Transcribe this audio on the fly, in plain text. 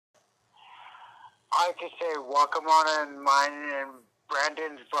I could say welcome on mine and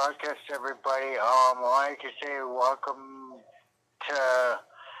Branden's broadcast, everybody. I could say welcome to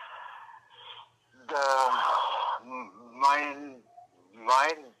mine,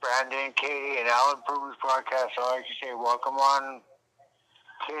 Branden, Kady, and Alan Broome's broadcast. So I could say welcome on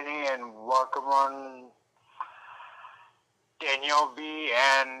Kenny and welcome on Daniel B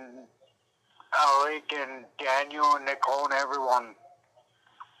and Alec and Daniel and Nicole and everyone.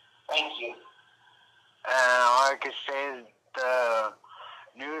 Thank you. And all I can say is the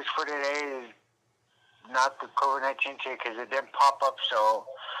news for today is not the COVID-19 because it didn't pop up. So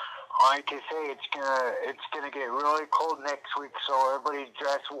all I can say it's gonna get really cold next week. So everybody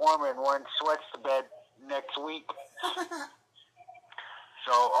dress warm and wearing sweats to bed next week.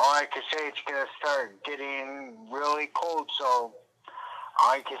 So all I can say it's gonna start getting really cold. So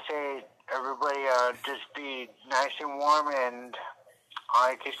all I can say everybody just be nice and warm, and all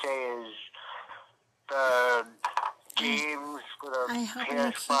I can say is the games for the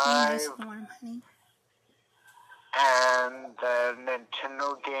PS5 warm, honey. and the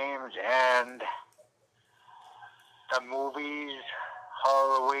Nintendo games and the movies.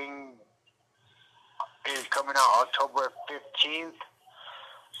 Halloween is coming out October 15th,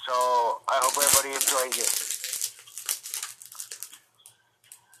 so I hope everybody enjoys it.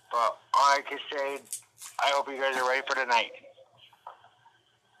 But all I can say, I hope you guys are ready for tonight.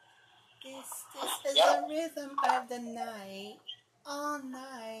 This is the rhythm of the night. All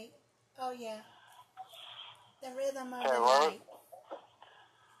night. Oh, yeah. The rhythm of the night.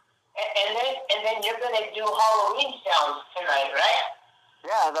 And then you're going to do Halloween sounds tonight, right?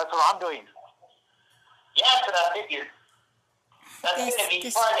 Yeah, that's what I'm doing. Yeah, that's what I figured. That's going to be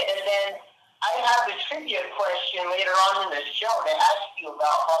fun. And then I have a trivia question later on in the show to ask you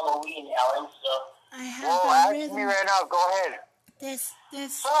about Halloween, Ellen. So I have ask me right now. Go ahead. This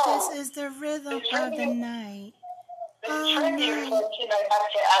is the rhythm of the night. The trivia question I have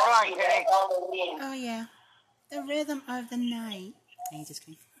to ask you about Halloween. Oh, yeah. The rhythm of the night. Hey, just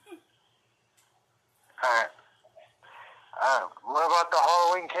kidding. Alright. What about the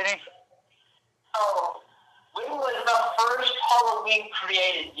Halloween, Kenny? Oh, when was the first Halloween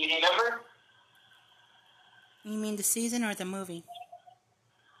created? Do you remember? You mean the season or the movie?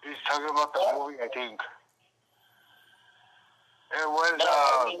 He's talking about the movie, I think. It was,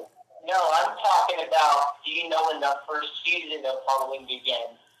 No, I'm talking about, do you know when the first season of Halloween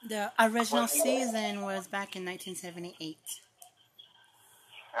began? The original season was back in 1978.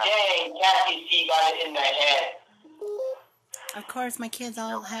 Dang, Kathy C got it in the head. Of course, my kids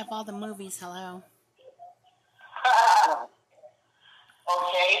all have all the movies, hello.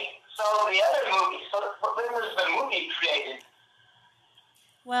 Okay, so the other movie, when was the movie created?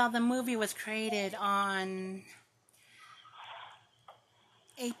 Well, the movie was created on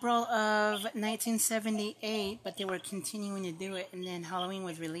April of 1978, but they were continuing to do it, and then Halloween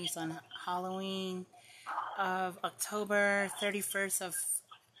was released on Halloween of October 31st of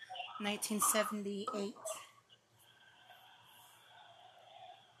 1978.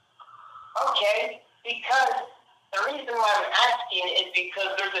 Okay, because the reason why I'm asking is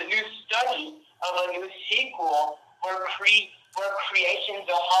because there's a new study of a new sequel where creations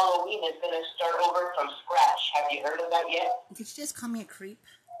of Halloween is going to start over from scratch. Have you heard of that yet? Did you just call me a creep?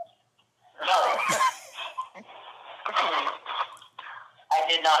 No. I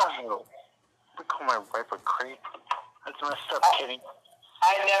did not. You call my wife a creep? That's messed up, Kenny.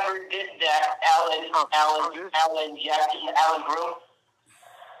 I never did that, Alan Broome.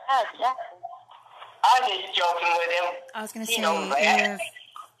 Oh, Jackson. I'm just joking with him. I was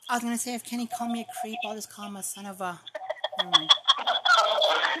gonna say if Kenny called me a creep, I'll just call him a son of a. Never mind.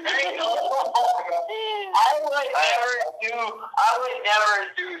 I would never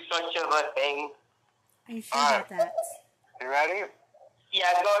do such of a thing. Are you sure about that? You ready?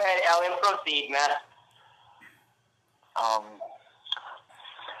 Yeah, go ahead, Alan. Proceed, man.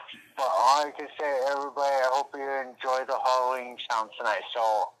 But all I can say, everybody, I hope you enjoy the Halloween sound tonight. So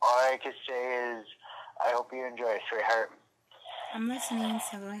all I can say is, I hope you enjoy it, sweetheart. I'm listening,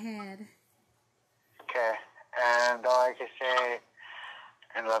 so go ahead. Okay, and all I can say,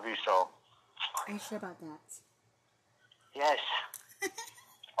 and love you so. Are you sure about that? Yes.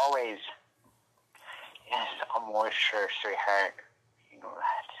 Always. Yes, I'm always sure, sweetheart. You know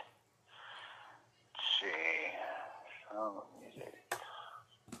that. Let's see. Oh, music.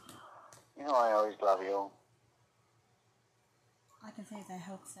 You know I always love you. All I can say is I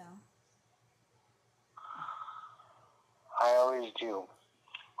hope so. I always do.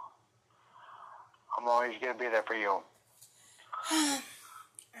 I'm always going to be there for you.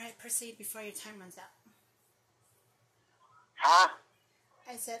 Alright, proceed before your time runs out. Huh?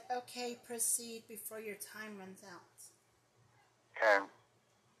 I said, okay, proceed before your time runs out. Okay.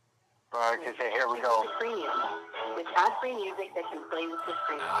 Well, I can say, here we go. Free music. With ad-free music that can play with the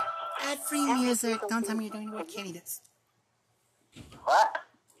screen. Ad-free music. Don't tell me you're doing what Kenny does. What?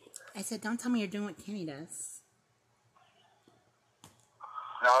 I said, don't tell me you're doing what Kenny does.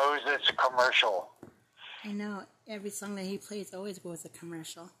 No, it's a commercial. I know. Every song that he plays always goes a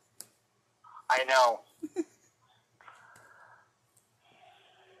commercial. I know.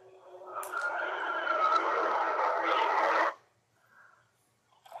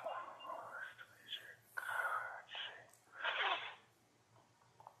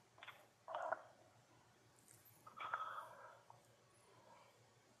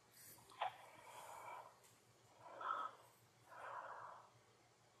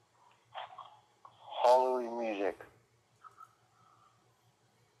 Halloween music.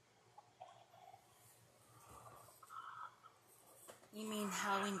 You mean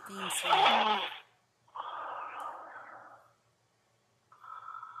Halloween theme song? I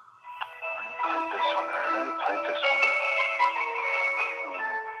played this one.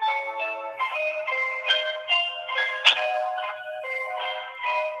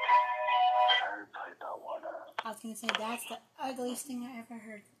 I was going to say, that's the ugliest thing I ever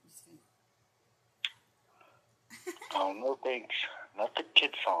heard. Oh, no thanks. Not the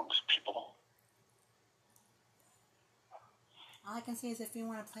kid songs, people. All I can say is if you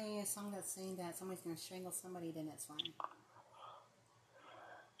want to play a song that's saying that somebody's going to strangle somebody, then it's fine.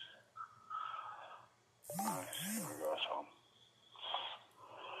 Here we go, so.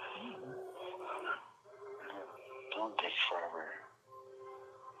 Don't take forever.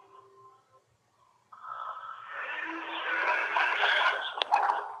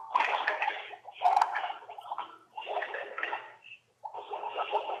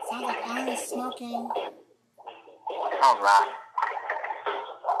 Sounds like Alan is smoking. I'm not.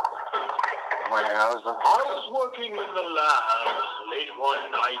 I was working in the lab late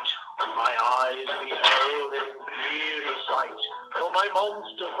one night. My eyes beheld a clear sight. For my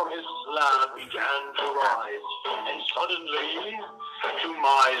monster from his slab began to rise. And suddenly, to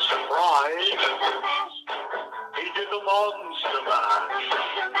my surprise, he did the monster mash.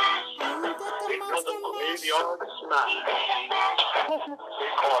 It was a graveyard smash.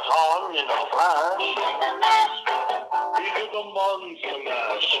 It caught on in a flash. He did the monster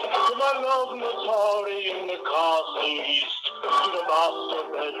mash. To my love Natari in the castle east. To the master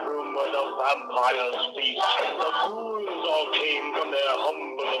bedroom where the vampires feast. The ghouls all came from their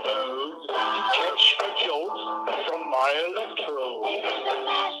humble abodes to catch a jolt from my electrode.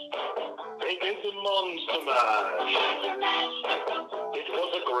 They did the monster mash. It was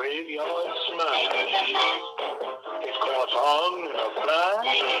a graveyard smash. It caught on in a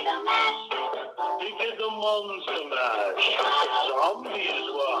flash. They did the monster mash. The zombies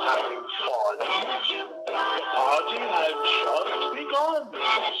were having fun. The party had just begun.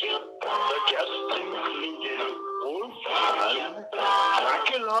 The guests included Wolfman,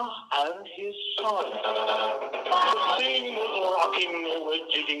 Dracula, and his son. The scene was rocking with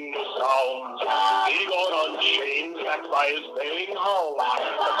jigging sounds. He got on chains backed by his baying hound.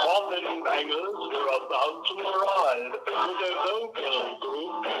 The coffin bangers were about to arrive with their vocal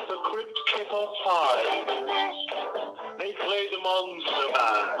group, the Crypt Keeper 5. They played the monster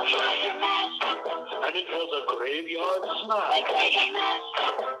mash, and it was a graveyard smash.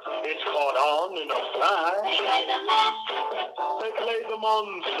 It caught on in a flash. They played the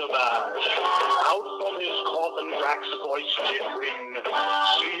monster mash. Out from his coffin, Drax's voice did ring.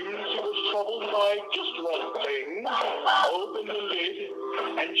 Seems he was troubled by just one thing. Opened the lid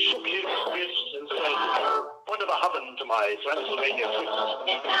and shook his fist and said, "Whatever happened to my Transylvania twist?"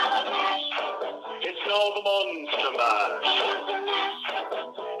 It's now the monster mash.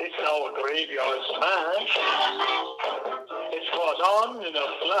 It's now a graveyard smash. It's caught on in a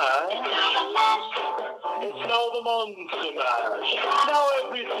flash. It's now the monster mash. Now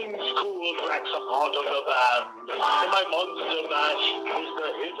everything's cool. Drax a part of the band. And my monster mash is the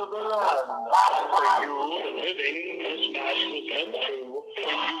hit of the land. For you, the living, this mash was meant to. When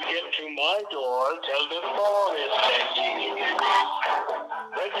you get to my door, tell them more is meant.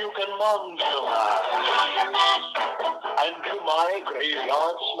 Then you can monster mash. And do my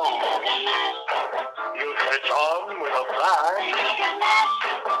graveyard smash. You catch on with a flash.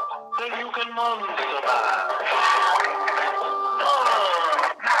 Then you can monster mash.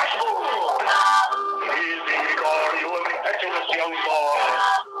 Easy, Igor, you impetuous young boy.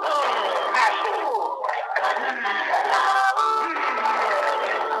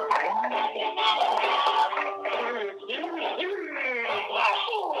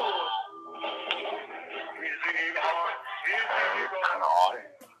 Kind of odd.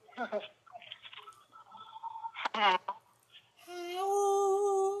 Hello.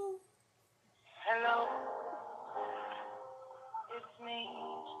 It's me.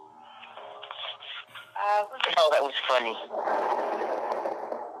 Oh, that was funny.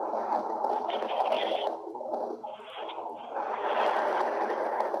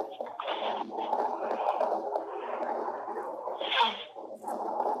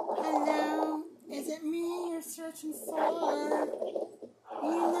 Hello, is it me you're searching for? You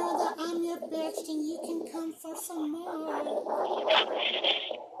know that I'm your bitch and you can come for some more.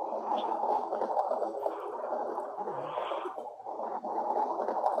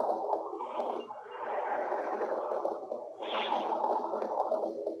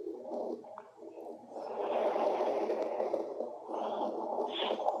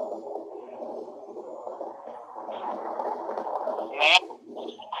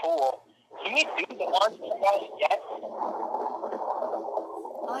 Cool. Can you do the monster mash yet?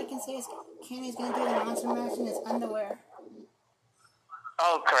 All I can say is Kenny's gonna do the monster mash in his underwear.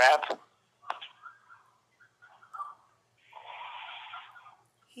 Oh, crap.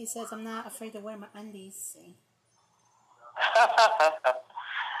 He says, I'm not afraid to wear my undies. See? I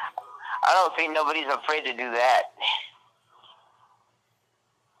don't think nobody's afraid to do that.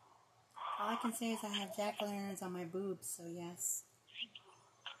 All I can say is I have jack-o'-lanterns on my boobs, so yes.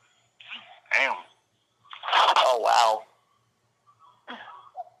 Damn. Oh, wow.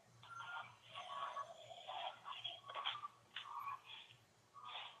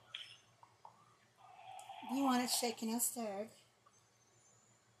 Do you want it shaken or stirred?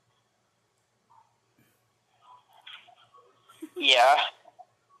 Yeah.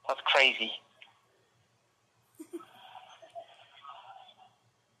 That's crazy.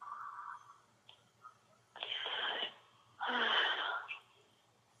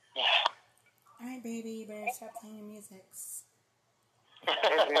 Alright, baby, you better start playing your music.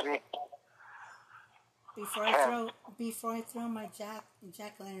 Hey, baby. Before I throw my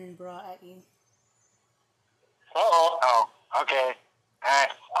jack-o'-lantern bra at you. Uh-oh. Oh, okay.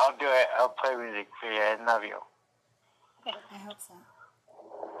 Alright, I'll do it. I'll play music for you. I love you. I hope so.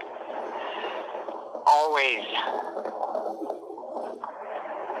 Always.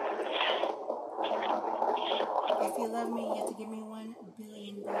 If you love me, you have to give me $1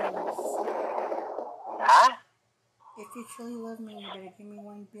 billion. Huh? If you truly love me, you better give me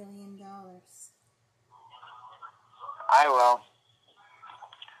 $1 billion. I will.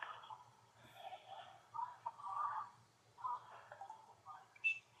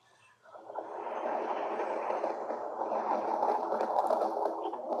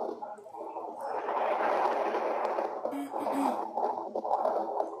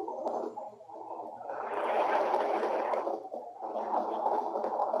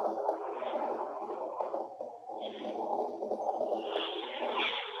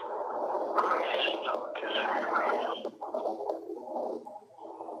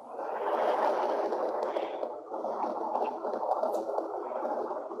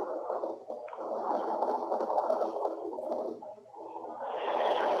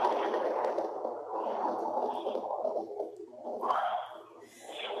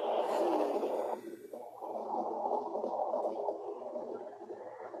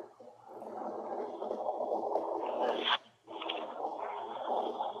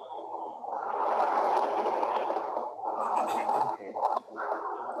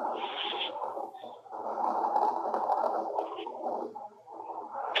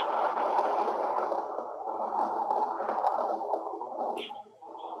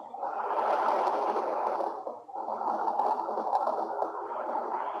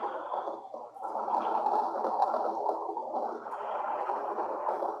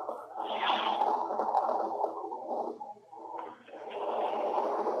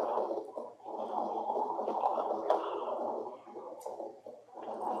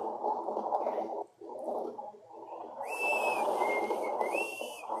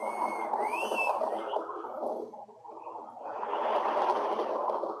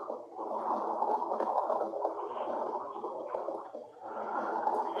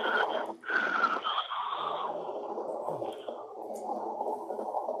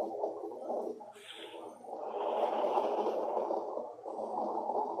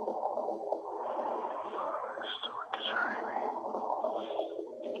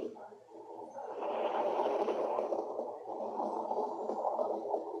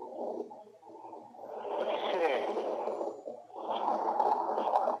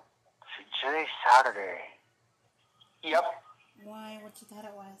 Today's Saturday. Yep. Why? What you thought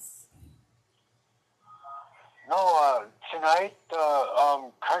it was? No, tonight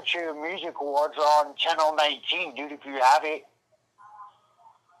the Country Music Awards are on Channel 19, dude, if you have it.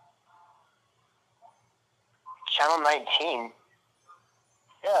 Channel 19.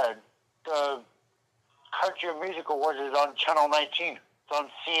 Yeah, the Country Music Awards is on Channel 19. It's on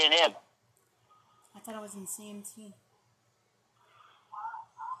CNN. I thought it was in CMT.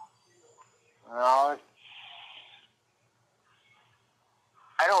 No,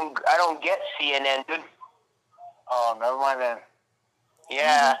 I don't get CNN, dude. oh, never mind then.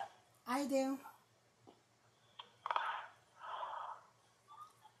 Yeah. I do.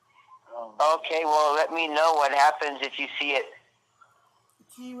 Okay, well, let me know what happens if you see it.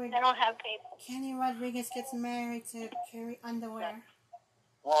 I don't have paper. Kenny Rodriguez gets married to Carrie Underwear.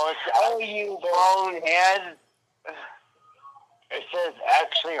 Well, it's You bonehead. it says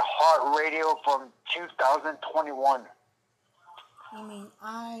actually Heart Radio from 2021. You mean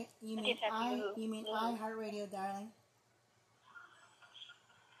iHeartRadio, darling.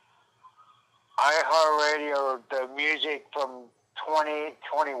 iHeartRadio, the music from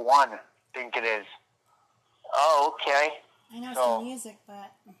 2021, I think it is. Oh, okay. I know it's the music,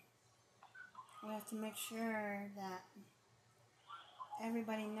 but we have to make sure that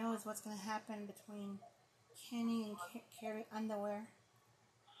everybody knows what's going to happen between Kenny and Carrie Underwear.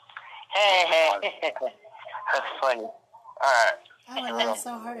 Hey. That's funny. Alright. I would laugh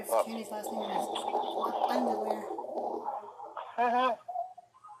so hard if Kenny's last name was Underwear.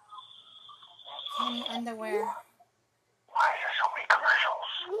 Kenny Underwear. Why is there so many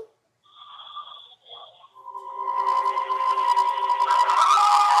commercials?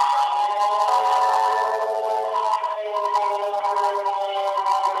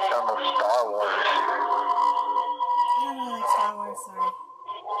 Some of Star Wars. I don't really like Star Wars, sorry.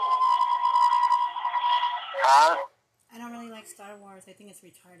 Huh? I don't really like Star Wars. I think it's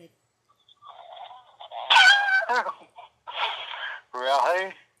retarded.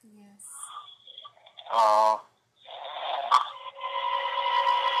 Really? Yes. Oh.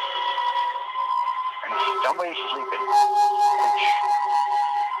 Somebody's sleeping.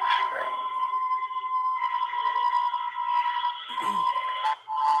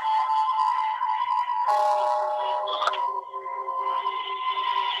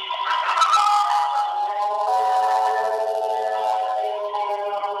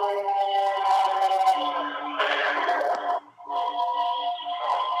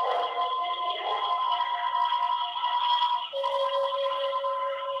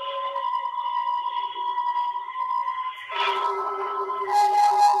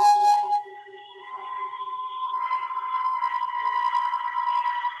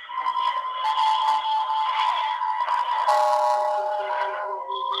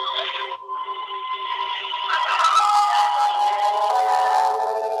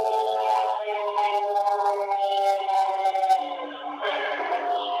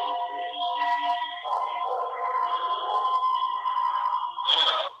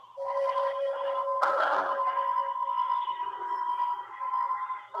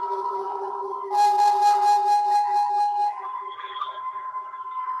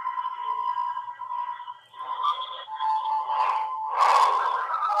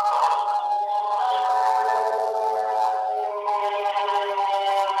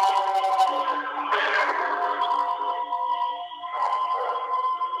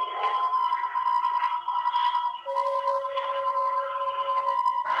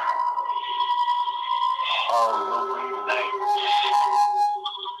 Halloween night.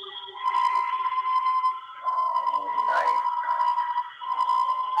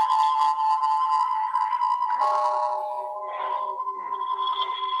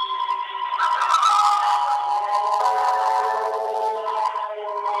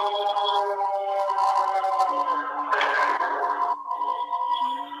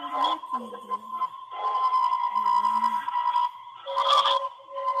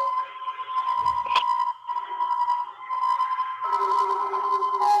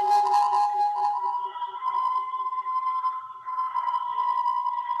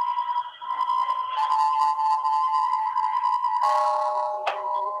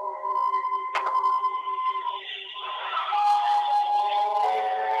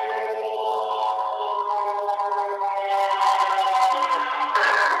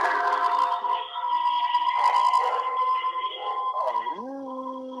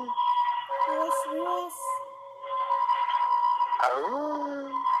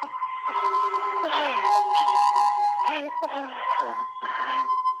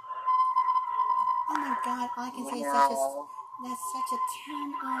 Oh my god, all I can say is that's such a turn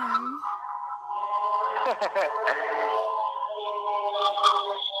on.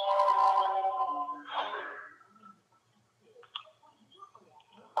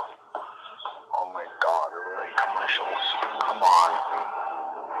 Oh my god, really commercials. Come on.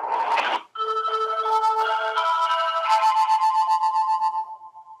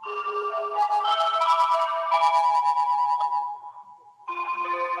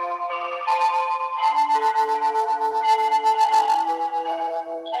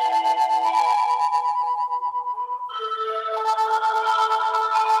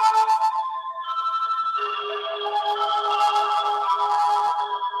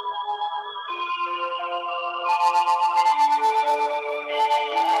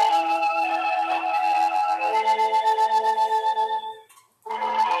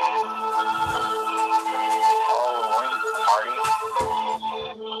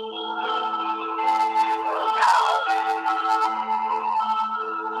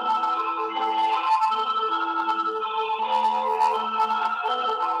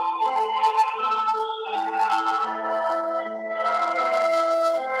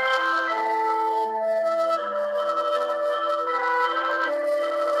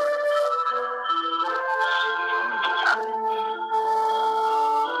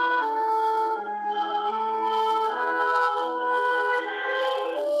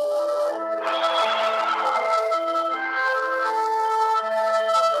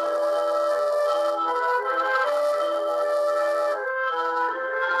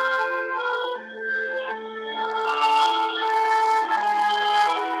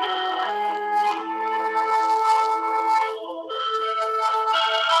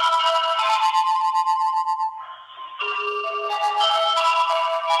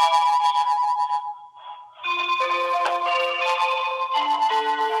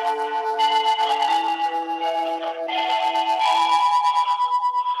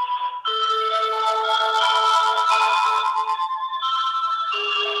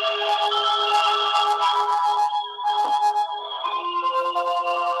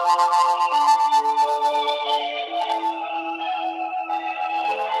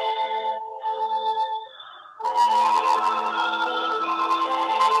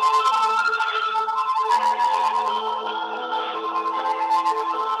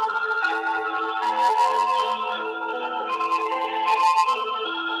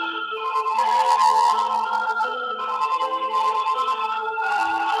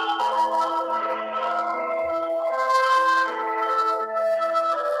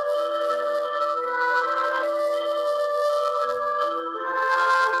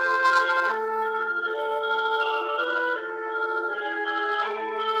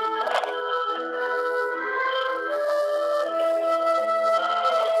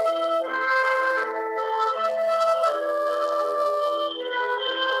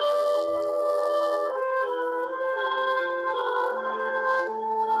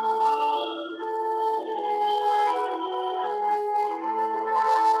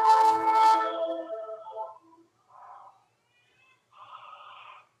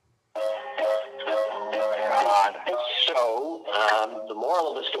 God. So, the moral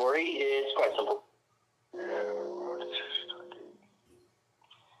of the story is quite simple.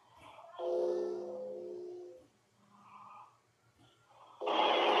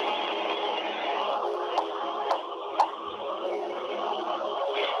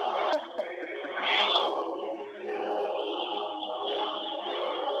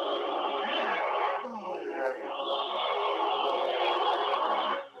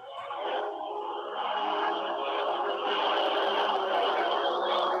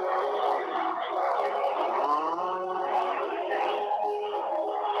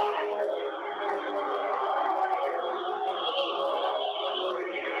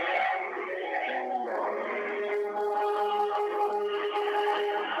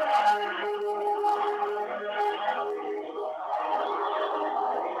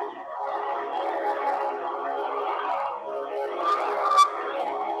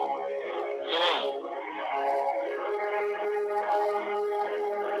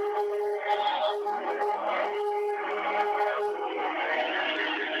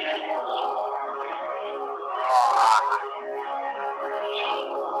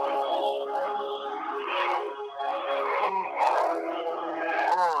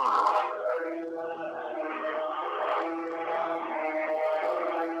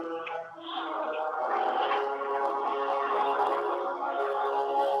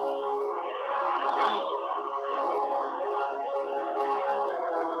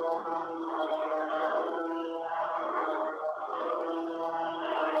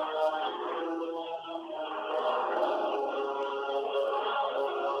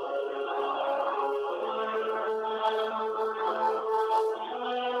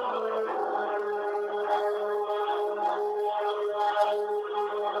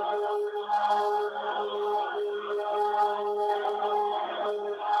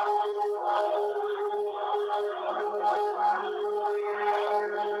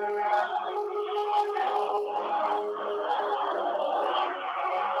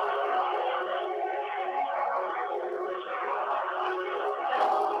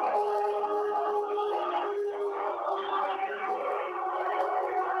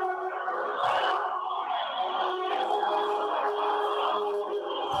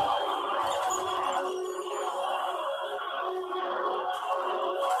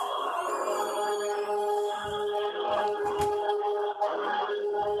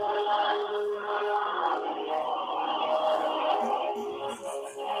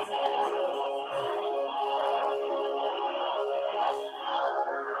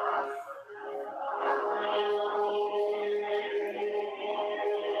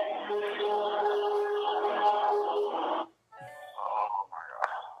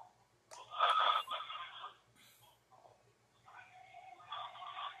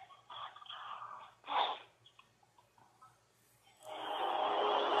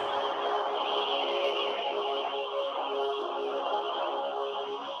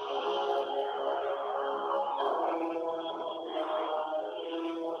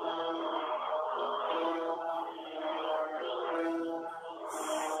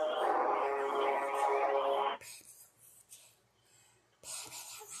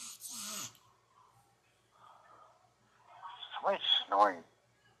 Somebody's snoring.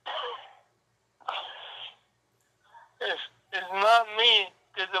 It's not me,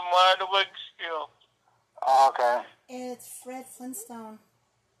 because I'm wide awake still. Oh, okay. It's Fred Flintstone.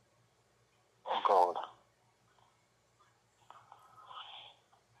 Oh, God.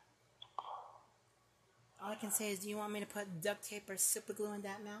 All I can say is, do you want me to put duct tape or super glue in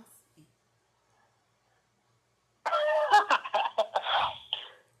that mouth?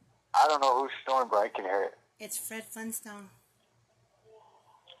 I don't know who's snoring, but I can hear it. It's Fred Flintstone.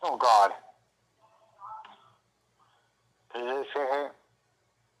 Oh, God. Is this here?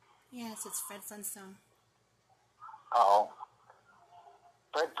 Yes, it's Fred Flintstone. Uh-oh.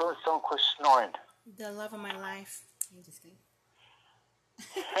 Fred Flintstone quit snoring. The love of my life. I'm just kidding.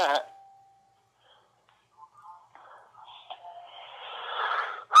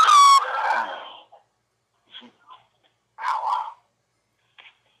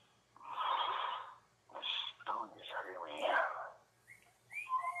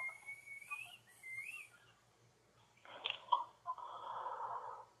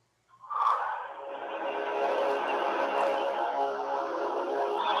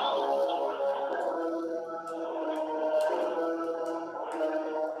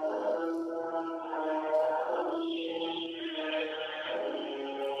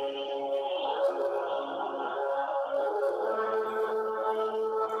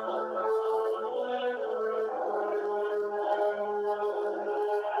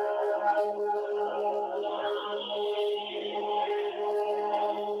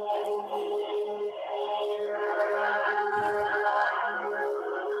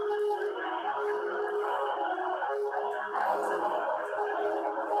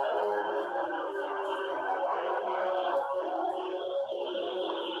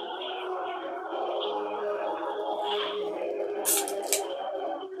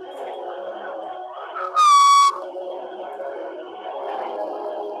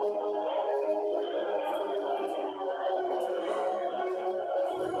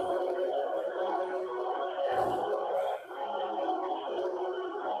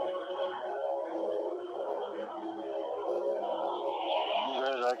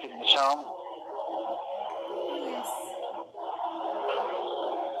 liking the song? Yes.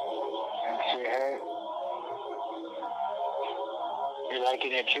 See her? You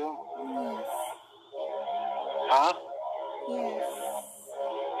liking it too? Yes. Huh? Yes.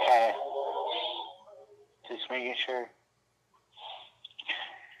 Okay. Just making sure.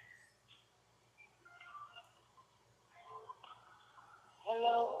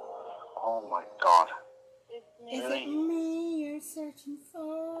 Hello. Oh my God. Is it me you're searching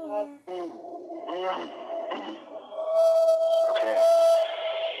for? Okay.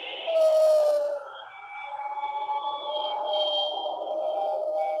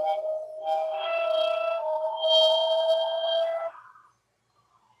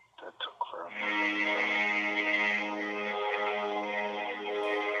 That took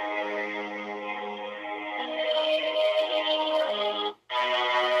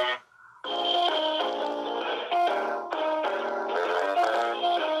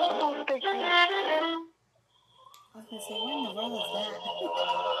I was gonna say, what in the world is that?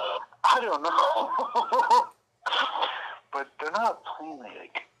 I don't know. But they're not playing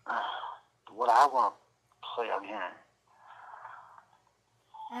like what I want to play on here.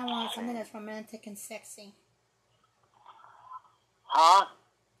 I want something that's romantic and sexy. Huh?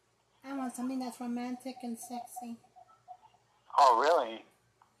 I want something that's romantic and sexy. Oh, really?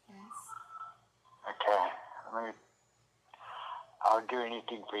 Yes. Okay. I'll do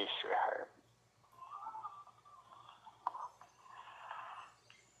anything for you, sweetheart.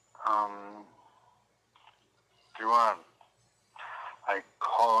 Do you want like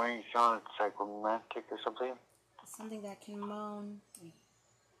calling song? It's like romantic or something? Something that can moan.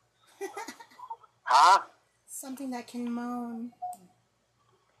 Huh? Something that can moan.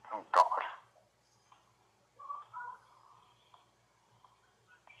 Oh God.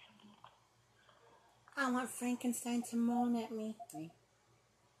 I want Frankenstein to moan at me. Let's see.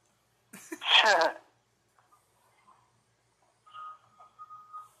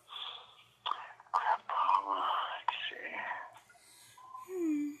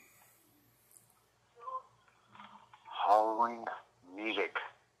 Halloween music.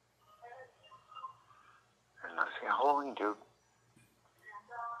 And let's see, Halloween, dude.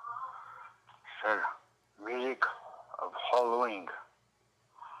 Said music of Halloween.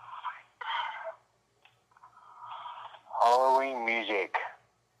 Halloween music.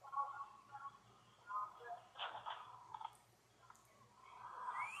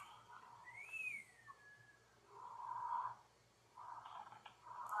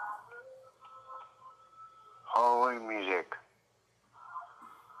 Halloween music.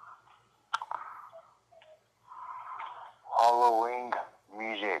 Halloween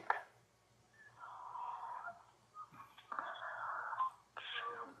music.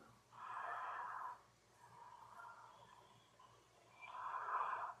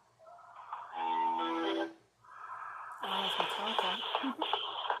 Oh, that's Metallica.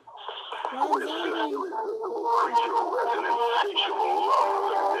 What is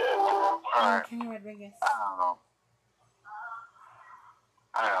Alright. Kenny Rodriguez. I don't know.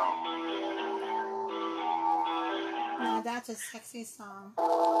 No, that's a sexy song. I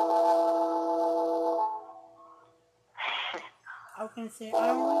was gonna say,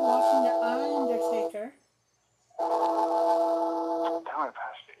 are we watching The Undertaker? Tell me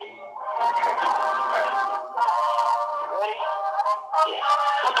past it.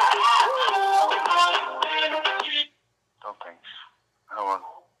 Don't thanks. I want.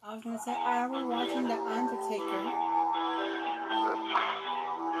 I was gonna say, are we watching The Undertaker?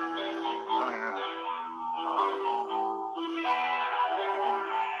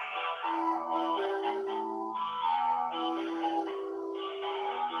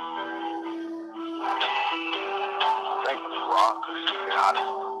 Like rock. God.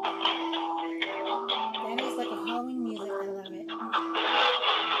 That is like a Halloween music. I love it.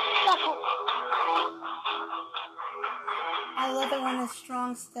 I love it when a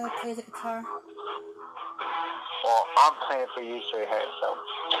strong still plays a guitar. Well, I'm playing for you, sweetheart, so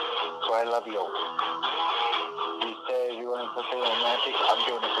I love you. You said you want to play romantic, I'm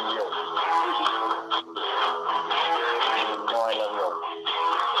doing it for you. You know I love you.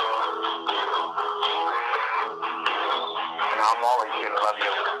 And I'm always going to love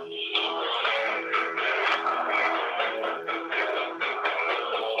you.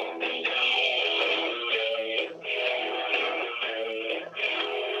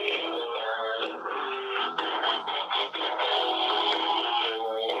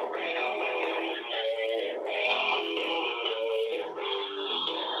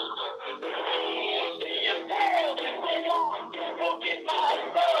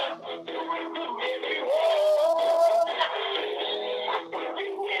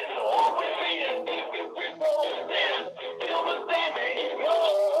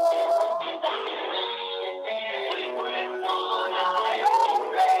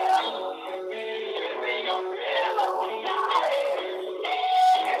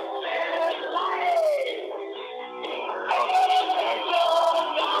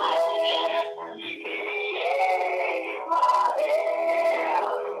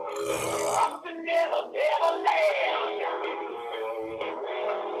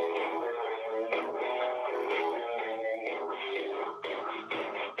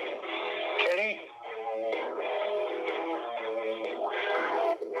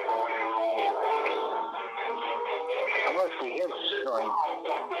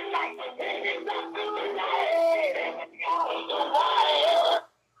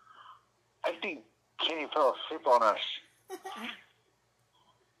 fell asleep on us. I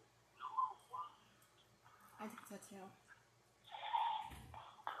think so too.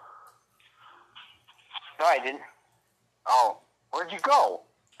 No, I didn't. Oh, where'd you go?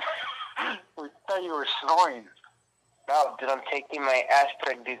 We thought you were snoring. No, dude, I'm taking my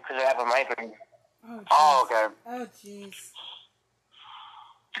aspirin, dude, because I have a migraine. Oh, okay. Oh, jeez.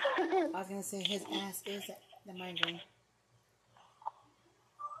 I was gonna say his ass is the migraine.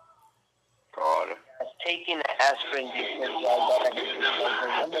 God. I'm taking the aspirin because I got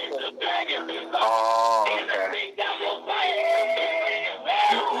a migraine. Oh, okay. He is a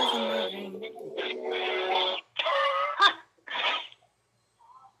migraine.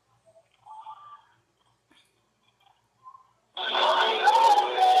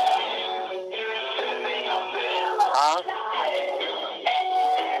 Huh?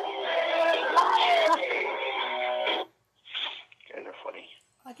 You guys are funny.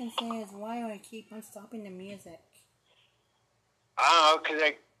 All I can say is, why do I keep on stopping the music? I don't know, because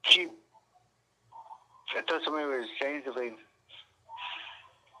I thought somebody was saying something.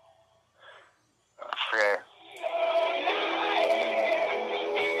 Okay.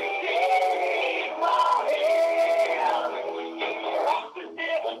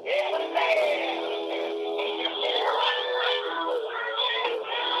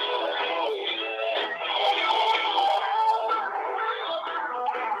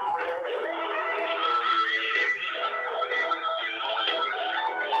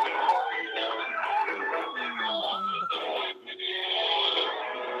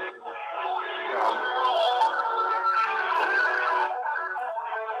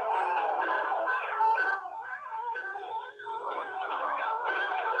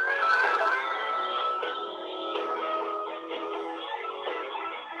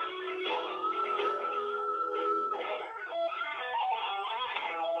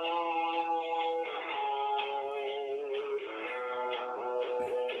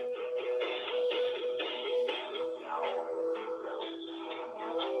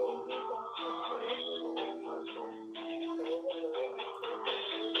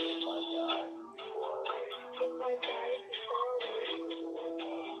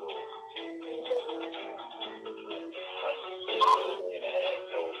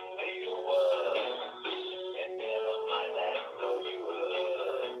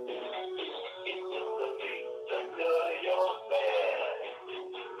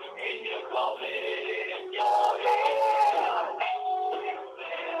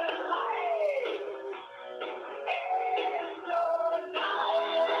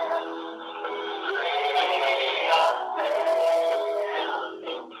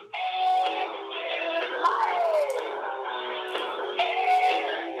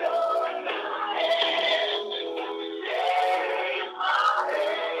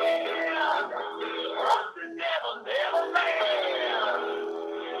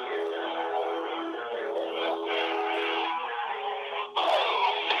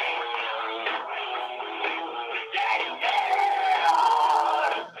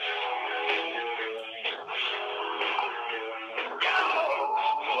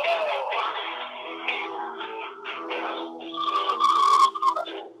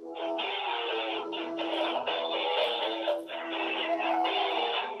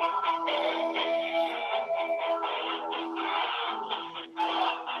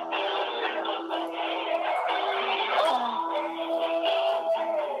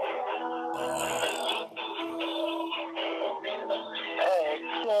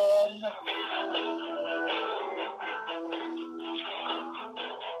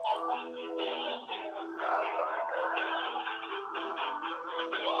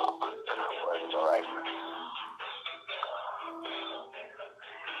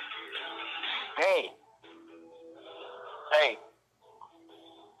 Hey. Hey.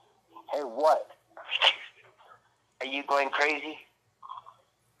 Hey, what? Are you going crazy?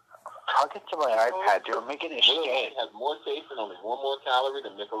 Talking to my iPad, dude. I'm making a Little shit. has more taste and only one more calorie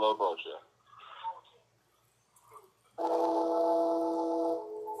than Michelob Ultra.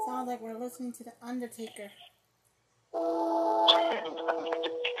 Sounds like we're listening to The Undertaker.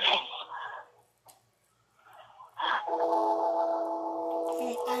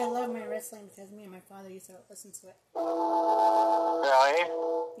 Hey, I love my wrestling because me and my father used to listen to it. Really?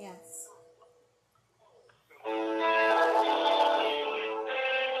 Yes.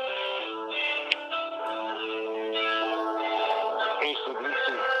 ACDC.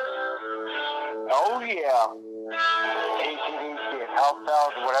 Oh, yeah. ACDC, Health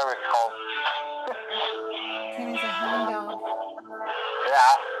Bells, whatever it's called. Ken is a hound dog.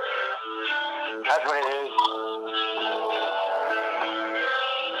 Yeah. That's what it is.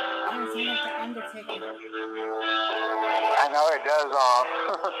 Kind of sound like The Undertaker. Oh, it does off.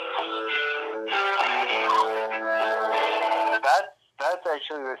 That's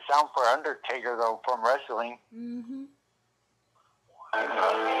actually the sound for Undertaker, though, from wrestling. Mm-hmm.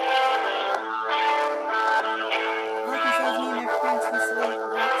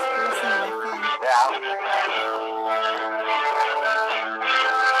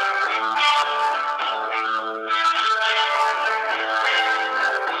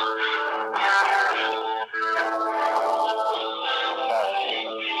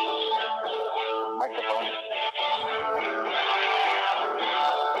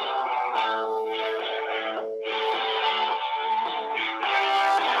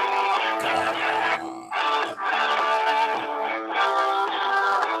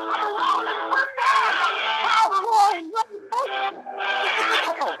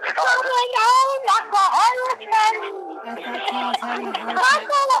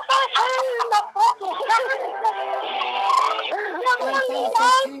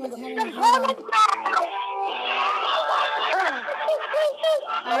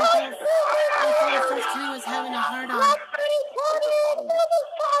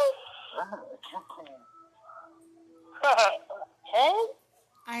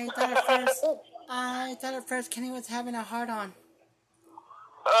 I thought at first Kenny was having a hard on.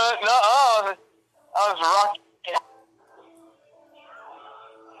 No, I was rocking.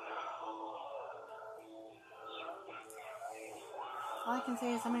 All I can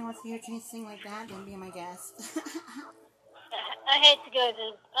say is somebody wants to hear Kenny sing like that, then be my guest. I had to go to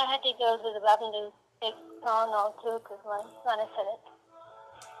the bathroom to take Tylenol too because my sinus headache.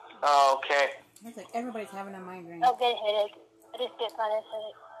 Oh, okay. It's like everybody's having a migraine. I'll get a headache. I just get sinus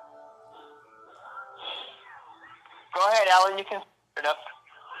headache. Go ahead, Alan. You can start it up.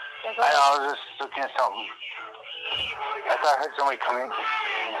 I was just looking at something. I thought I heard somebody coming.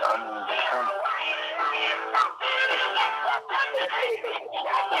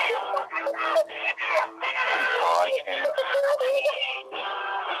 Oh, I can't.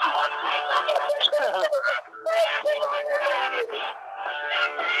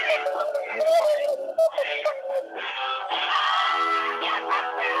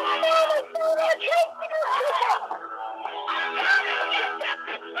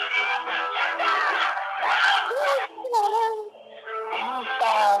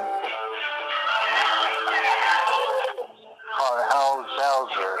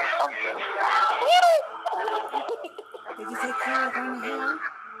 Cells or something. Did you say Kenny was going to hell?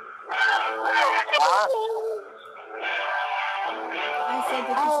 Huh? I said,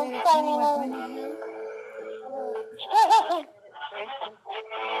 did you say that Kenny was going to hell?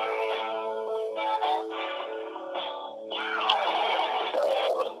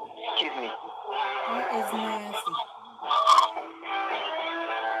 Excuse me. That is nasty.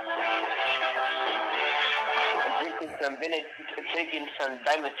 I'm taking some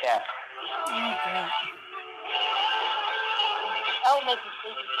Dimetapp. Oh, great. I'll make you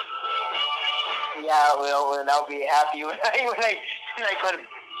sleepy. Yeah, well, and I'll be happy when I put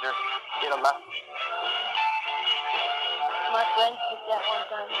just get them up. My friend took that one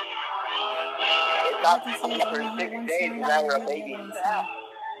time. It's not for 6 days, and now we're a baby.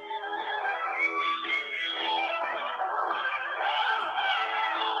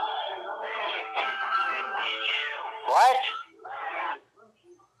 What?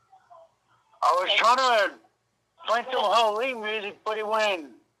 I was trying to find some Halloween music, but it went.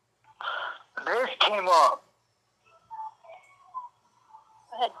 This came up.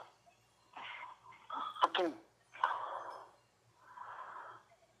 Go ahead. Fucking.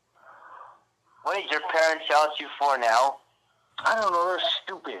 What did your parents yell at you for now? I don't know, they're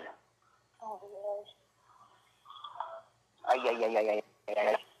stupid. Oh, yes. Ay.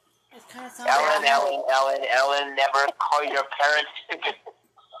 It's kind of sounds Ellen, never call your parents.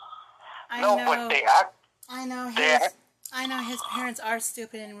 No, but they act. I know his parents are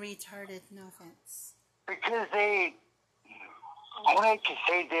stupid and retarded. No offense. Because all I can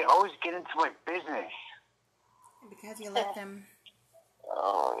say, they always get into my business. Because you let them.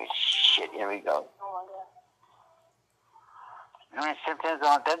 Oh, shit, here we go. Oh, my God. I mean, sometimes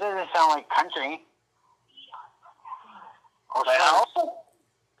that doesn't sound like country. I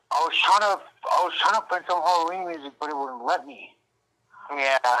was trying to find some Halloween music, but it wouldn't let me.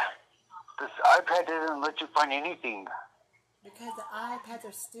 Yeah. This iPad doesn't let you find anything. Because the iPads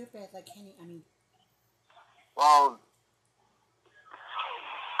are stupid. Like, Well,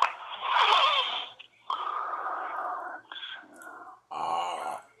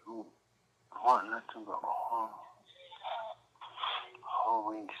 nothing but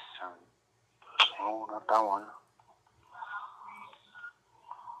Halloween song. Oh, not that one.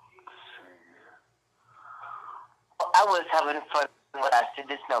 I was having fun when I said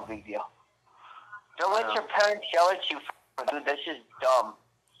this. No big deal. Don't let your parents yell at you, dude. That's just dumb.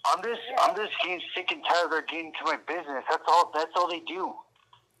 I'm just getting sick and tired of getting to my business. That's all they do.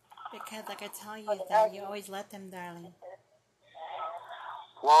 Because, like I tell you, that you always let them, darling.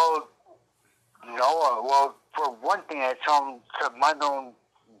 Well, no. Well, for one thing, I tell them to mind their own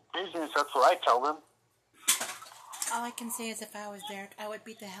business. That's what I tell them. All I can say is if I was there, I would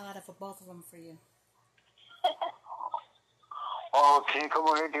beat the hell out of both of them for you. Oh, can you come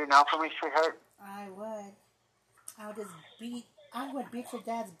over here and do it now for me, sweetheart? I would. I would beat your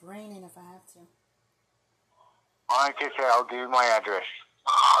dad's brain in if I have to. Like I said, I'll give you my address.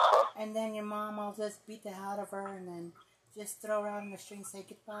 And then your mom will just beat the hell out of her and then just throw her out in the street and say,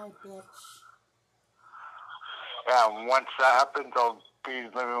 goodbye, bitch. Yeah, once that happens, I'll be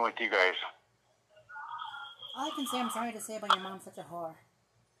living with you guys. All I can say, I'm sorry to say about your mom's such a whore.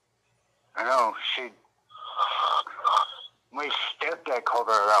 I know, my stepdad called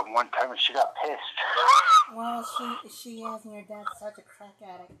her that one time and she got pissed. Well, she is, and your dad's such a crack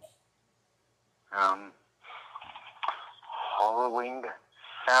addict. Hollowing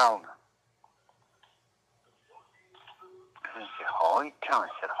sound. I didn't say Hollowing Town, I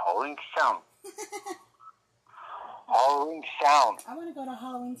said Hollowing Sound. Hollowing Sound. I want to go to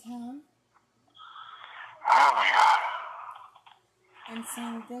Halloween Town. Oh my god. And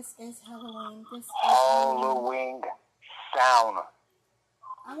sing, this is Halloween, this is Hollowing Sound.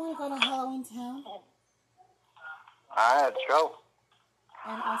 I want to go to Halloween Town. Alright, let's go.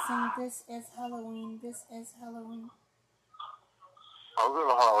 And I'll sing, this is Halloween, this is Halloween. I'll go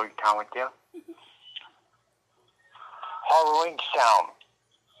to Halloween Town with you. Halloween Sound.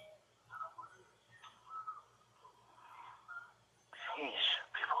 Jeez,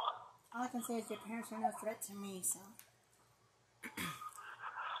 people. All I can say is your parents are no threat to me, so.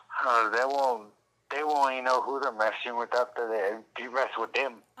 They won't even know who they're messing with after you mess with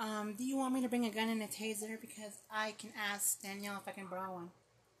them. Do you want me to bring a gun and a taser? Because I can ask Danielle if I can borrow one.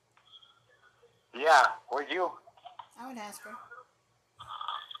 Yeah, would you? I would ask her.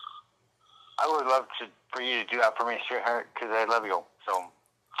 I would love for you to do that for me, sweetheart, because I love you. So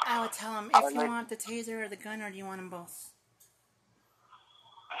I would tell him if you want the taser or the gun, or do you want them both?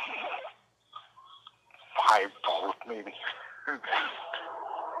 Probably both, maybe.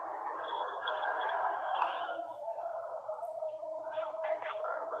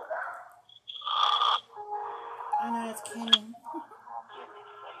 I know that's Kenny.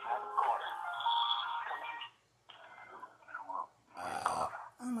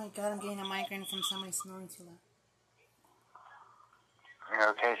 Oh my god, I'm getting a migraine from somebody snoring too loud. You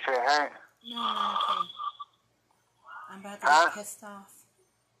okay, sweetheart? No, I'm not okay. I'm about to get pissed off.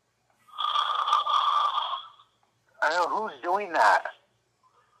 I know, who's doing that?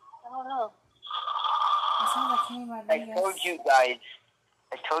 I don't know. It sounds like Kenny Rodriguez.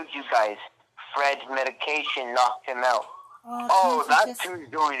 I told you guys. Fred's medication knocked him out. Oh, that's who's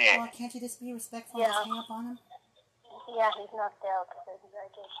doing it. Well, can't you just be respectful and just hang up on him? Yeah, he's knocked out because of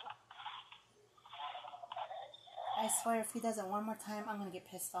medication. I swear, if he does it one more time, I'm gonna get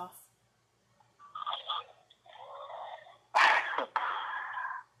pissed off.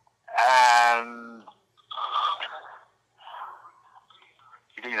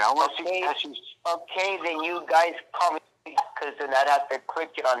 You know what? Okay, then you guys call me because then I'd have to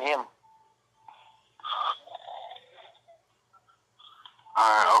click it on him.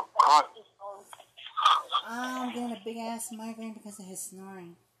 I'll call. I'm getting a big ass migraine because of his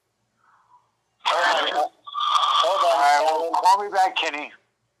snoring. Hold on. Alright, well, call me back, Kenny.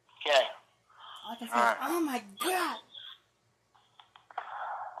 Okay. All I can say is, oh my god!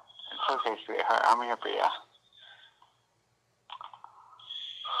 It's okay, sweetheart. I'm here for you.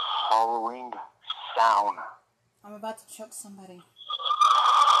 Halloween Sound. I'm about to choke somebody.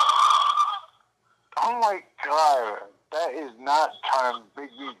 Oh my god. That is not trying to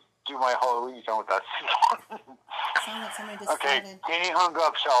make me do my Halloween song with that. Sounds like somebody just okay, started. Kenny hung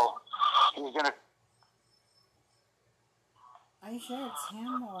up, so he's gonna. Are you sure it's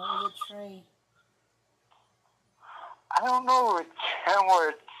him or is it Trey? I don't know if it's him or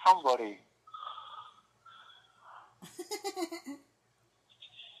it's somebody.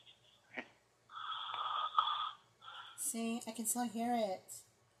 See, I can still hear it.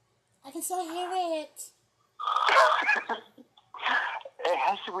 I can still hear it. It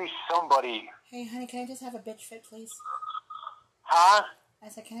has to be somebody. Hey, honey, can I just have a bitch fit, please? Huh? I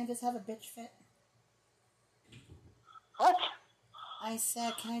said, can I just have a bitch fit? What? I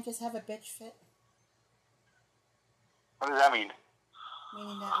said, can I just have a bitch fit? What does that mean?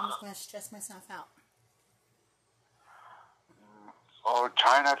 Meaning that I'm just going to stress myself out. Oh,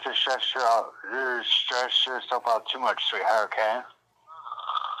 try not to stress yourself out too much, sweetheart, okay?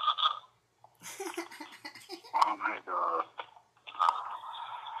 Oh my God.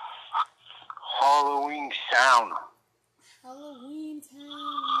 Halloween sound. Halloween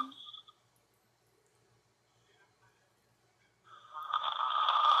town.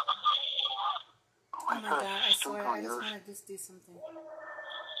 Oh my God, I swear, I just want to just do something.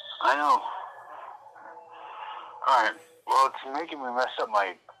 I know. Alright, well, it's making me mess up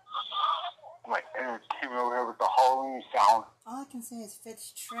my entertainment over here with the Halloween sound. All I can say is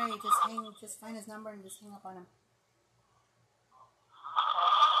Fitz Trey, just find his number and just hang up on him.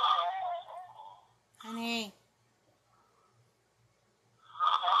 Honey.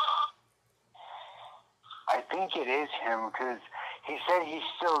 I think it is him, because he said he's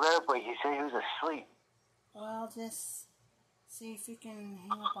still there, but he said he was asleep. Well, just see if you can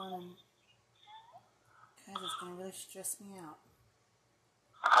hang up on him. Because it's going to really stress me out.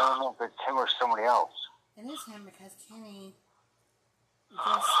 I don't know if it's him or somebody else. It is him because Kenny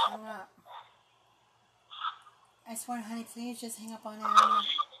just hung up. I swear, honey, please just hang up on him.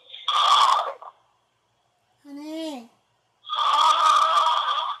 Honey.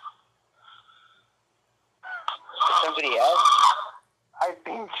 Somebody else? I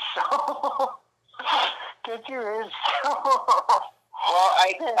think so. Get your ears so. Well,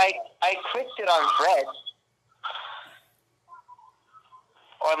 I clicked it on Fred.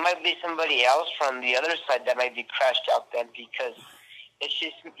 Or it might be somebody else from the other side that might be crashed out then, because it's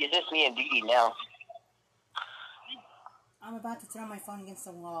just me and Dee Dee now. I'm about to throw my phone against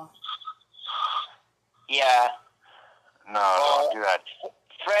the wall. Yeah. No, don't do that.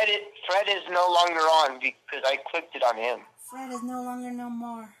 Fred is no longer on because I clicked it on him. Fred is no longer no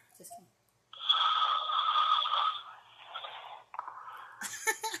more. Just kidding.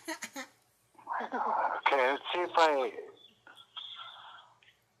 Okay, let's see if I...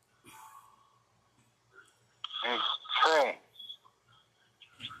 Hey, Trey.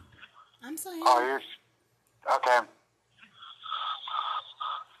 I'm so here. Oh, you're... Okay.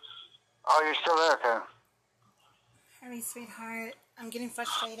 Oh, you're still there, okay. Hurry, sweetheart. I'm getting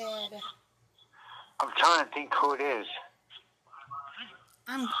frustrated. I'm trying to think who it is.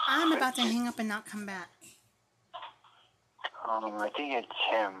 I'm about to hang up and not come back. I think it's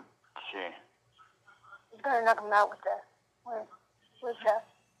him. Let's see. He's gonna knock him out with the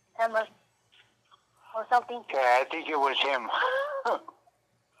hammer or something. Yeah, I think it was him.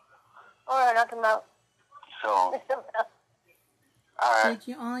 Or knock him out. So, alright. Did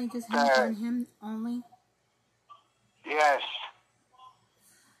you only just hang up on him only? Yes.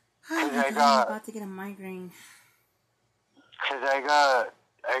 Oh my I God, got... I'm about to get a migraine. Because I got,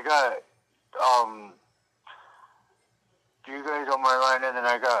 you guys on my line, and then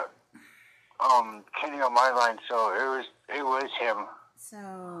I got, Kenny on my line, so it was him.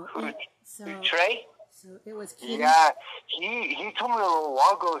 So Trey? So it was Kenny? Yeah, he told me a little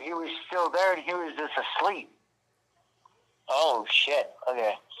while ago he was still there, and he was just asleep. Oh, shit.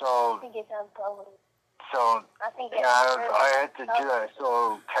 Okay. So, I think it's on probably. So, I think yeah, I had to do that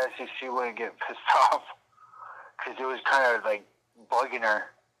so Cassie, she wouldn't get pissed off. Because it was kind of like bugging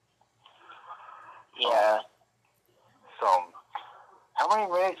her. Yeah. So, how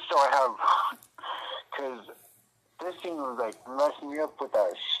many minutes do I have? Because this thing was like messing me up with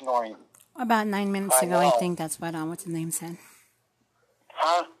that snoring. About 9 minutes ago, I think that's what what's the name said.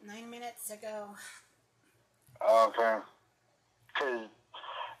 Huh? 9 minutes ago. Okay. Because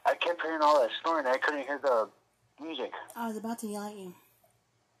I kept hearing all that snoring. I couldn't hear the music. I was about to yell at you.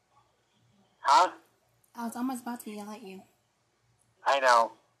 Huh? I was almost about to yell at you. I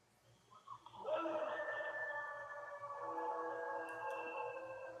know.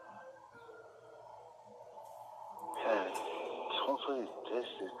 Hopefully this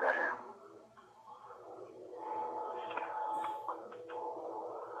is better.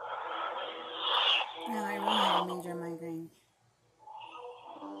 No, I really had a major migraine.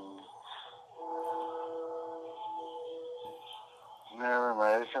 Never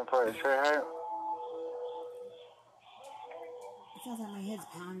mind. This part is right. It feels like my head's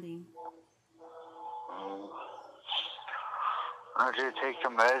pounding. I'll just take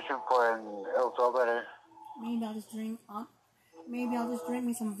some medicine for it and it'll feel better. Maybe I'll just drink. Maybe I'll just drink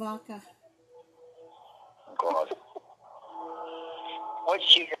me some vodka. God. What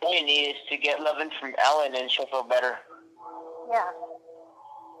she really needs is to get loving from Ellen and she'll feel better. Yeah.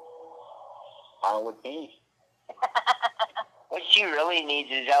 I would be. What she really needs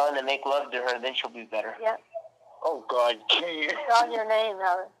is Ellen to make love to her, then she'll be better. Yeah. Oh, God. Call your name,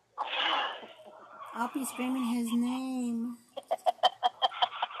 Alan. I'll be screaming his name.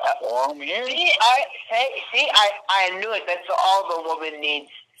 Oh, I'm here. I knew it. That's all the woman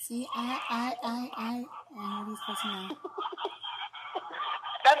needs. See, and what are you supposed to know?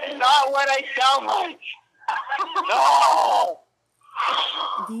 That's not what I sound like. No.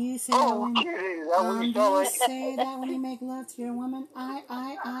 Do you say that when, Kid, is that what you do sound you like? say that when you make love to your woman? I.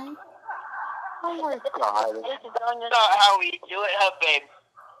 Oh my God. That's not how we do it, huh, babe?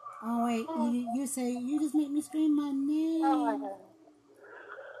 Oh wait, you say you just make me scream my name. Oh my God.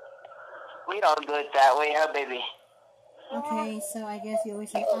 We don't do it that way, huh, baby? Okay, so I guess you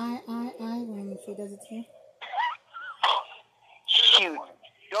always say I when she does it to you. Shoot.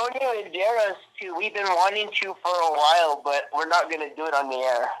 Don't even dare us to. We've been wanting to for a while, but we're not going to do it on the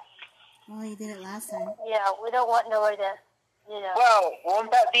air. Well, you did it last time. Yeah, we don't want nobody to, you know. Well, won't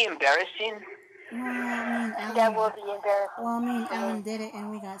that be embarrassing? Well, me and That Alan. will be embarrassing. Well, me and Alan did it, and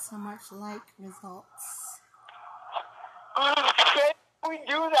we got so much like results. Okay, we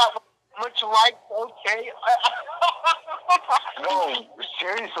do that much like, okay? No,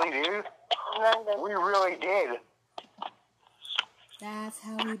 seriously, dude. We really did. That's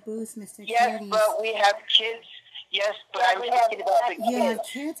how we boost Mr. Yes, Kady. but we have kids. Yes, but I'm talking about the You have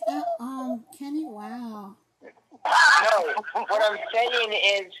kids. kids? Kenny, wow. No, what I'm saying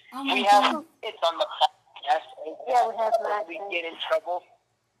is Oh my we have God. kids on the podcast. Yeah, we have so Max. we get in trouble.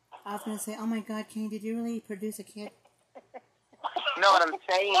 I was gonna say, oh my God, Kenny, did you really produce a kid? No, what I'm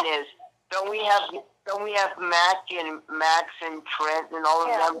saying is, don't we have Max and Trent and all of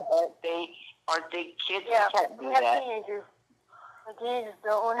them? Aren't they kids? Yeah, We can't do we have that. teenagers. The teenagers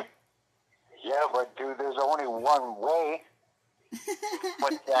don't want to. Yeah, but dude, there's only one way.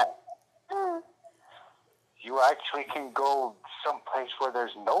 What's that? You actually can go someplace where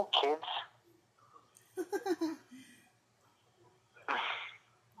there's no kids.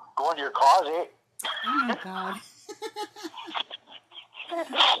 Go in your closet. Oh my God.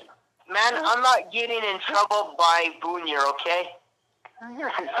 Man, I'm not getting in trouble by Boonier, okay? I'm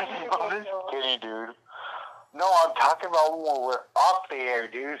just kidding, dude. No, I'm talking about when we're off the air,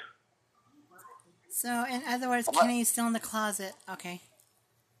 dude. So, in other words, Kenny's still in the closet. Okay.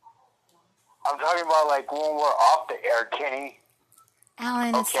 I'm talking about like when we're off the air, Kenny.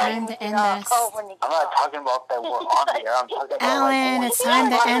 Alan, it's Okay. time to end this. I'm not talking about that we're on the air. I'm talking about Alan, like it's time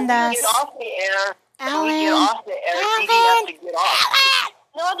to end When us. we get off the air, Alan. when we get off the air, Kady has to get off.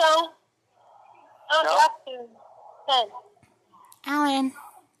 No, don't. Oh, No? you have to. Ten. Alan,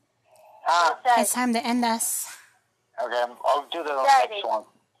 Sorry. it's time to end us. Okay, I'll do that on the next one.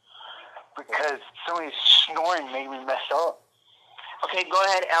 Because somebody's snoring made me mess up. Okay, go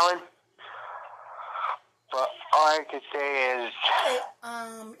ahead, Alan. But all I could say is,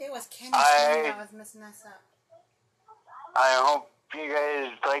 It was Kenny's phone that was messing us up. I hope you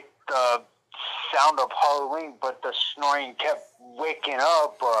guys like the sound of Halloween, but the snoring kept waking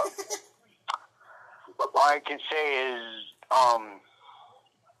up. But all I can say is,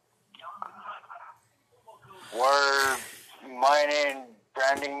 we're mining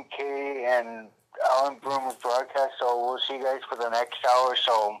Branden, Kady, and Alan Broome's broadcast, so we'll see you guys for the next hour.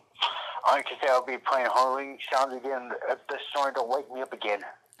 So I can say I'll be playing Halloween sounds again if the snoring don't wake me up again.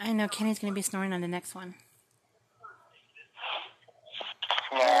 I know Kenny's going to be snoring on the next one.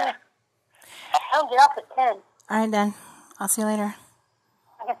 Yeah. I'll get off at 10. All right, then. I'll see you later.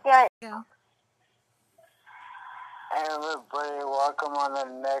 I can see it. Go. Hey everybody, welcome on the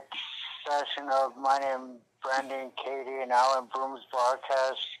next session of My Name Branden, Kady, and Alan Broome's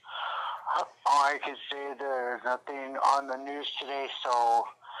broadcast. All I can say, there's nothing on the news today, so all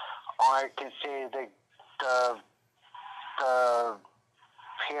I can say is the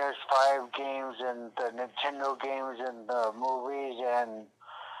PS5 games and the Nintendo games and the movies, and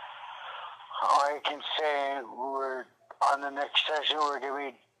all I can say, we're on the next session,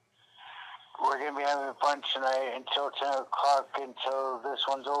 we're gonna be having fun tonight until 10 o'clock until this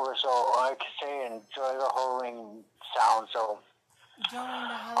one's over. So all I can say, enjoy the Halloween sound. So Enjoying the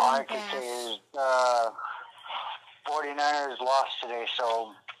all I Halloween can say bash. is 49ers lost today.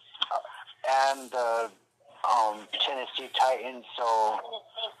 So and the Tennessee Titans. So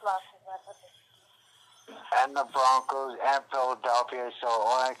and the Broncos and Philadelphia. So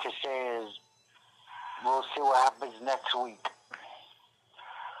all I can say is we'll see what happens next week.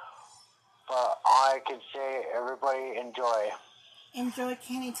 But all I can say, everybody enjoy. Enjoy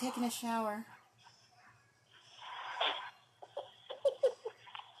Kenny taking a shower.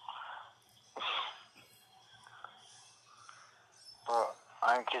 But all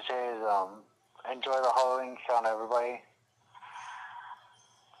I can say is enjoy the Halloween sound, everybody.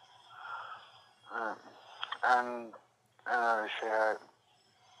 And share it.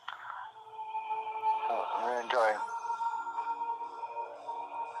 So enjoy.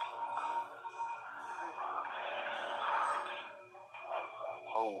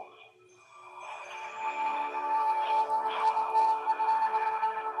 Oh.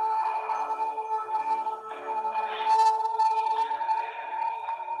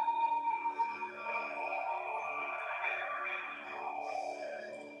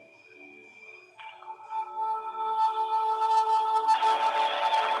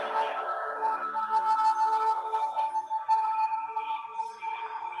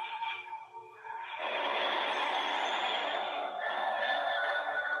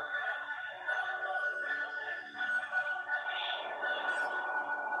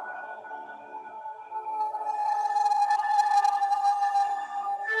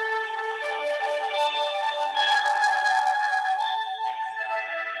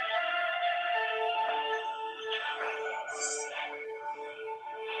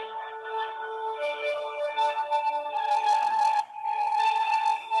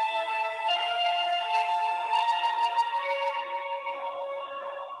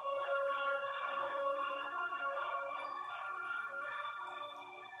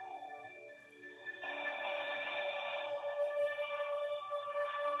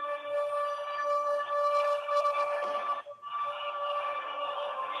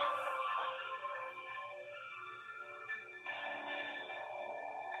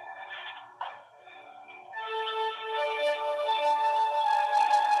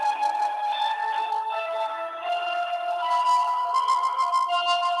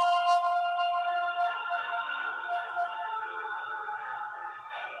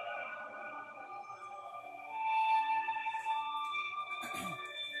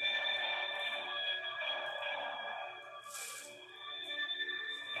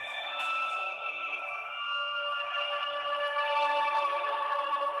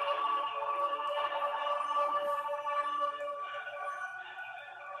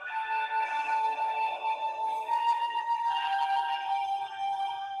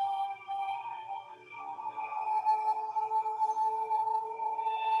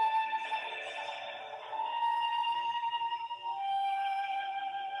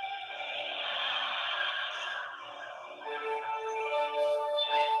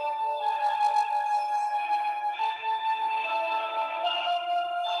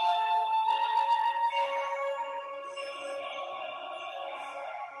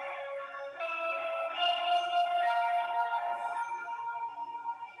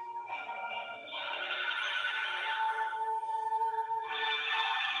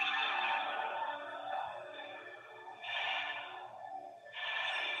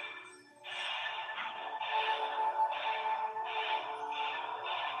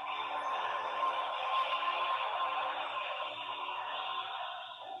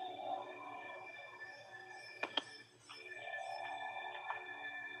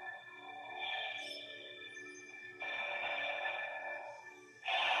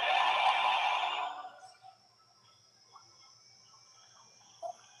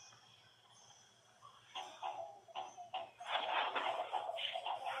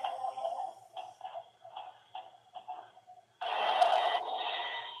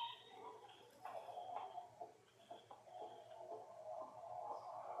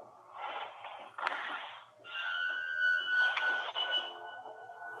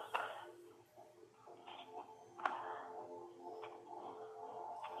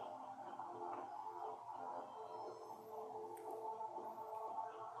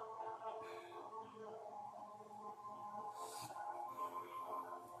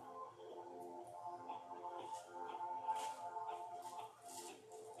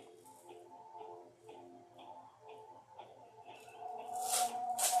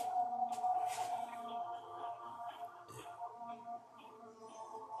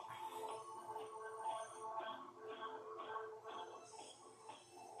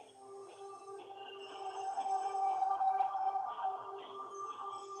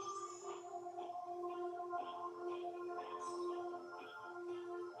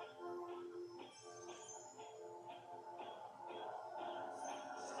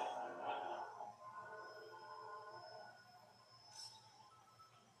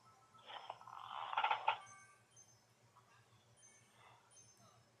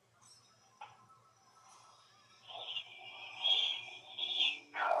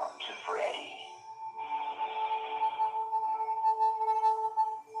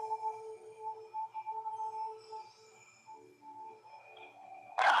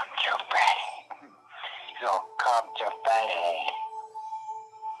 Come to Freddy.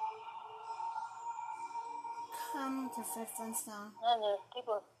 Come to Fifth and Stone. And there's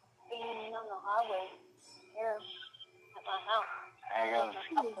people speeding on the highway here at my house. There goes,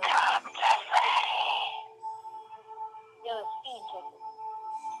 come to Freddy. Get a speed ticket.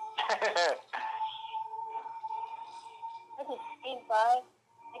 I just speed by.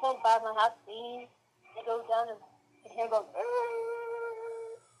 They go by my house, speed. They go down and hear go.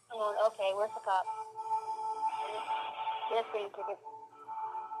 I'm going, okay, where's the cop? Get a speeding ticket.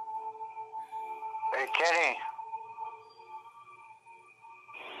 Hey, Kenny.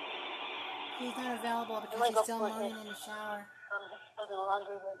 He's not available because Somebody he's go still put moaning his- in the shower. I'm in the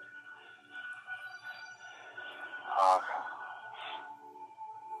laundry room. Okay.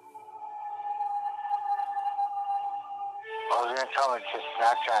 I was gonna tell him it's just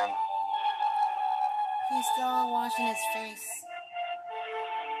snack time. He's still washing his face.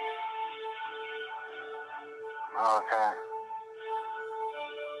 Okay.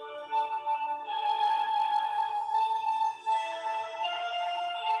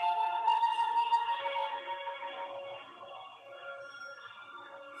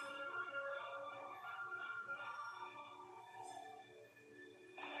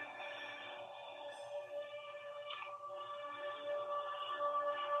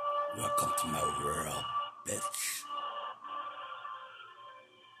 Welcome to my world, bitch.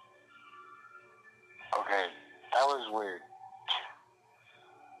 Okay, that was weird.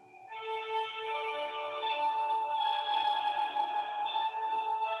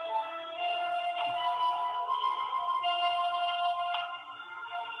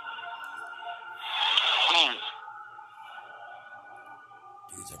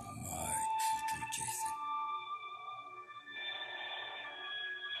 These are my children, Jason.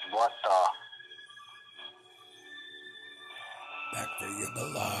 What the? Back where you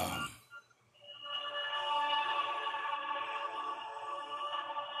belong.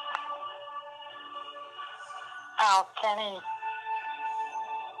 Oh, Kenny.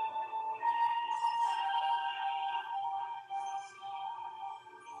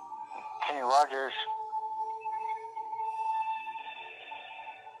 Kenny Rogers.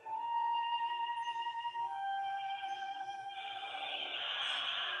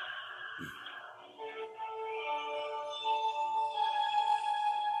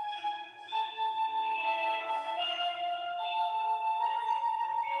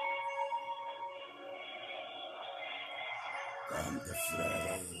 I'm the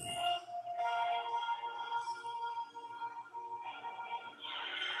Freddy.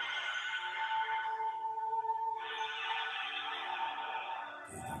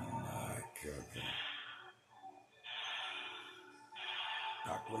 These are my children.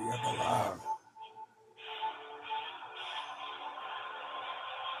 Back where you belong.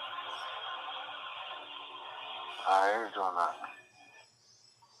 He's doing that.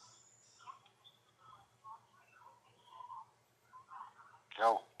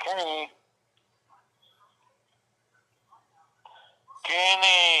 Yo, Kenny.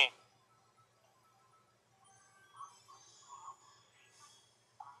 Kenny.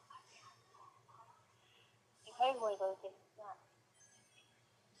 You heard where he goes get his snack.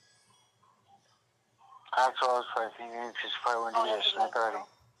 That's what I was thinking. It's just probably when you get a snack already.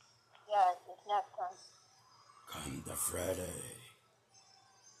 Yeah, it's snack time. Come to Freddy.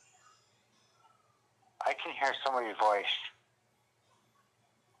 I can hear somebody's voice.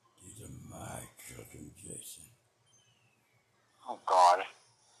 These are my children, Jason. Oh, God.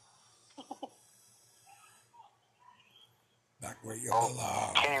 Back where you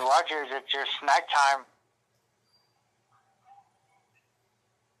belong. Kenny Rogers, it's your snack time.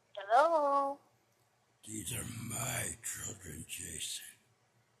 Hello? These are my children, Jason.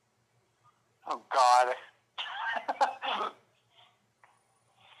 Oh, God.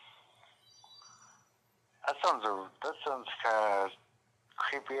 That sounds kind of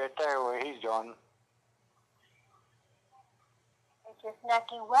creepy right there, what he's doing. It's your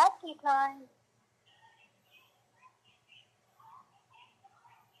snacky wacky time.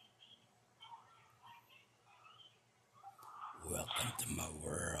 Welcome to my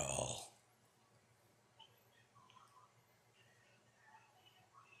world.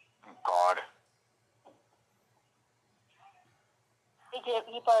 Oh, God. He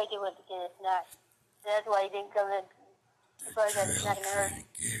probably did want to get a snack. That's why he didn't come in. He probably got a snack in there. Children,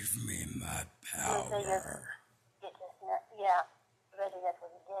 give me my Get the snack. Yeah. I bet that's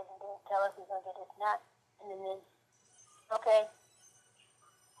what he did. He didn't tell us he was going to get a snack. And then, okay.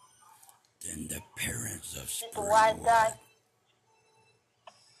 Then the parents of Just a wise guy.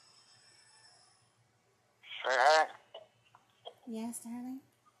 Springwood. Say hey. Yes, darling?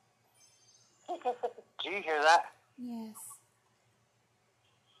 Do you hear that? Yes.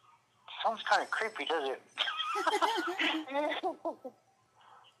 Sounds kind of creepy, does it?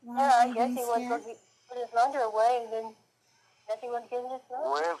 Why Yeah, are I you guess being he was scared? going to put his laundry away, and then I guess he wasn't getting his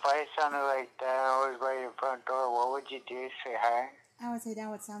laundry. What if I sounded like that? I was by your front door. What would you do? Say hi? I would say that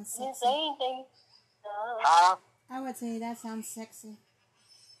would sound You didn't sexy. say anything. No. Huh? I would say that sounds sexy.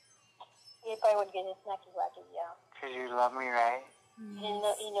 He probably wouldn't get his snacky wacky, yeah. Because you love me, right?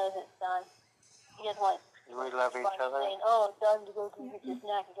 Yes. He knows it's done. He just wants Do we love each other? saying, oh, it's time to go get your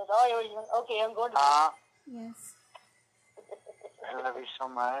snack. He goes, oh, you're already, okay, I'm going to Huh? Yes. I love you so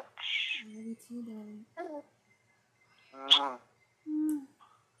much. I love you too, darling. Mm. Mm.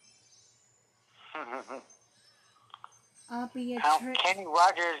 I'll be your Now, trick. Kenny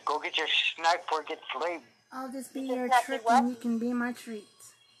Rogers, go get your snack before it gets late. I'll just be Is it your snacky trick what? and you can be my treat.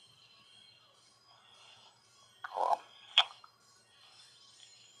 Cool.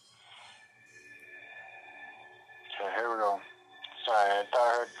 So here we go. Sorry, I thought I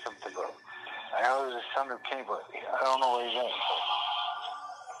heard something go. I know there's a sound of Kenny, but I don't know where he's at.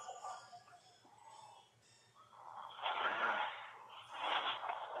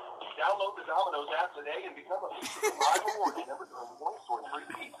 Download the Domino's app today and become a feature of Live Rewards member to earn points toward free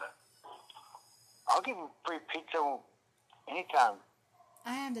pizza. I'll give him free pizza anytime.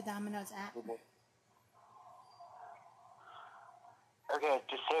 I have the Domino's app. Okay,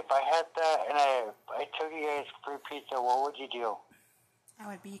 to say if I had that and I took you guys free pizza, what would you do? I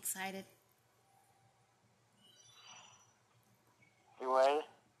would be excited. You would?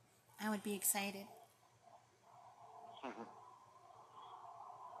 I would be excited.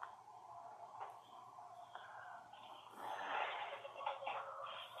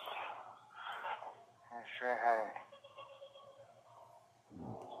 That's right.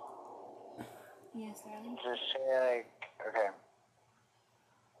 Yes, darling. Just say okay.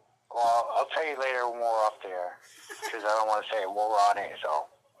 Well, I'll tell you later when we're off there, because I don't want to say it while we're on it, so.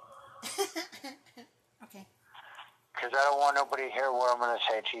 Okay. Because I don't want nobody to hear what I'm going to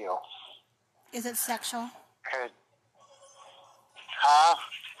say to you. Is it sexual? Huh?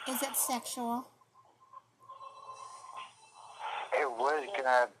 Is it sexual? It was going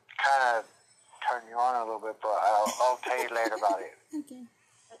to kind of turn you on a little bit, but I'll tell you later about it. Okay. He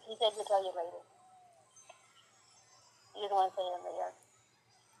said he'll tell you later. He doesn't want to say it in the air.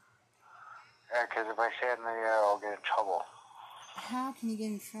 Yeah, because if I say it in the air, I'll get in trouble. How can you get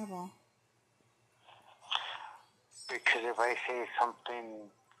in trouble? Because if I say something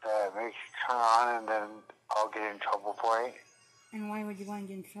that makes you turn on, and then I'll get in trouble for it. And why would you want to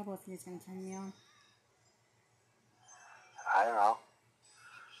get in trouble if you're just going to turn me on? I don't know.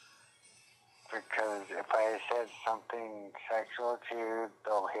 Because if I said something sexual to you,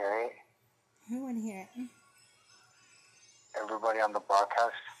 they'll hear it. Who would hear it? Everybody on the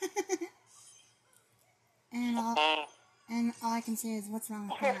broadcast. And all I can say is, what's wrong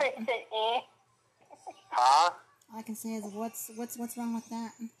with He that? said, eh. Huh? All I can say is, what's wrong with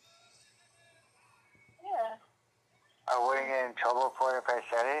that? Yeah. I wouldn't get in trouble for it if I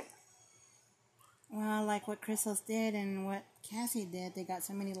said it. Well, like what Crystal's did and what Cassie did, they got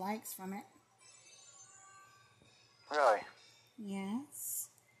so many likes from it. Really? Yes.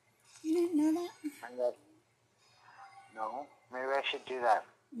 You didn't know that? No. Maybe I should do that.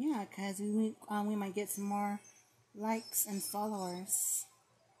 Yeah, because we might get some more likes and followers.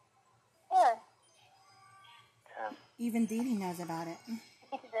 Yeah. Okay. Even Dee Dee knows about it.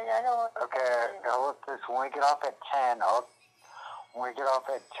 He said, I don't want to Okay, now look this. When we get off at 10, when we get off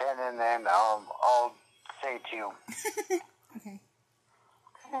at 10, and then I'll say to you. Okay.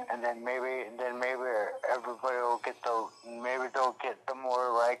 And then maybe everybody will get they'll get the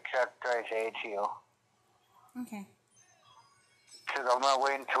more likes after I say it to you. Okay. Because I'm not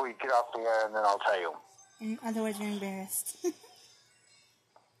waiting until we get off the air and then I'll tell you. In other words, you're embarrassed.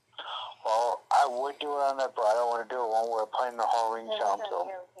 Well, I would do it on that, but I don't want to do it when we're playing the Halloween sound, so.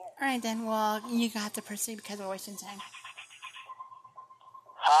 Alright then, well, you have to proceed because we're wasting time.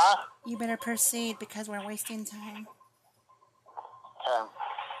 Huh? You better proceed because we're wasting time. Okay.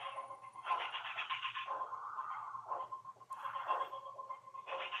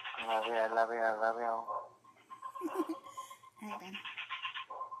 I love you, I love you, I love you. Alright then.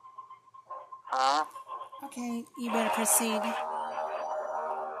 Huh? Okay, you better proceed.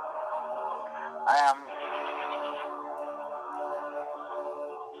 I am.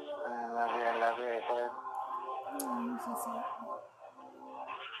 I love you, I said. Oh, you're so sweet.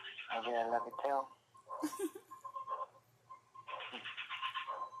 I love you too.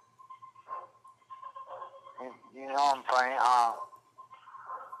 You know I'm funny, huh?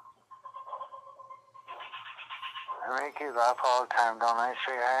 I make you laugh all the time, don't I,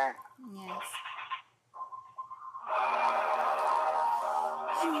 sweetheart? Yes.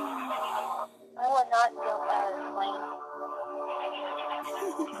 I would not jump out of the plane.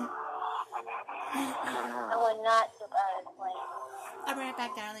 I would not jump out of the plane. I'll be right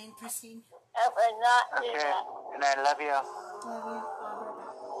back, darling. Proceed. I would not do Okay, that. and I love you. Love you.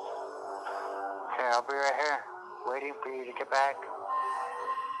 Okay, I'll be right here, waiting for you to get back.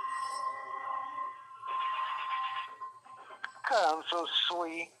 God, I'm so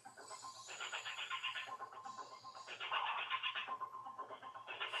sweet.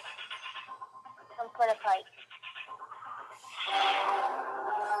 I'm for the fight.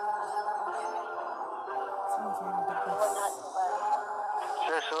 We're not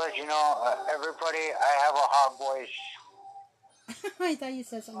Just to let you know, everybody, I have a hot voice. I thought you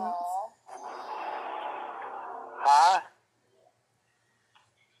said something else. Huh?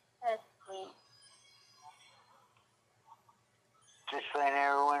 That's sweet. Just letting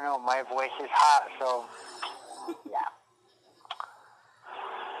everyone know my voice is hot, so yeah.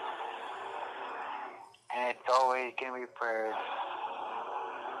 And it's always gonna be prayers.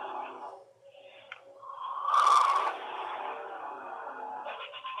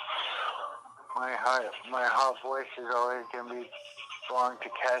 My hot voice is always gonna be belong to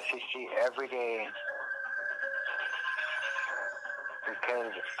Cassie every day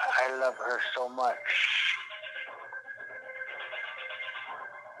because I love her so much.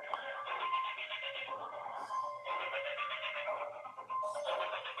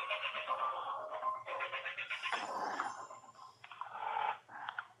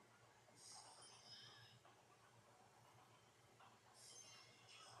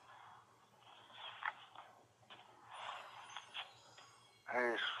 I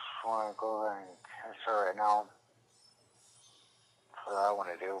just want to go there and kiss her right now. That's what I want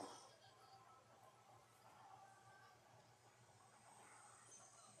to do.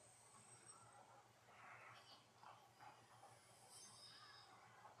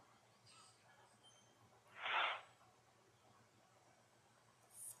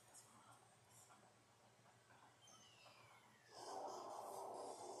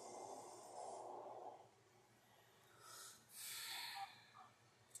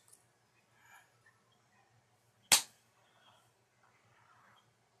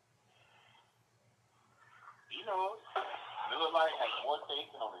 You know, Miller Lite has more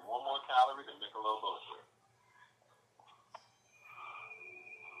taste and only one more calorie than Michelob Ultra.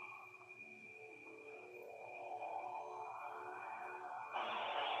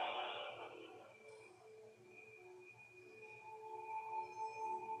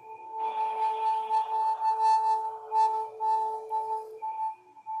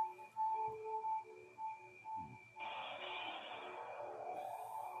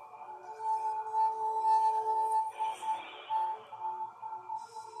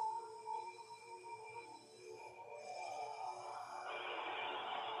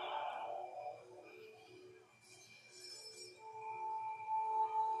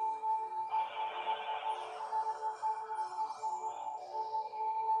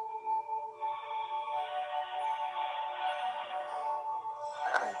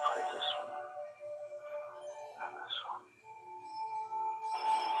 I play this one. And this one.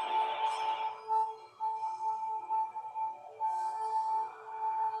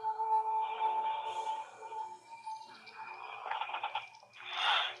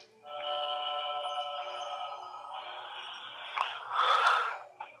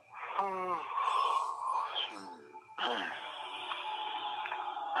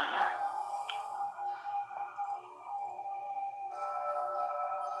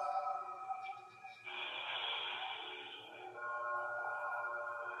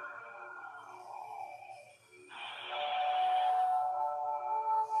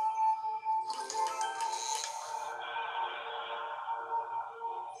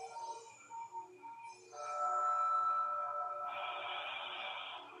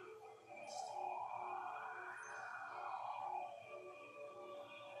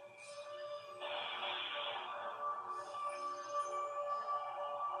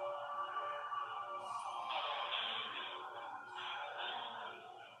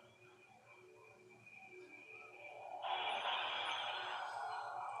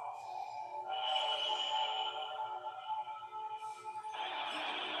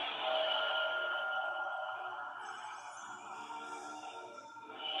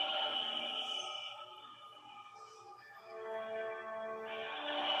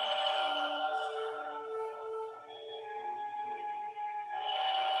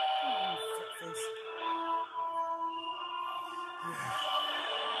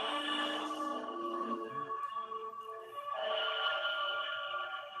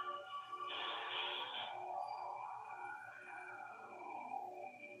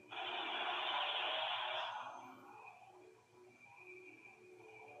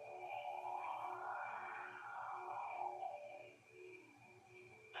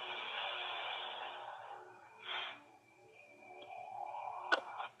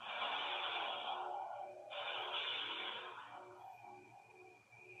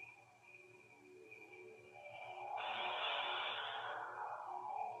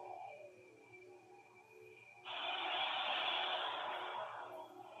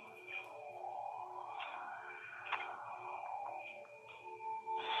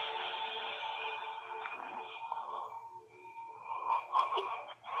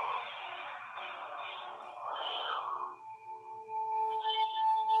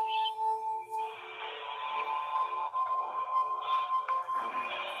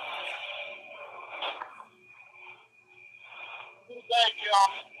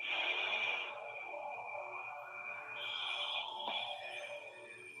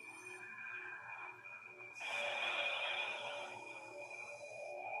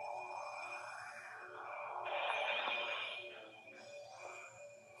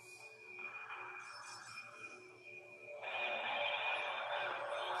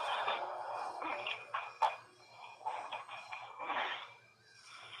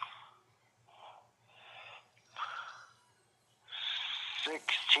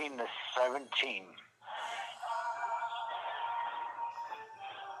 16 to 17.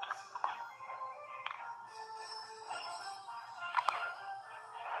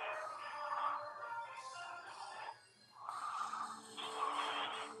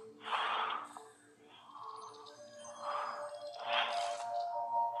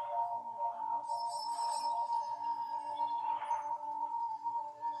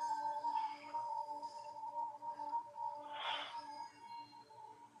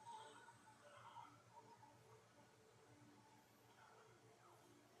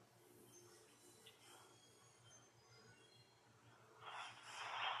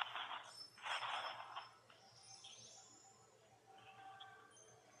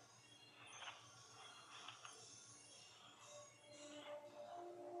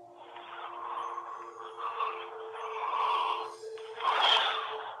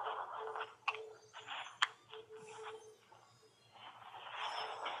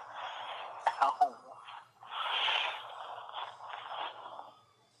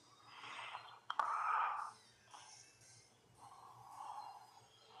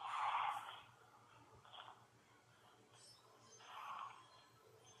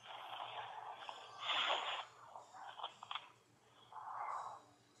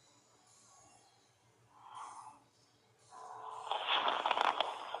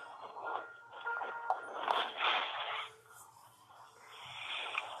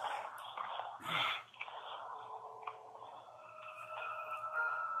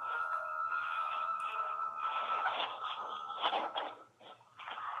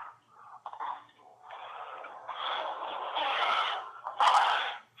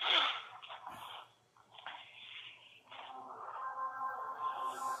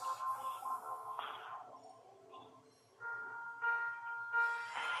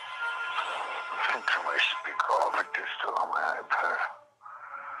 I think I might speak off it just still on my iPad.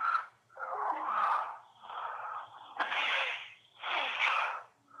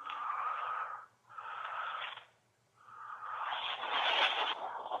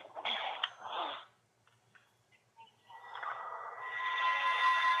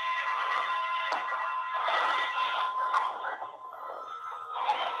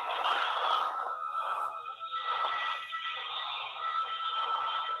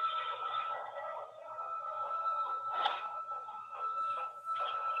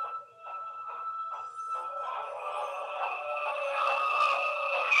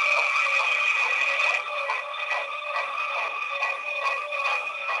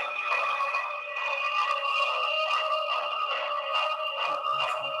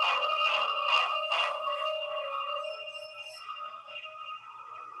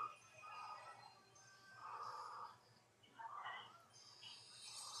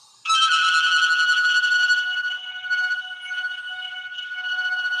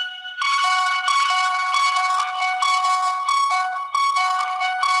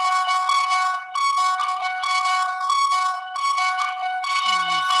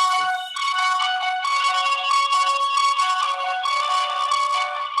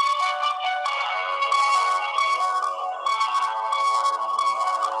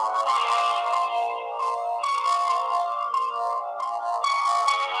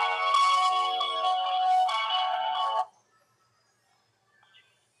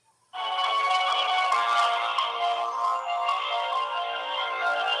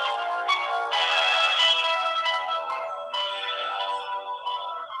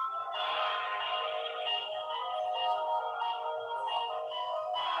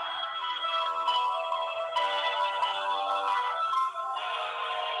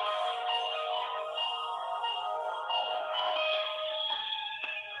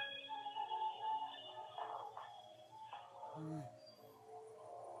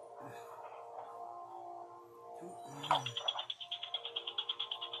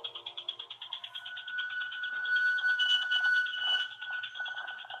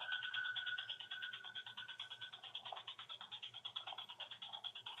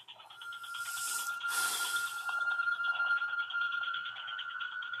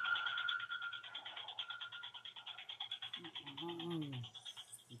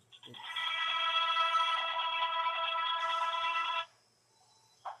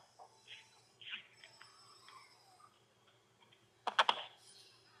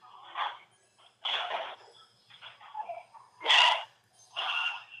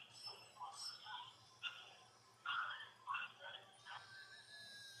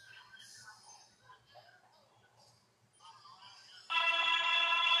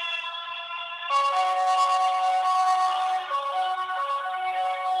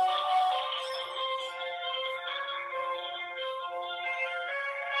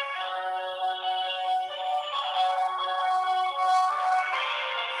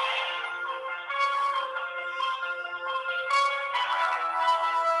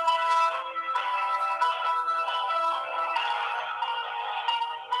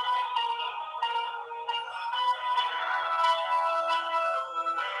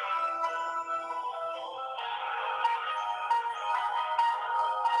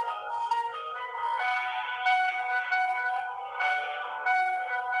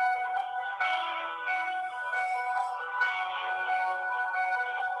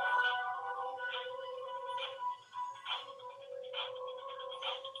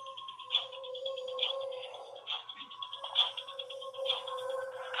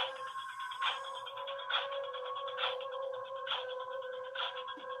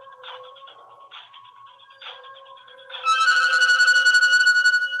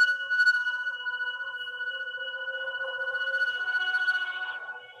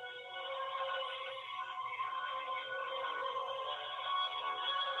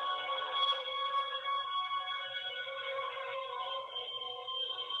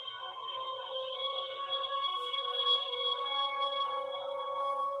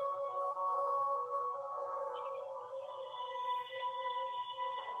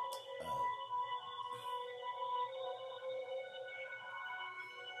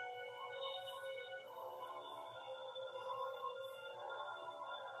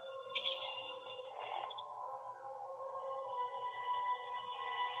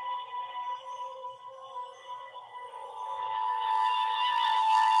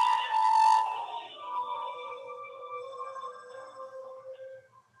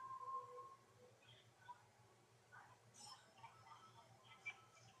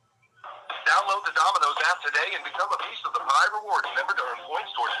 Download the Domino's app today and become a piece of the Pie Rewards member to earn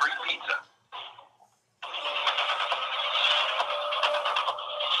points towards free pizza.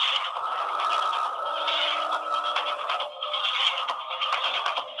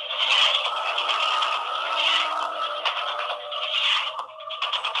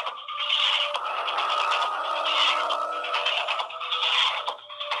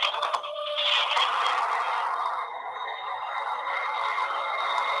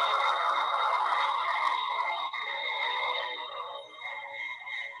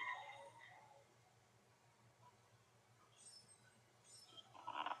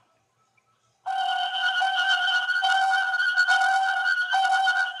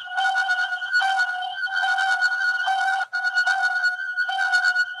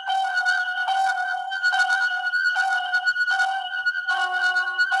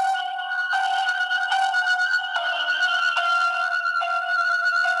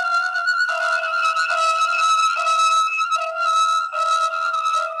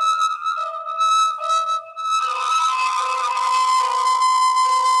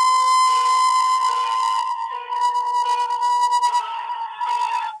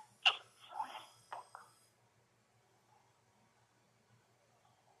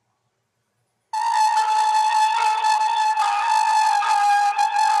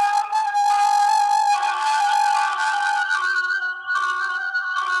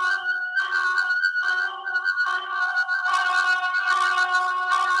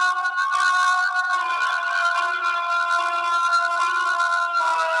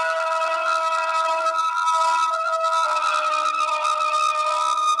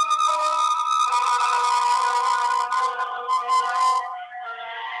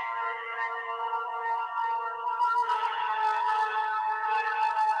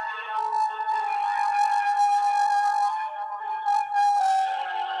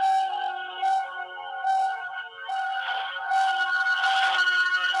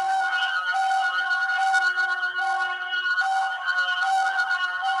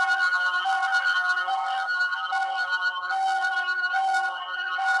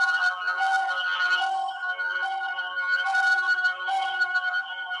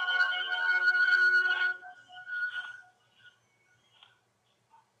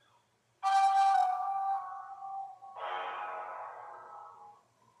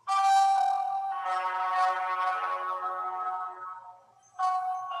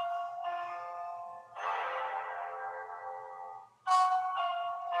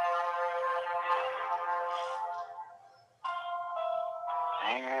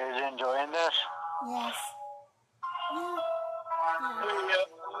 Are you guys enjoying this? Yes. Yeah. Yeah. Yep,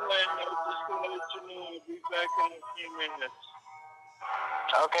 I'm just going to let you know. I'll be back in a few minutes.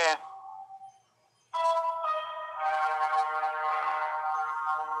 Okay.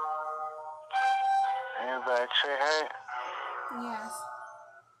 Are you back, sweetheart? Yes.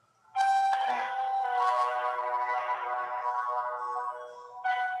 Okay.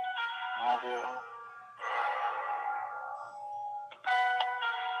 Love you.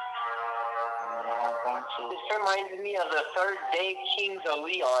 This reminds me of the third day Kings of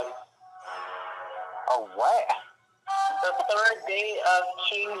Leon. Oh, what? The third day of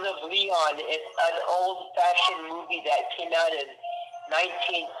Kings of Leon is an old-fashioned movie that came out in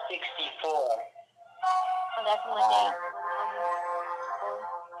 1964. Oh, that's my day.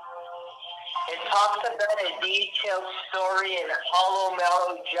 It talks about a detailed story and Hollow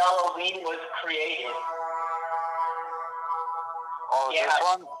Mallow Halloween was created. Oh, Yeah. this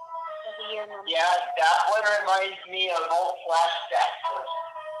one? That's a year number. Yeah, that one reminds me of old flashbacks of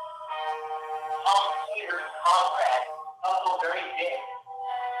Tom Peter's comrade, Huckleberry Dick.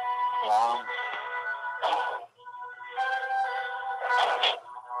 Long.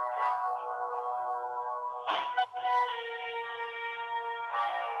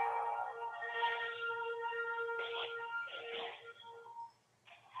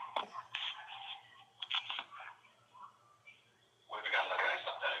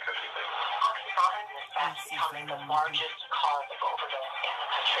 Becoming the largest cause of overdose in the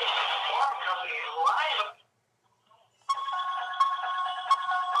country. Farm companies live.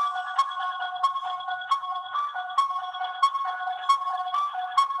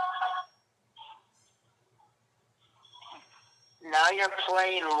 Now you're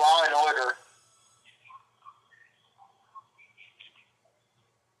playing Law and Order.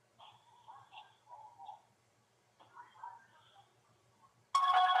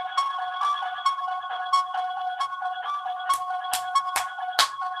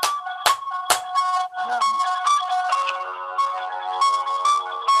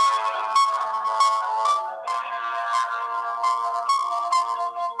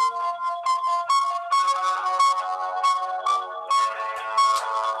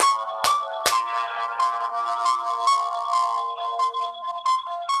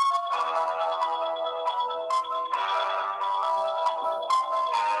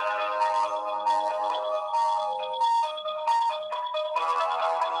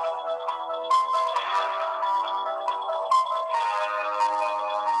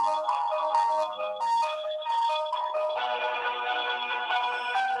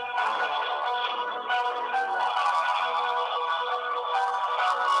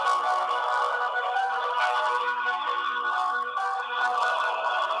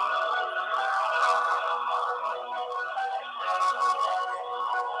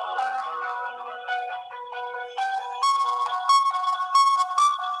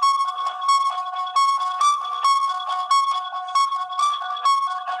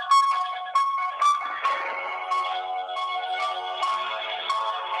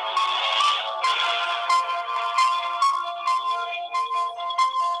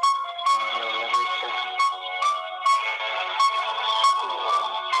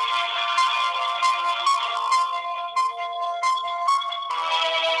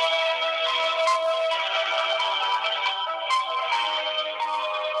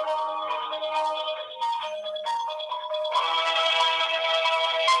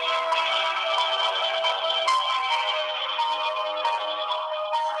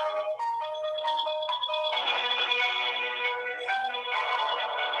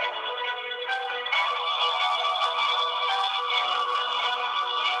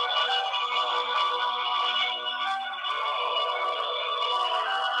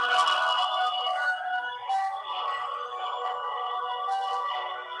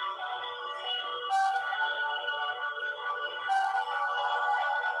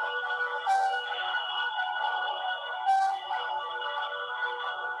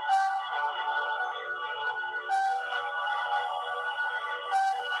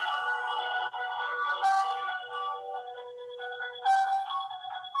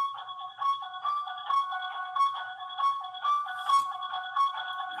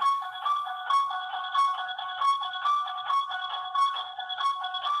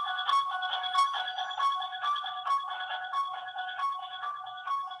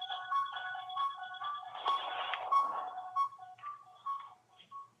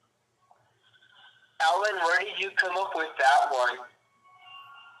 Branden, where did you come up with that one?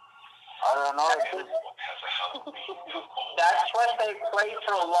 I don't know. That's what they play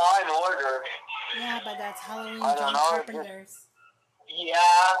for Law and Order. Yeah, but that's Halloween. I John don't know, Carpenter's.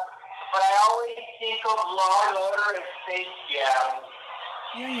 Yeah, but I always think of Law and Order as Space Jam.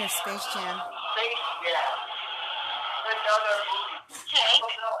 You and your Space Jam. Space Jam. Another movie. Jake,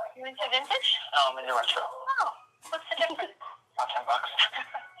 you into vintage? No, I'm in the retro. Oh, what's the difference? About $10.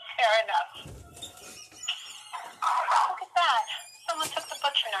 Fair enough. Look at that. Someone took the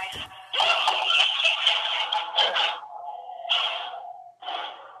butcher knife.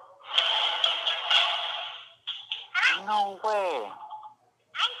 No way.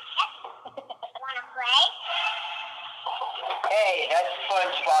 Wanna play? Hey, that's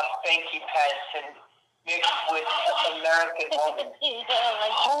SpongeBob Spanky Pants and mixed with American Woman.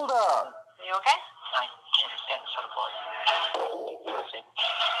 Hold up. Are you okay? I can't stand some boy.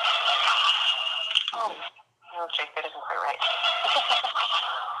 Oh, no, Jake, that isn't quite right.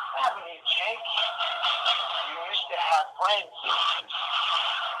 What happened to you, Jake? You used to have friends.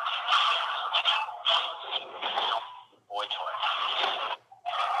 Boy toy.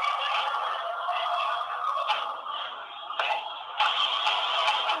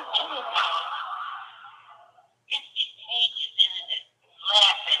 It's the pages, isn't it?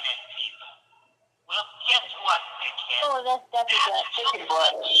 Laughing at people. Well, guess what, dickhead? Oh, that's definitely good. Chicken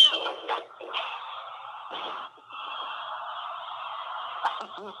butt.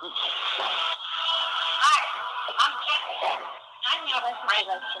 Hi, I'm Jackie. I'm your friend.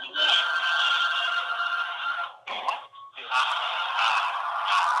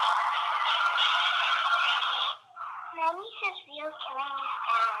 Mommy says real killing is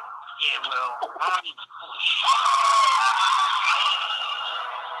bad. Yeah, well, Mommy's full of shit.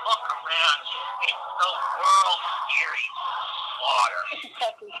 Look around you. It's the World Series slaughter.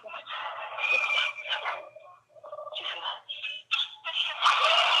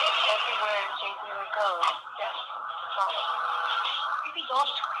 Everywhere Jake never goes, death is trouble. Maybe y'all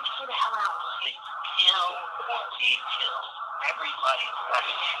just want to get the hell out. They kill. They kill. Everybody's got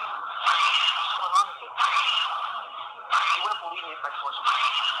to choose. What's wrong with you? You wouldn't believe me if I told you.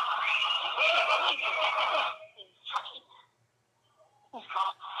 It's no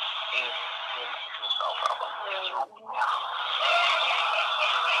problem.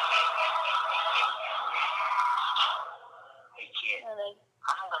 Hey, kid.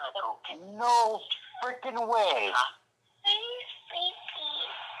 I'm gonna go get No freaking way.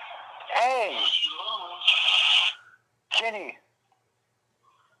 Hey, Kenny.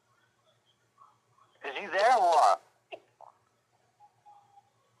 Is he there or what?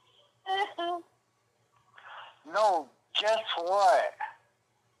 No, guess what?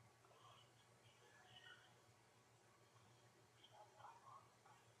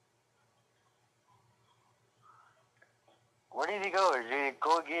 Where did he go? Did he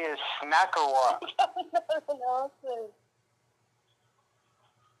go get a snack or what? No,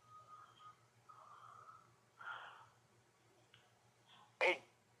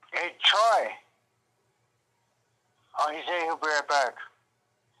 Hey, Troy. Oh, he said he'll be right back.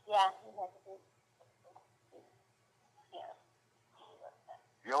 yeah, he has to be. Yeah.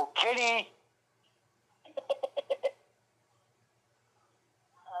 Yo, Kitty.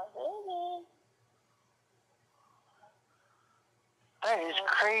 Oh, baby. That is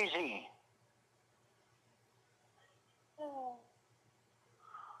crazy.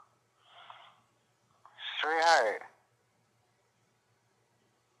 Sweetheart.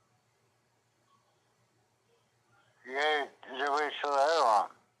 Yeah, is everybody still there on?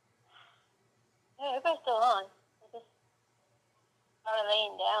 Yeah, everybody's still on. I just started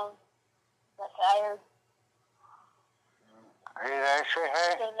laying down. Got tired. Are you there,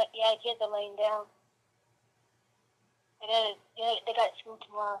 sweetheart? So, yeah, kids are laying down. They got school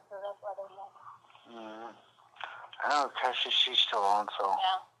tomorrow, so that's why they're not. I know Cassie, she's still on, so.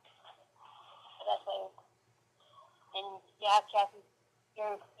 Yeah. So that's why. And yeah, Kathy,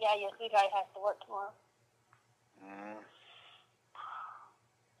 your sweetheart has to work tomorrow. And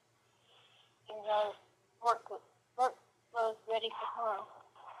work clothes ready for tomorrow.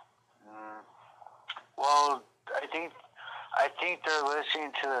 Well, I think they're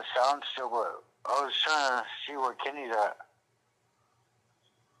listening to the sound still, but I was trying to see where Kenny's at.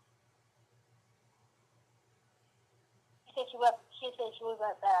 She said she was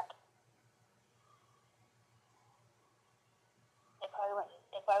right back. They probably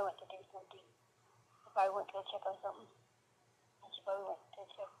went to do something. They probably went to go check on something. And she probably went to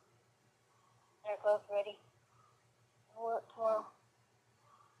check. Their clothes ready. Work tomorrow.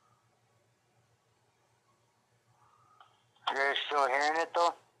 You guys still hearing it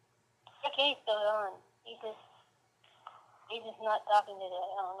though? Yeah, Kenny's still on. He's just not talking today.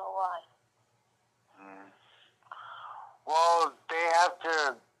 I don't know why. Well, they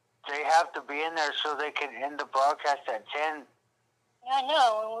have to be in there so they can end the broadcast at 10. Yeah, I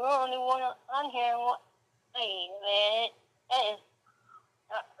know. And we're only one on here. Wait a minute. That is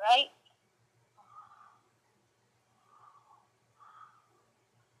not right.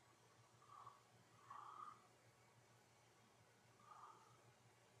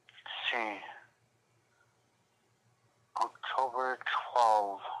 Let's see. October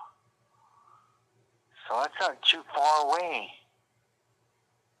 12. So that's not too far away.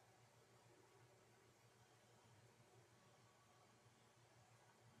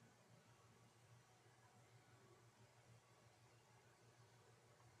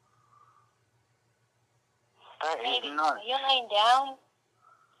 That Maybe. is nuts. Are you laying down?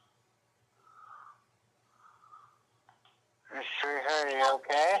 Sweetheart, are you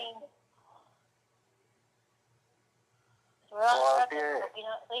okay? We're on Well, the if you're, but we're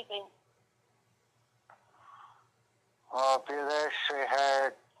not sleeping. well, if you're there,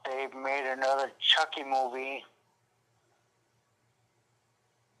 sweetheart, they made another Chucky movie.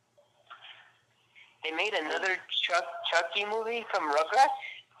 They made another Chucky movie from Rugrats?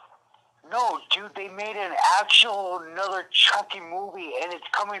 No, dude, they made another Chucky movie, and it's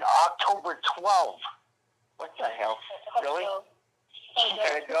coming October 12th. What the hell? Really? Hey,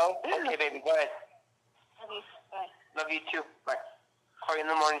 Gotta go? Okay, baby, go ahead. Love you. Bye. Love you too. Bye. Call you in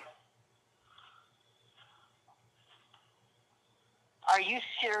the morning. Are you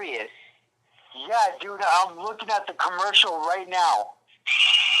serious? Yeah, dude, I'm looking at the commercial right now.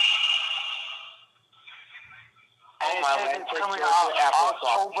 And it says it's coming out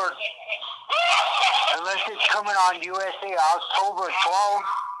October. Unless it's coming on USA October 12th.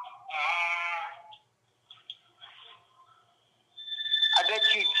 I bet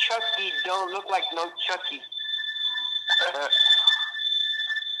you Chucky don't look like no Chucky.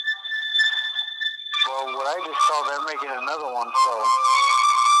 Well, what I just saw, they're making another one, so.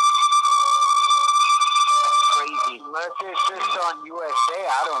 That's crazy. Unless it's just on USA,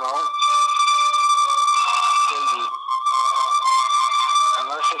 I don't know. Crazy.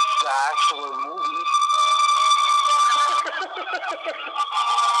 Unless it's the actual movie.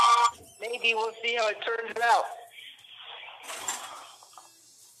 Maybe we'll see how it turns out.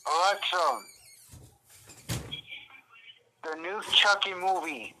 Alexa, the new Chucky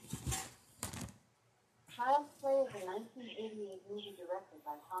movie. Child's Play is a 1988 movie directed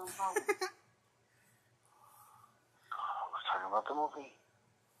by Tom Holland. I was talking about the movie.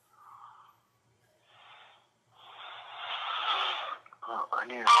 Oh, I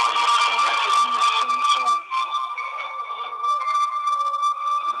need to play this one. I didn't listen, so.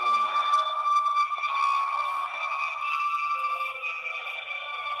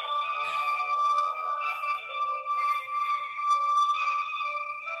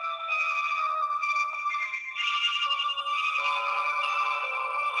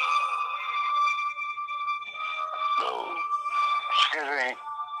 Excuse me.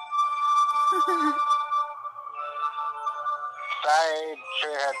 Sorry,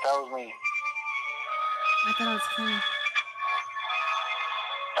 sure that was me. I thought it was funny.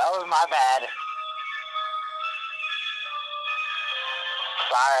 That was my bad.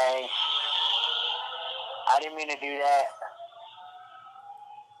 Sorry. I didn't mean to do that.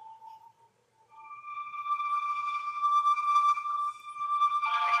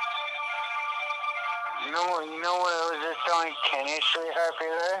 You know what I was just telling Kenny, sweetheart, for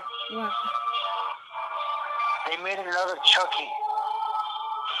there? What? They made another Chucky.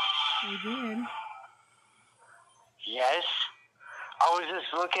 They did. Yes. I was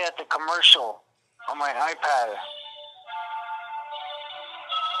just looking at the commercial on my iPad.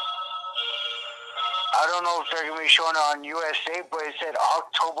 I don't know if they're going to be showing it on USA, but it said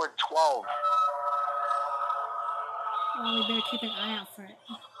October 12th. Well, we better keep an eye out for it.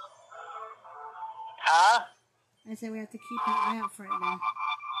 Huh? I said we have to keep an eye out for it then.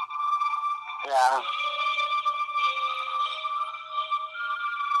 Yeah.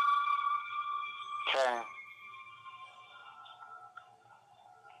 Okay.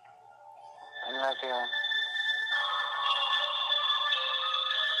 I love you.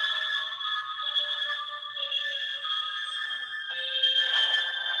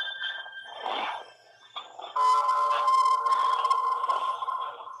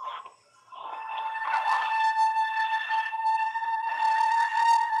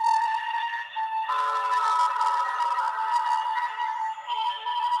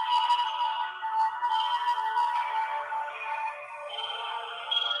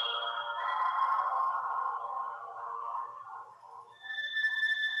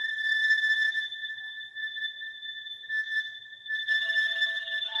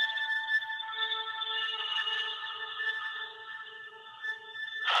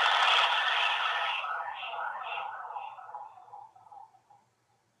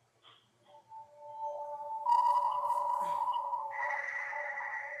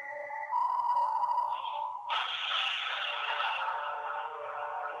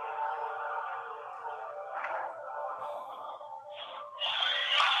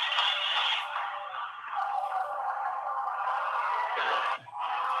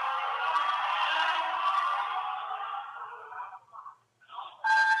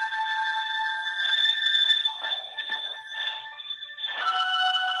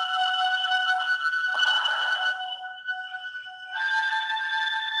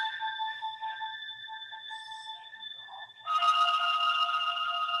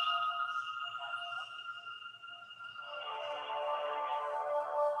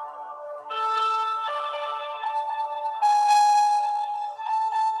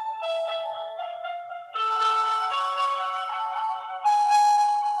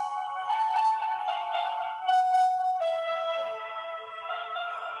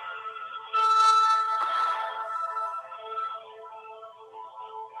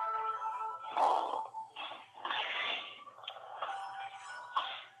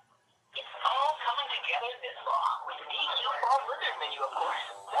 With the DQ Fall Blizzard menu, of course.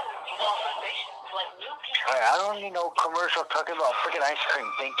 Seasonal sensations like new Hey, I don't need no commercial talking about freaking ice cream.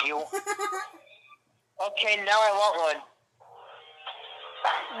 Thank you. Okay, now I want one.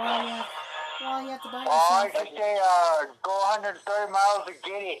 Well, you have to buy Oh, I yourself. could say, go 130 miles to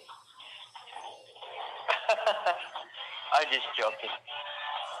get it. I'm just joking.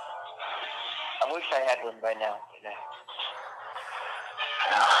 I wish I had one by now.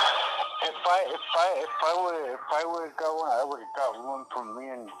 If I would have got one, I would have got one from me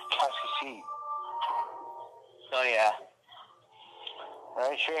and Cassie. Oh yeah.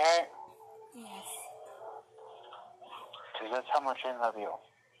 Right, sweetheart? Yes. Because that's how much I love you.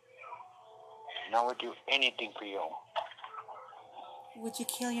 And I would do anything for you. Would you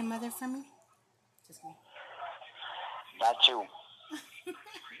kill your mother for me? Just me. Not you.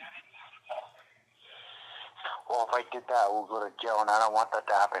 Well, if I did that, we'll go to jail, and I don't want that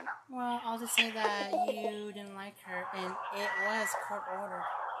to happen. Well, I'll just say that you didn't like her, and it was court ordered.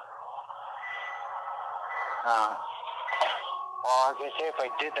 Well, like I say, if I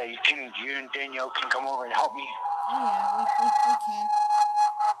did that, you and Danielle can come over and help me. Oh yeah, we can.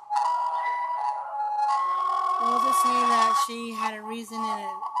 We'll just say that she had a reason and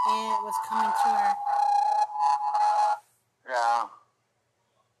it was coming to her. Yeah.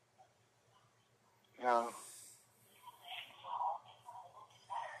 Yeah.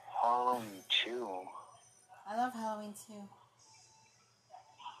 Halloween 2. I love Halloween too.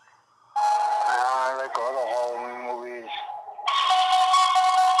 I like all the Halloween movies.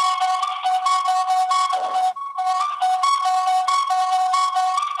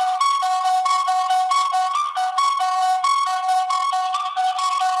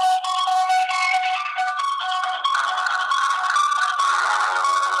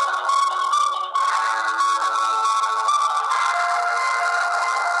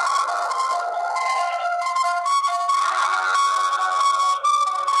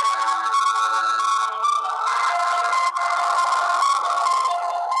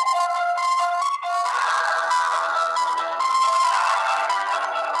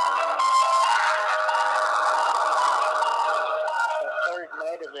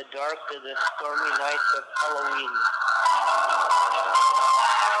 The dark of the stormy nights of Halloween.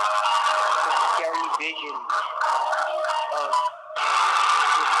 The scary vision of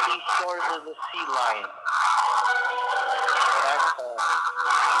the seashores of the sea lion. What I call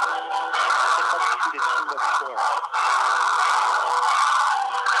the King of Shore.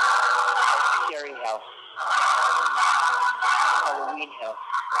 A scary house. Halloween house.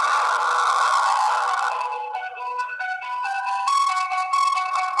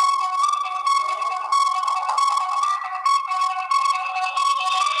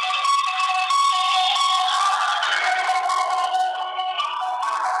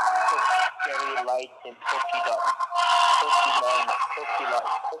 Lights and polka dots on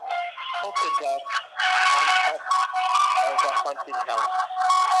top of a haunted house.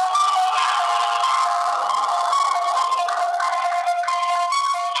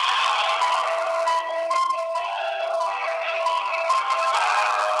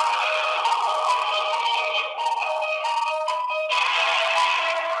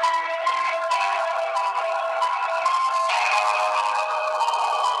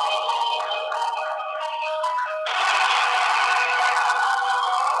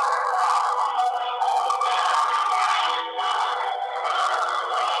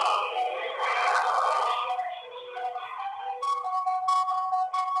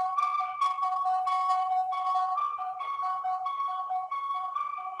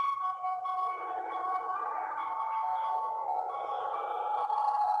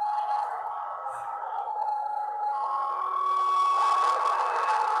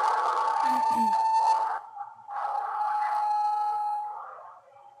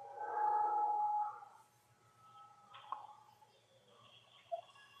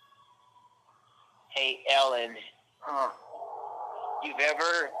 Hey, Ellen. You've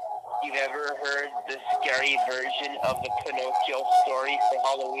ever heard the scary version of the Pinocchio story for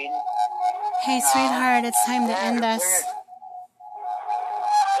Halloween? Hey, sweetheart, it's time to end us.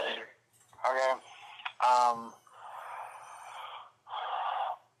 Okay.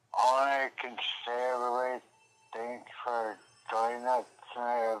 All I can say, everybody, thanks for joining us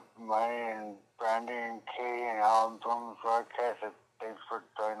tonight. Money and Branden and Kady and Alan Broome's broadcast. And thanks for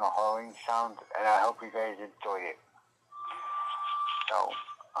joining the Halloween sound, and I hope you guys enjoyed it. So,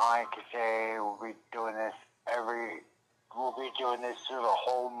 all I can say, we'll be doing this through the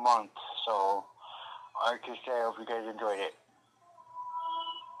whole month. So, all I can say, I hope you guys enjoyed it.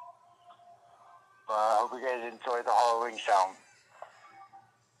 But I hope you guys enjoyed the Halloween sound.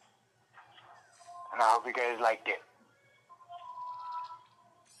 And And I hope you guys liked it.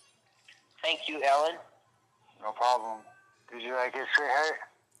 Thank you, Ellen. No problem. Did you like it, sweetheart?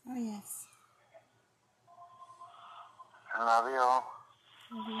 Oh, yes. I love you all.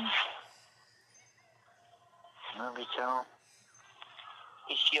 Mm-hmm. Love you too.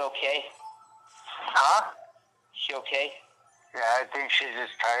 Is she okay? Huh? Is she okay? Yeah, I think she's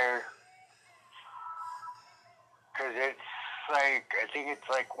just tired. Because it's like, I think it's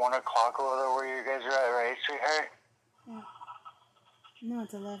like 1 o'clock over there where you guys are at, right, sweetheart? Yeah. No,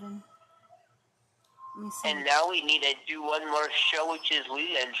 it's 11. Let me see. And now we need to do one more show, which is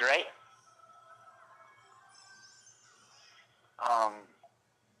Leland's, right?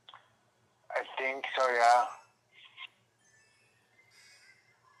 I think so, yeah.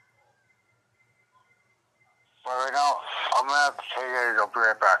 But right now, I'm gonna have to tell you guys, I'll be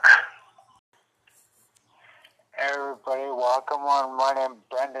right back. Everybody, welcome on my name,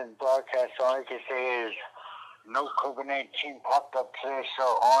 Branden broadcast. All I can say is no COVID-19 popped up today, so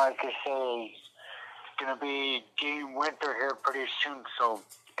all I can say is it's gonna be getting winter here pretty soon, so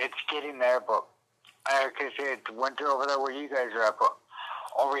it's getting there, but like I say, it's winter over there where you guys are at, but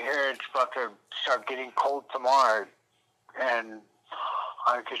over here it's about to start getting cold tomorrow, and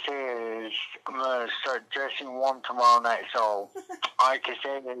all I can say is I'm gonna start dressing warm tomorrow night, so all I can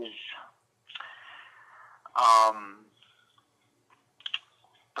say is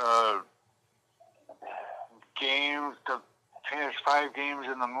the games, the PS5 games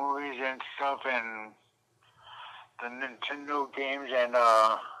and the movies and stuff, and the Nintendo games, and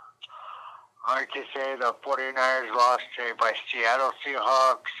I can say the 49ers lost today by Seattle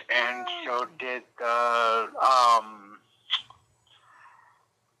Seahawks, and so did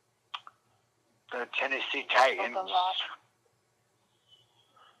the Tennessee Titans.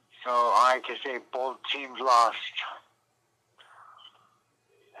 So I can say both teams lost.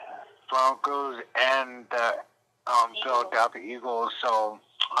 Broncos and the Philadelphia Eagles. So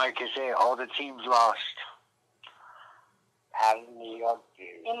I can say all the teams lost.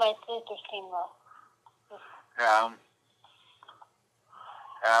 And my sister's team lost. Yeah.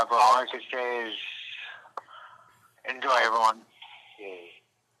 Yeah, but all I can say is enjoy, everyone.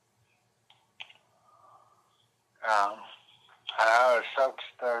 It sucks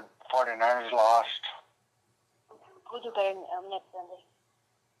the 49ers lost. We'll do better next Sunday.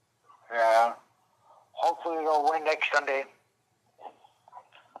 Yeah. Hopefully they'll win next Sunday.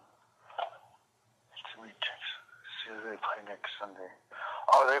 See who they play next Sunday.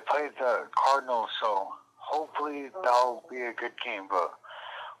 Oh, they played the Cardinals, so hopefully that'll be a good game, but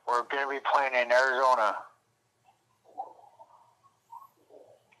we're going to be playing in Arizona.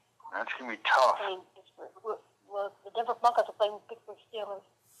 That's going to be tough. Well, the Denver Broncos are playing Pittsburgh Steelers.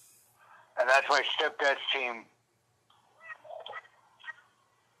 And that's my stepdad's team.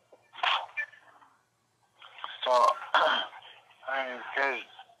 So, are you guys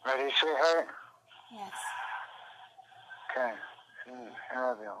ready, sweetheart? Yes. Okay.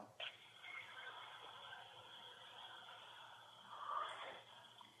 Here we go.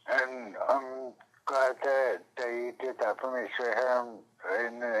 And I'm glad that you did that for me, sweetheart,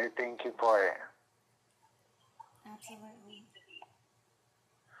 and I thank you for it. Absolutely.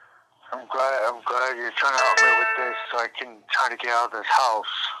 I'm glad you're trying to help me with this so I can try to get out of this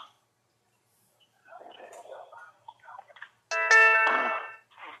house.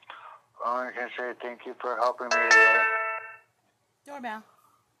 All I can say thank you for helping me today. Doorbell.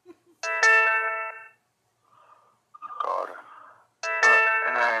 God.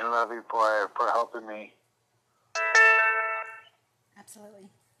 And I love you for helping me. Absolutely.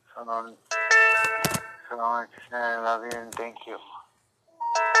 So long. I can say I love you and thank you.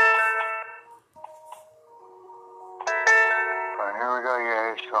 Alright, here we go,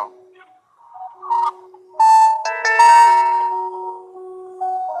 guys. So.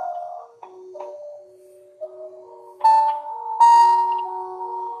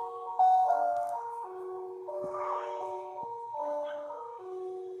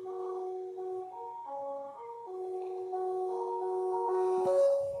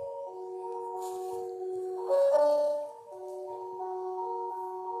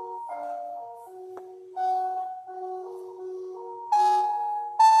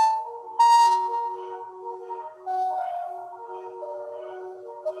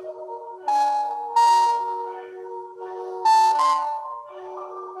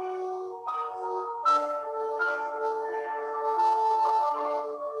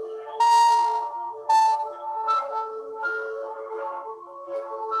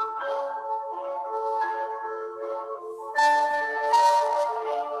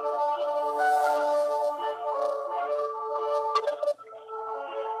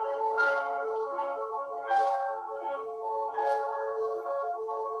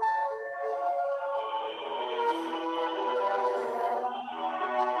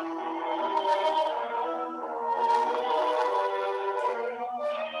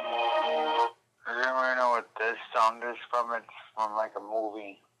 this song is from? It's from like a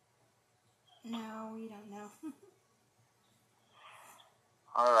movie. No, we don't know.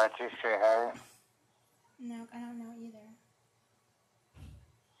 Alright, you say hey. No, I don't know either.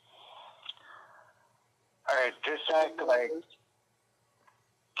 Alright, just act like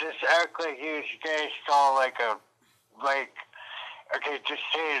you guys saw like okay, just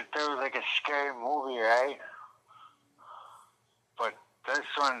say if there was like a scary movie, right? But this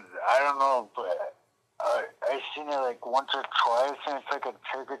one, I don't know, but I've seen it like once or twice, and it's like a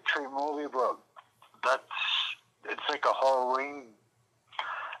trick-or-treat movie, but it's like a Halloween,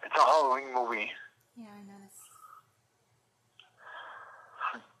 it's a Halloween movie. Yeah, I noticed.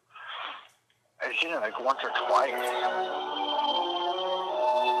 I've seen it like once or twice.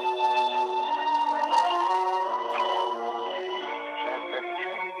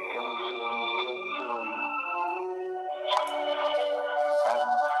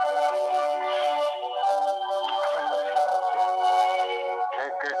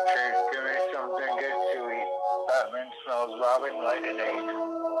 Give me something good to eat. Batman smells Robin light and egg.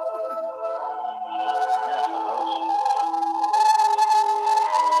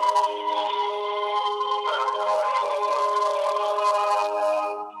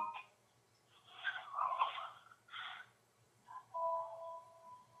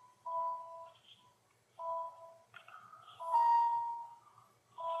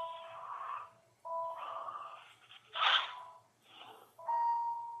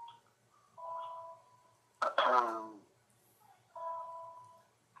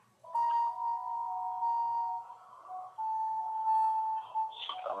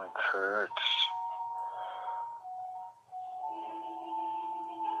 Stomach hurts.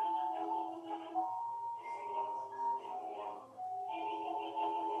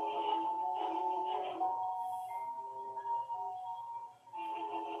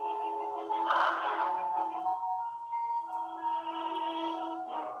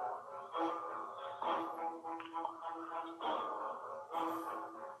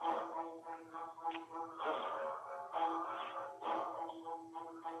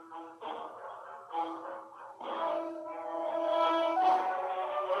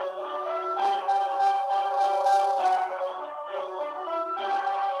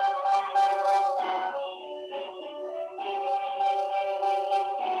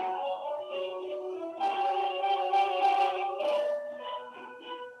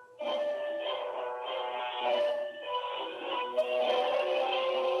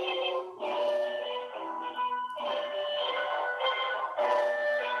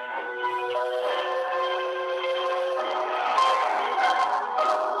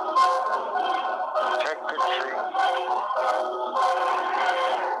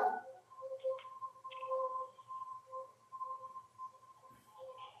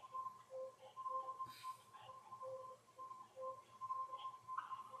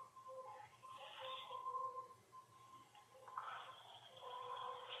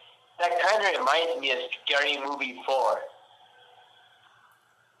 That kind of reminds me of Scary Movie 4.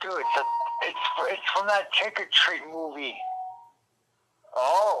 Dude, it's from that Trick or Treat movie.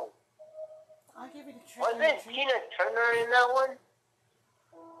 Oh. I'll give it a trick. Wasn't Tina Turner in that one?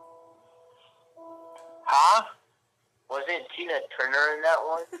 Huh? Wasn't Tina Turner in that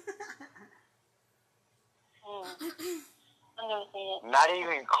one? I've never seen it. Not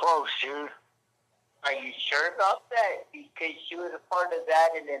even close, dude. Are you sure about that? Because she was a part of that,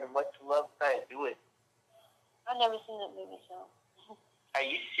 and then Much Love Can't Do It. I've never seen that movie, so. Are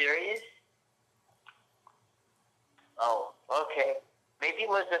you serious? Oh, okay. Maybe it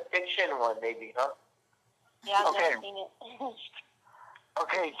was a fiction one, maybe, huh? Yeah, I've Okay. never seen it.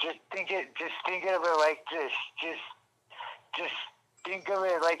 Okay, just think of it like this. Just think of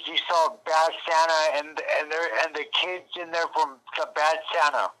it like you saw Bad Santa and the kids in there from the Bad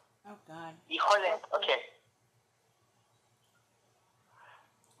Santa. Oh, God. Híjole, okay.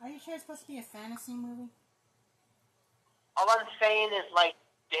 Are you sure it's supposed to be a fantasy movie? All I'm saying is, like,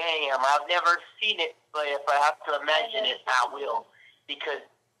 damn, I've never seen it, but if I have to imagine it, I will. Because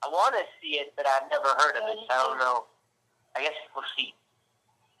I want to see it, but I've never heard of it. I don't know. I guess we'll see.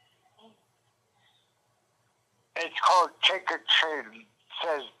 It's called Trick or Treat. It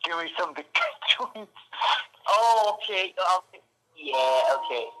says, give me something to eat. Oh, okay. Yeah,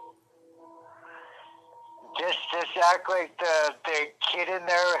 okay. Just act like the kid in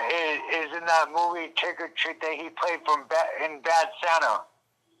there is in that movie Trick or Treat that he played in Bad Santa.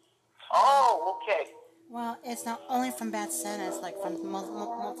 Oh, okay. Well, it's not only from Bad Santa, it's like from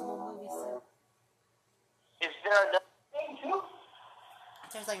multiple movies. So. Is there another thing, too?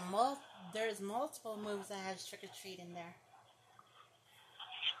 There's like there's multiple movies that has Trick or Treat in there.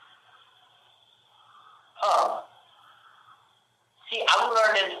 Huh.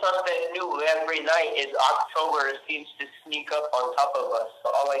 learning something new every night as October seems to sneak up on top of us.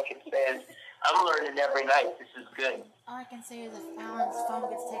 So all I can say is I'm learning every night. This is good. All I can say is if Fallon's phone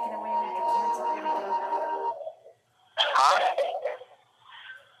gets taken away, we have to cancel everything. Huh?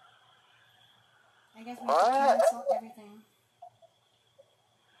 I guess we have to cancel everything.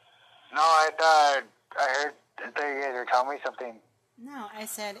 No, I heard you guys were telling me something. No, I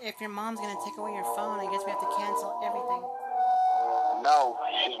said if your mom's going to take away your phone, I guess we have to cancel everything. No,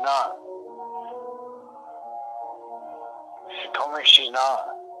 she's not. She told me she's not.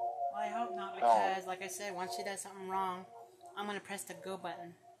 Well, I hope not, because, like I said, once she does something wrong, I'm going to press the go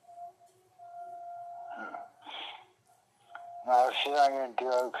button. No, she's not going to do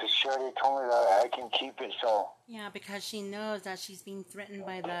it because she already told me that I can keep it, so. Yeah, because she knows that she's being threatened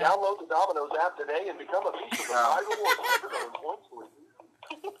by the... Download the Domino's app today and become a piece of the high reward points for you.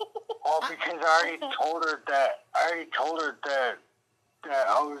 Well, because I already told her that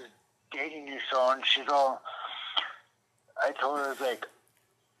I was dating you, so, and she's all, I told her, like,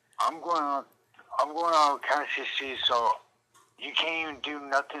 I'm going out of Kansas, so you can't even do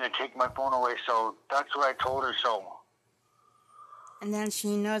nothing to take my phone away, so that's what I told her, so. And then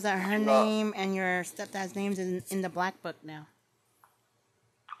she knows that her name and your stepdad's names is in the black book now.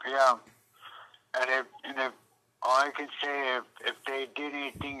 Yeah. And if all I can say, if they did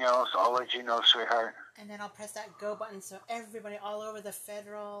anything else, I'll let you know, sweetheart. And then I'll press that go button so everybody all over the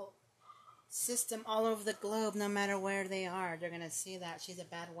federal system, all over the globe, no matter where they are, they're going to see that she's a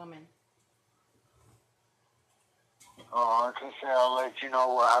bad woman. Oh, I can say I'll let you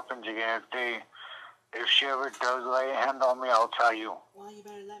know what happens again. If she ever does lay a hand on me, I'll tell you. Well, you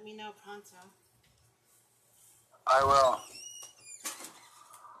better let me know pronto. I will.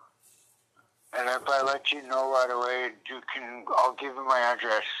 And if I let you know right away, I'll give you my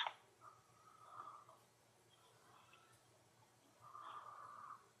address.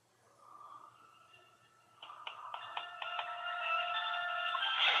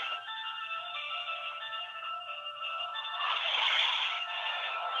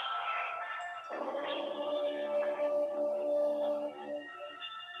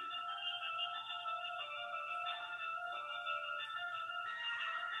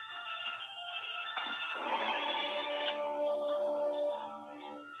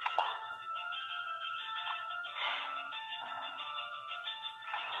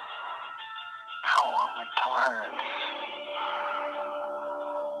 Ow, I'm tired.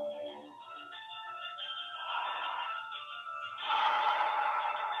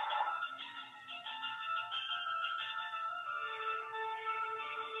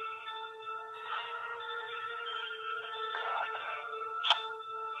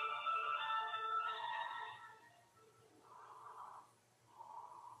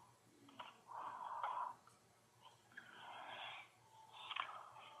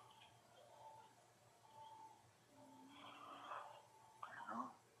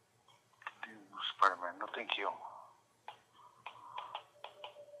 Spider-Man, no thank you.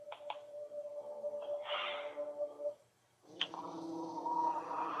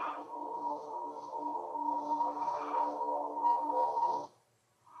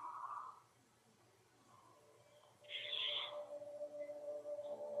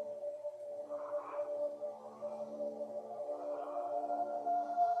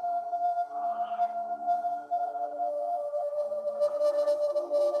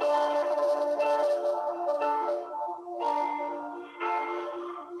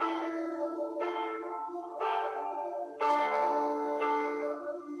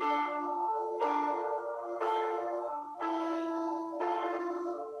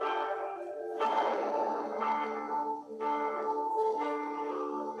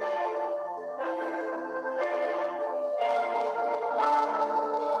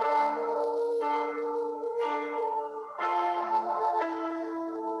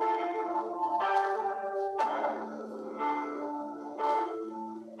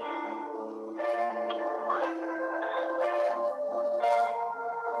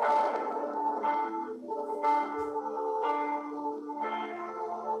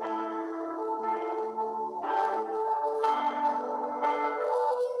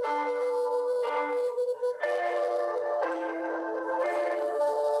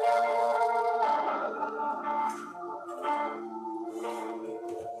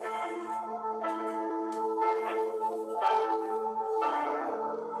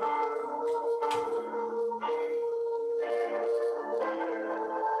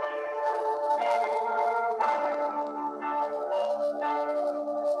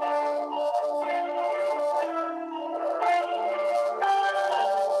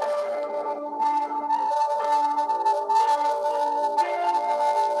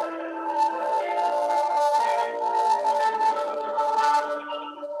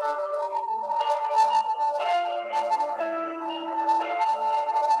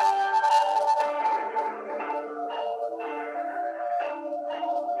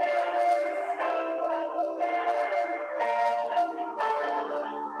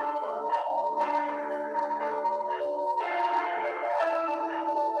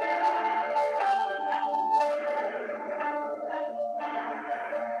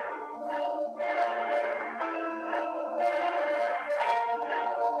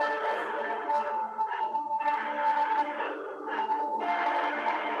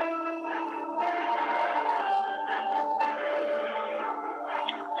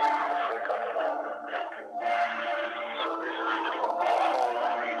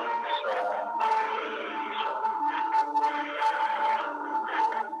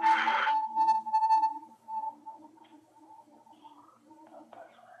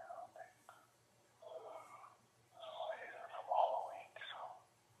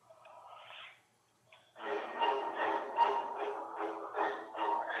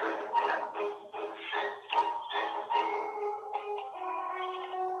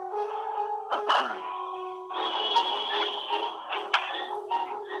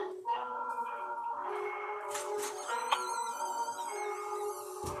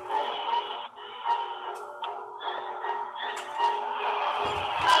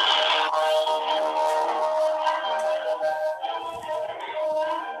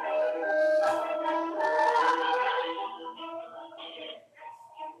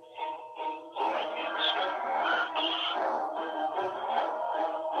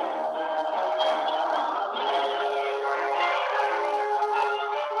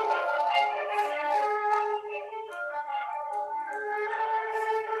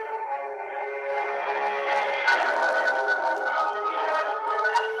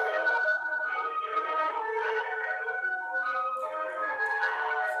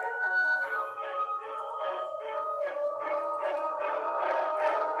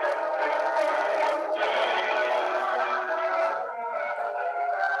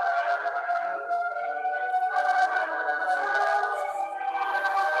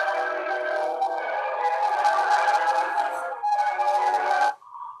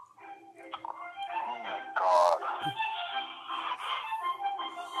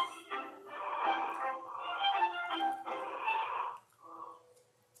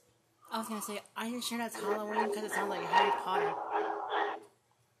 gonna say, are you sure that's Halloween? Because it sounds like Harry Potter.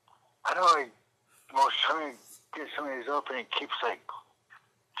 I know, like, most time I get some of these up and it keeps, like,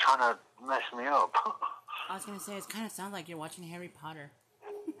 trying to mess me up. I was gonna say, it kind of sounds like you're watching Harry Potter.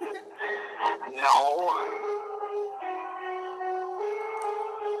 No.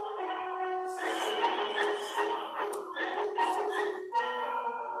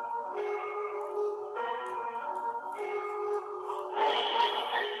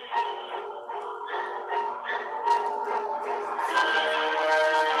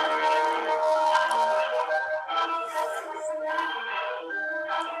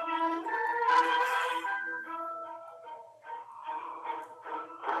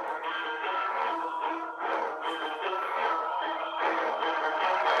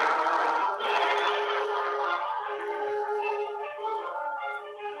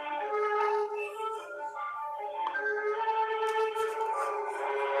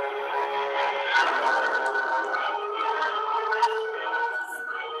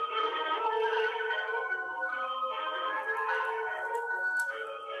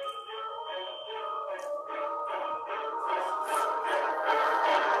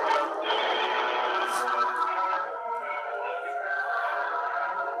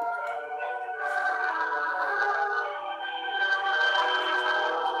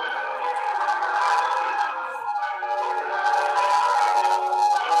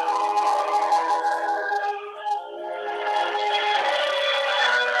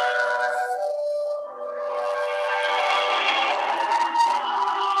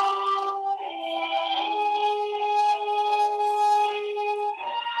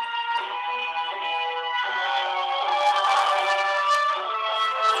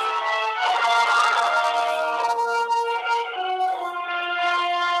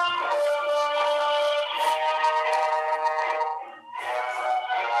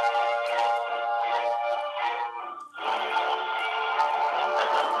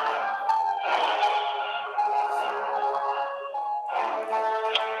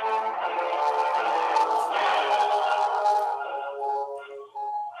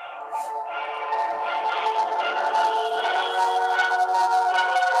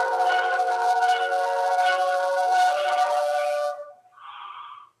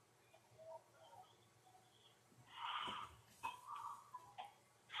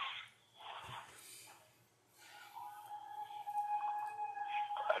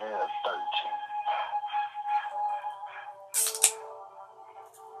 Friday the 13th.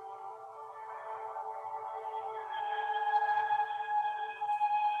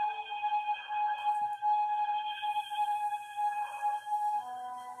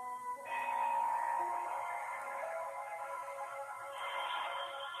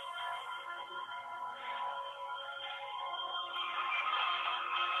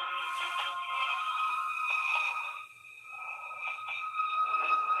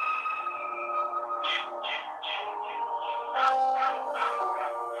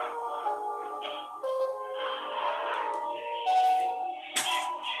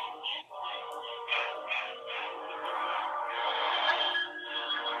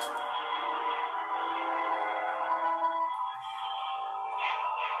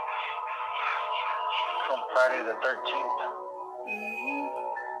 From Friday the 13th.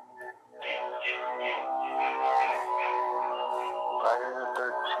 Friday the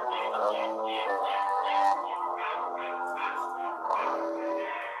 13th.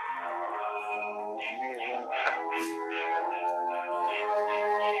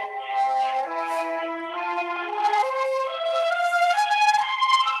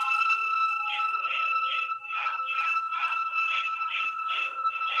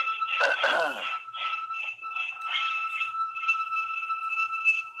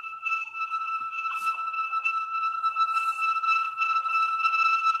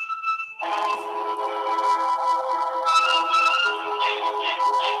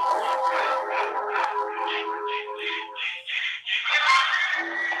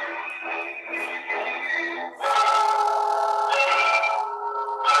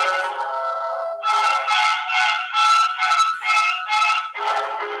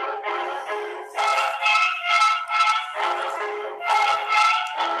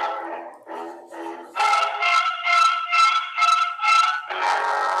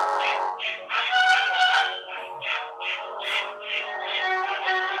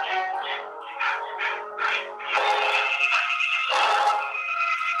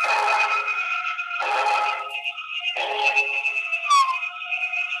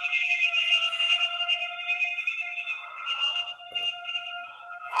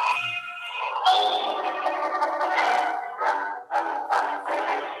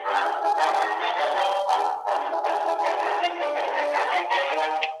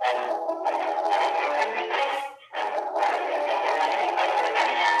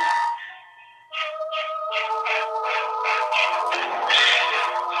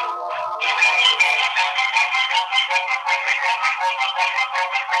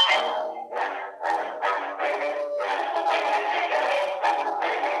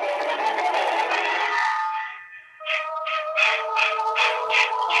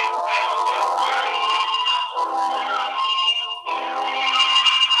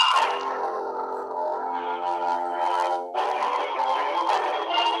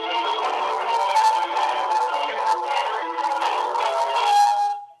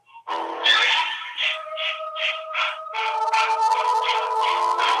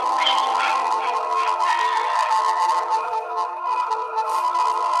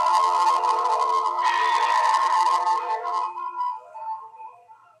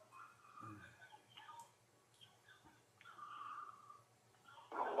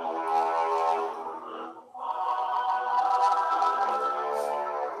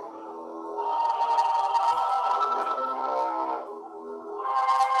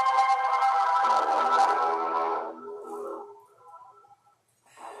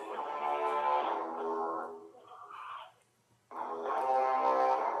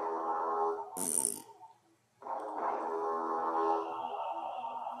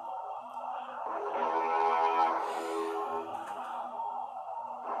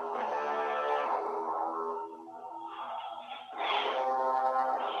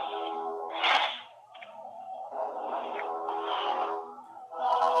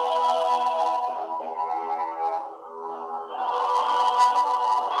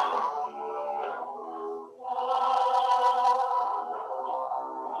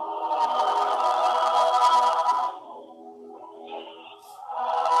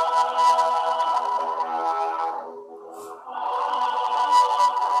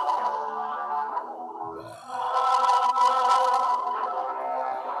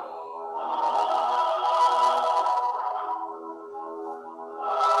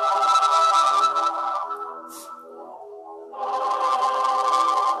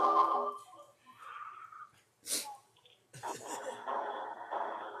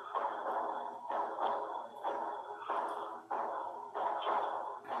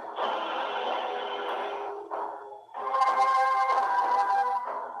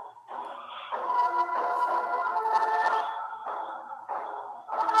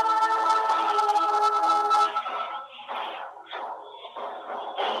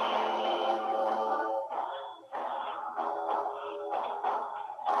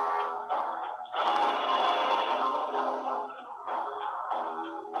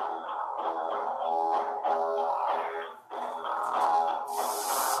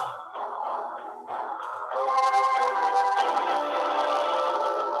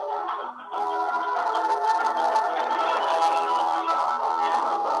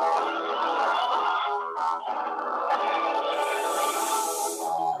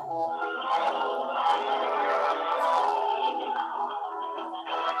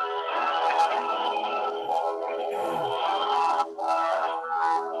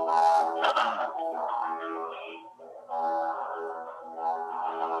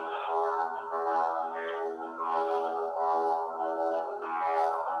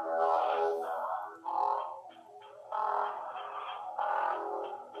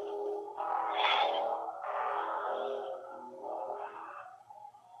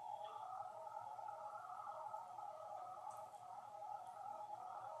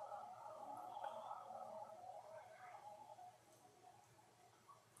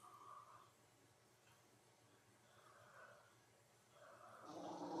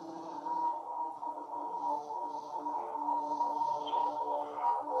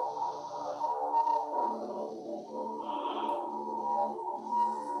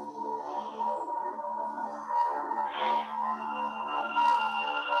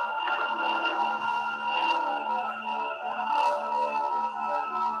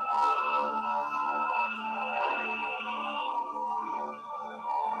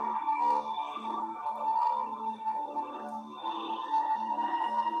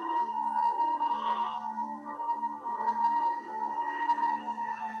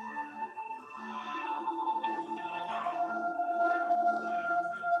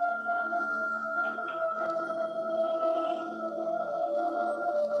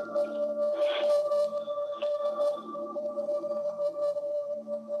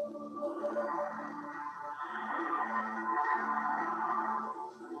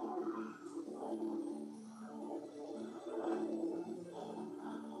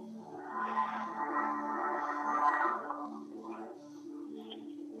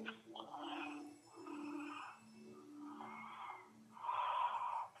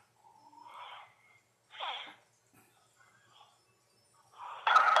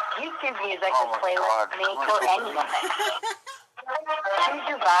 YouTube music is playlist me for anything. choose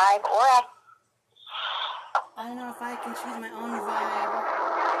your vibe or act. I don't know if I can choose my own vibe.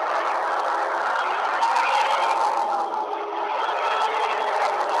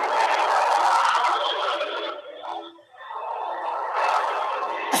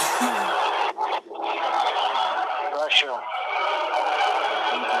 Bless you.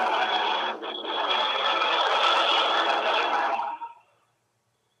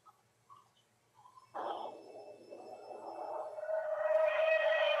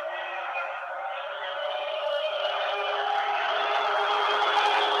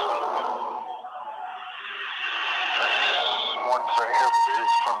 One right here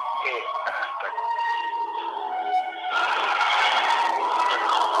is from it.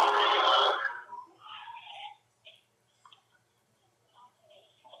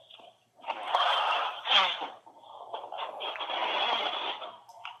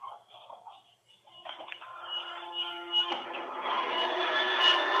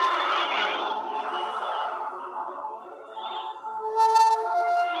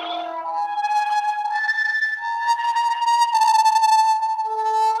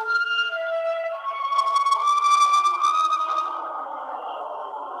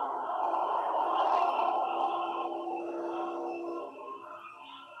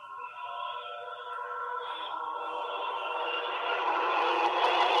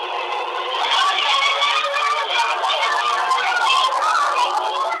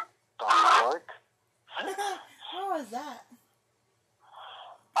 What was that?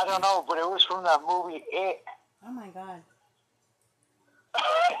 I don't know, but it was from that movie It. Oh my god.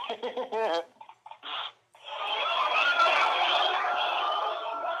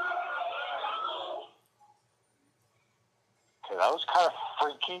 Okay, that was kind of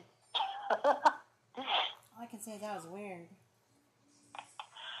freaky. All I can say is that was weird.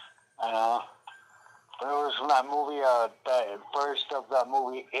 I know. But it was from that movie, that first of that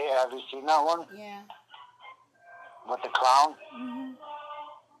movie It. Have you seen that one? Yeah. With the clown? Mm-hmm.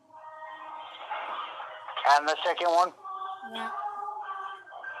 And the second one? Yeah.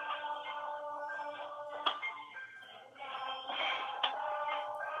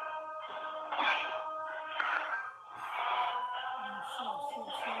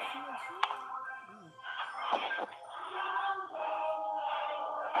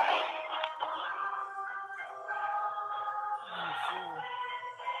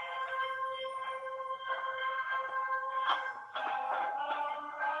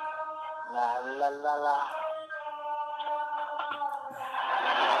 La la la la.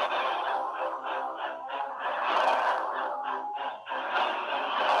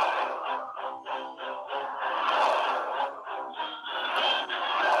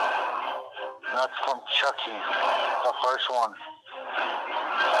 That's from Chucky, the first one.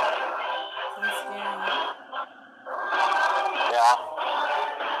 Sounds scary. Yeah.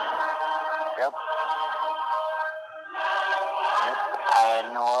 Yep. I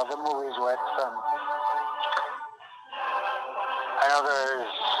know other movies with some. I know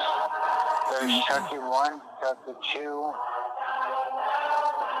there's Chucky 1, Chucky 2,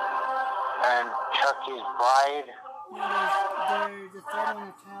 and Chucky's Bride. Yeah, there's the third one, a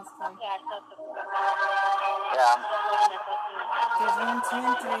child's play. Yeah. There's 1, 2,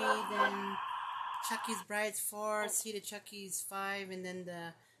 and 3, then Chucky's Bride's 4, Seed of Chucky's 5, and then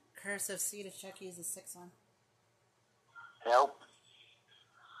the Curse of Seed of Chucky is the 6th one. Yep.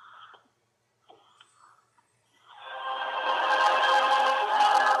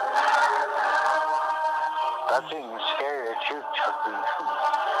 That thing is scarier too, Chucky.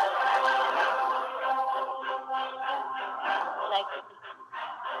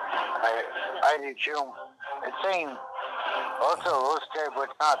 I do too. It's saying also a little scary, but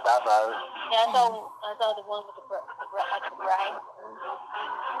it's not that bad. Yeah, I saw the one with the bride.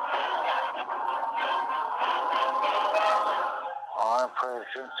 Oh, I'm pretty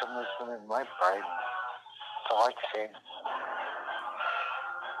sure someone's going to be my bride. That's all I can say.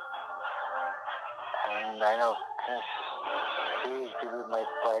 And I know she's going to be my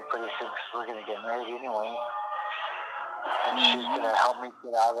bride pretty soon because we're going to get married anyway. And she's going to help me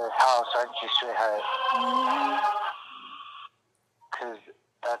get out of this house, aren't you, sweetheart? Because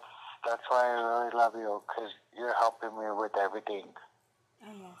that's why I really love you, because you're helping me with everything.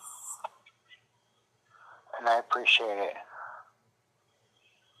 Oh, yes. And I appreciate it.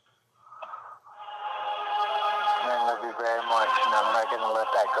 And I love you very much, and I'm not going to let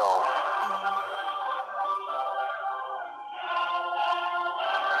that go.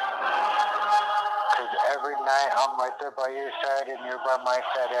 Because every night I'm right there by your side, and you're by my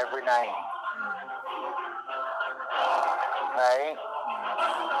side every night. Right?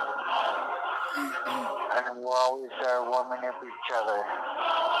 And we're always there warming up each other.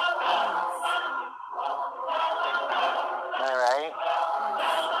 All right?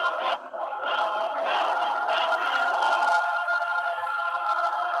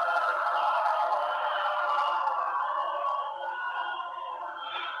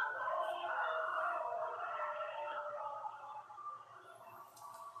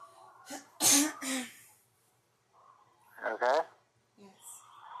 Okay? Yes.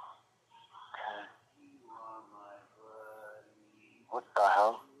 What the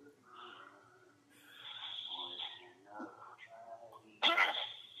hell?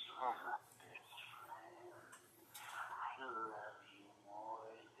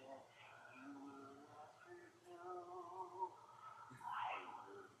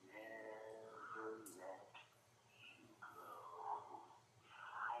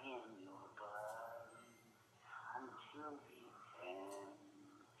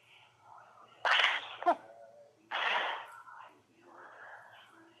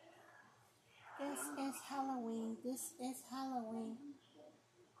 This is Halloween. This is Halloween.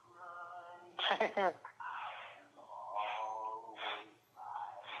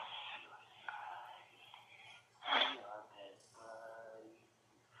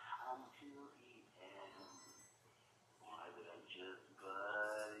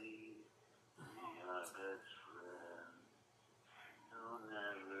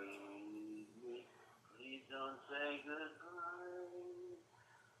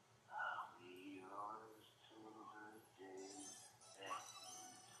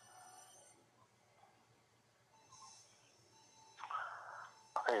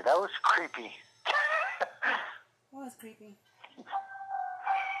 Okay, that was creepy. What was creepy?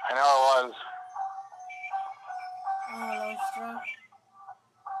 I know it was. Oh, low stroke.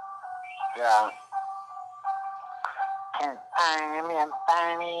 Yeah. Can't find me, I'm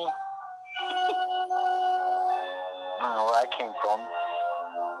funny. I don't know where I came from.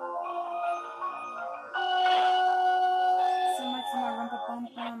 So much for my rumpa bum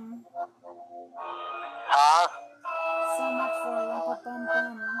bum. Huh? So much for rumpa bum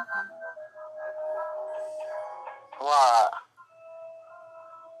bum. What?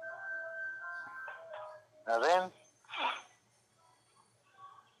 Nothing?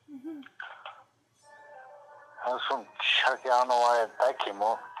 That was from Chucky. I don't know why that came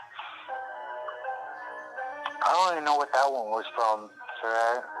up. I don't even know what that one was from,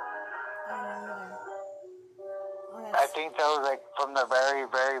 sir. I don't know either. Oh, I think that was like from the very,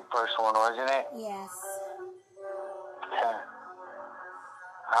 very first one, wasn't it? Yes. Yeah.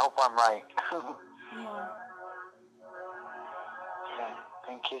 I hope I'm right. You are. Yeah,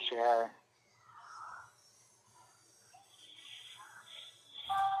 then kiss your hair.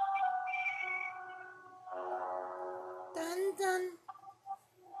 Dun dun.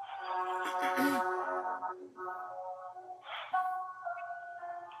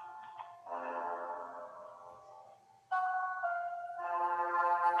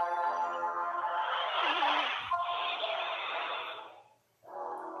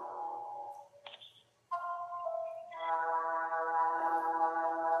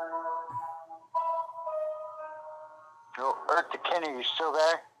 Yo, Earth to Kenny, you still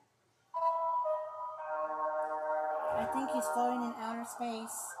there? I think he's floating in outer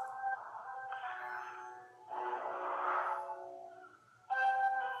space.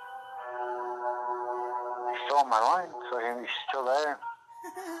 He's still on my line, so he's still there.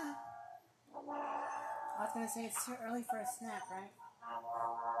 I was gonna say it's too early for a snack, right?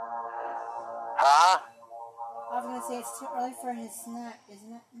 Huh? I was gonna say it's too early for his snack,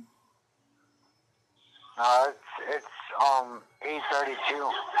 isn't it? It's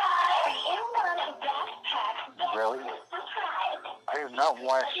 8:32. Really? I do not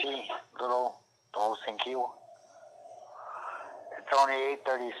want to see little thank you. It's only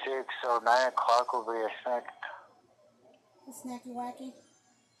 8:36, so 9 o'clock will be a snack. A snacky wacky.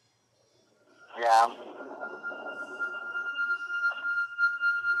 Yeah.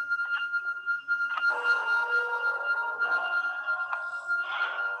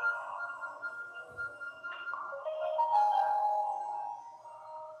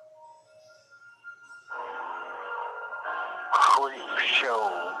 Creep show.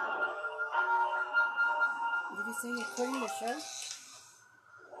 Did you say you're quitting the show?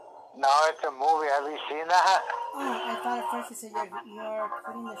 No, it's a movie. Have you seen that? Oh, I thought at first you said you're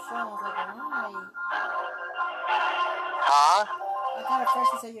quitting the show. I was like, why? Huh? I thought at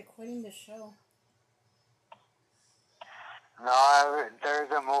first you said you're quitting the show. No,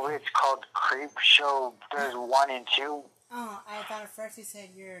 there's a movie. It's called Creep Show. There's 1 and 2. Oh, I thought at first you said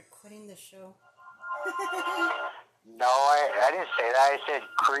you're quitting the show. No, I didn't say that. I said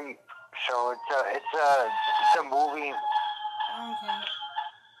creep. So it's a movie. Okay.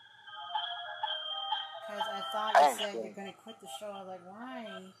 Because I thought you said you're going to quit the show. I was like, why?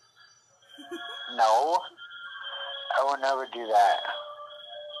 No, I will never do that.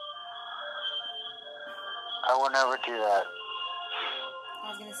 I will never do that. I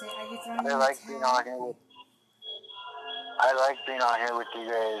was going to say, are you throwing I like being on here with. I like being on here with you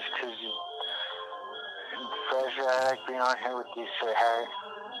guys because, especially I like being on here with you, sweetheart.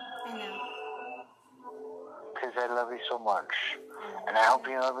 I know. Because I love you so much. And I hope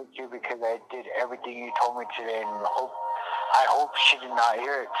you love it too because I did everything you told me today and I hope she did not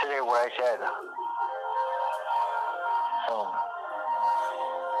hear it today what I said. So,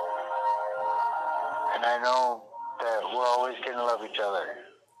 and I know that we're always going to love each other.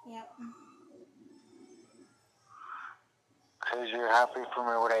 Yep. Because you're happy for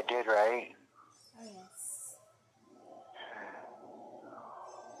me what I did, right? Oh, yes.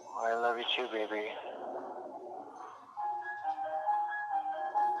 I love you too, baby.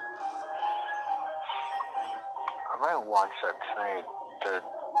 I might watch that tonight. That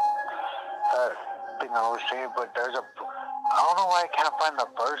thing I was saying, but I don't know why I can't find the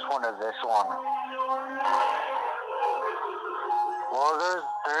first one of this one. Well,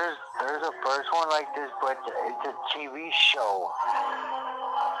 there's a first one like this, but it's a TV show.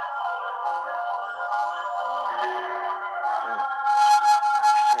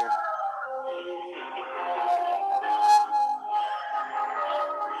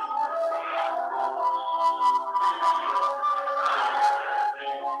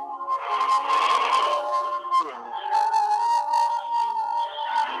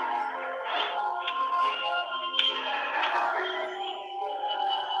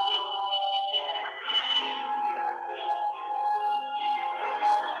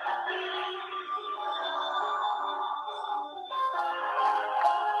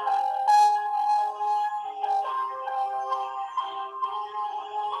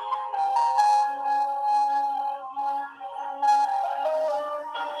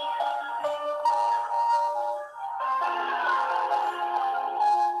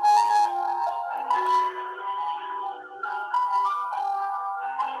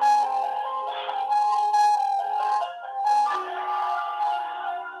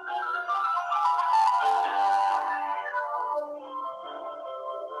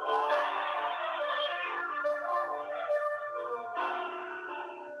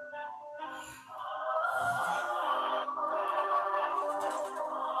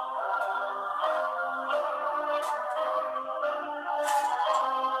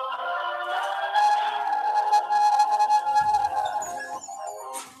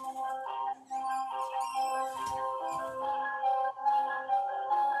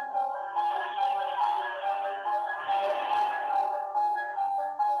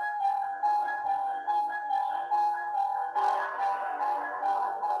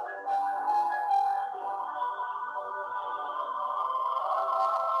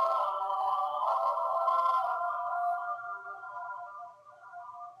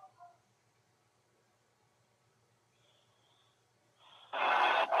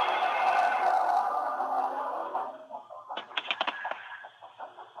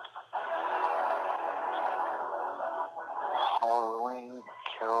 Halloween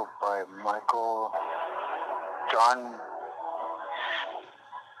killed by Michael John.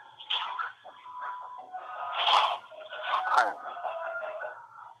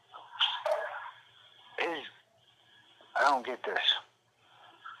 I don't get this.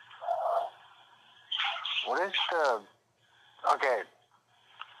 What is the... Okay,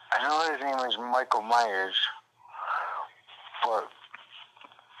 I know his name is Michael Myers, but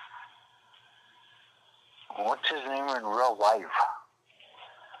what's his name in real life?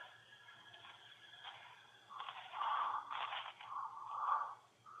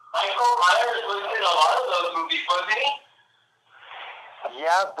 Michael Myers was in a lot of those movies, wasn't he?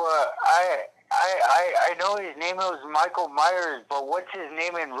 Yeah, but I know his name was Michael Myers, but what's his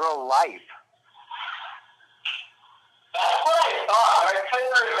name in real life? That's what I thought. I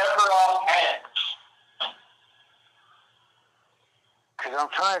couldn't remember offhand. Because I'm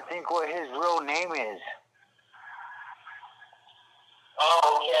trying to think what his real name is.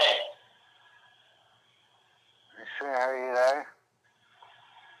 Oh, okay. Are you there?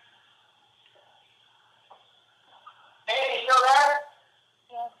 Hey, you still there?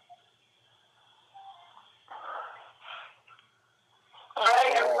 Yes.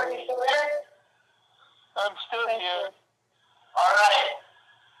 Greg, everybody still there? I'm still here. All right.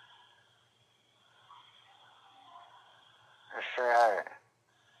 Sure.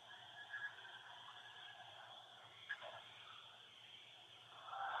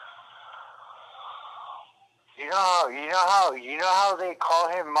 You know how they call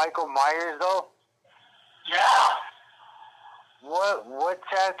him Michael Myers though? Yeah.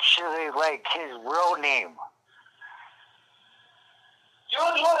 What's actually like his real name? He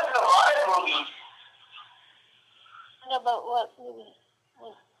was in a lot of movies. I know about what movie?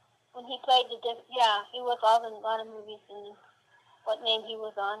 When he played he was all in a lot of movies and what name he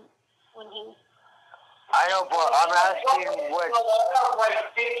was on when he. I know, but I'm asking what.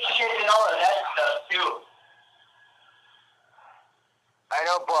 Like fiction and all of that stuff too. I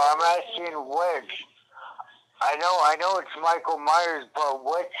know, but I'm asking which. I know it's Michael Myers, but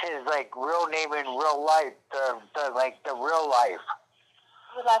what's his like real name in real life? The real life.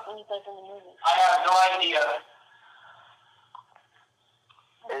 The last one he played in the movie. I have no idea.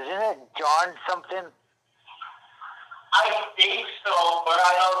 Isn't it John something? I think so, but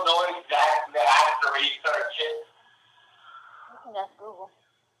I don't know exactly. I have to research it. I think that's Google.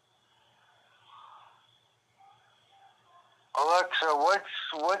 Alexa,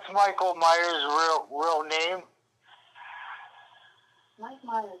 what's Michael Myers' real name? Mike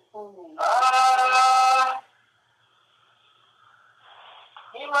Myers' full name.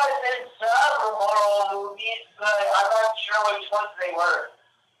 He might have been several horror movies, but I'm not sure which ones they were.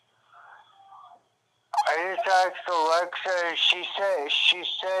 I just asked Alexa, and she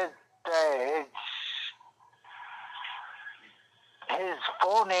said that his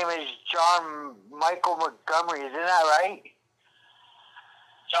full name is John Michael Montgomery. Isn't that right?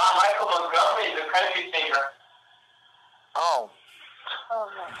 John Michael Montgomery is a country singer. Oh. Oh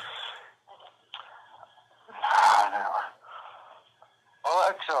no.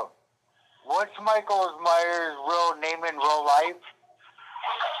 Alexa, what's Michael Myers' real name in real life?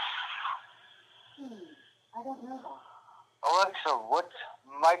 I don't know that. Alexa, what's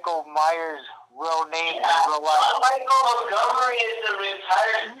Michael Myers' real name in real John life? Michael Montgomery is a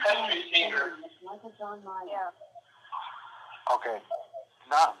retired country singer. It's Michael John Myers. Yeah. Okay,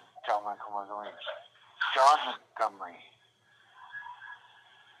 not John Michael Montgomery. John Montgomery.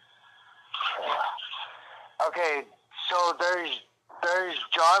 Okay, so there's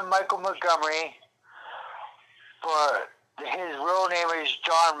John Michael Montgomery, but his real name is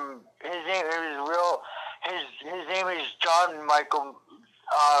John. His name is John Michael.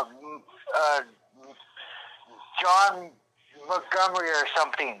 John Montgomery or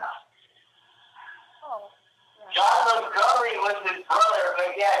something. Oh. John Montgomery was his brother,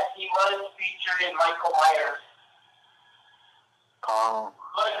 but yes, he was featured in Michael Myers. Oh.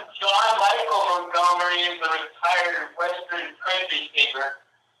 But John Michael Montgomery is a retired Western country singer.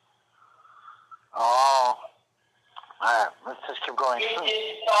 Oh. Alright, let's just keep going. He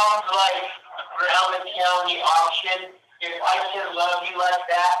did songs like Around the County Auction, If I Can Love You Like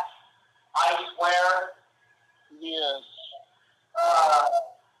That, I Swear. Yes.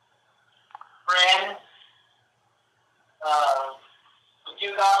 Friends. You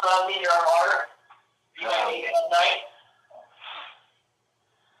Got Love in Your Heart. You Might Need It Tonight.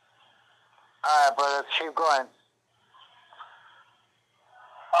 Alright, but let's keep going.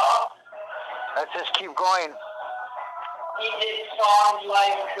 Let's just keep going. He did songs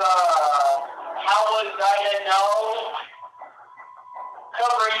like How Was I to Know?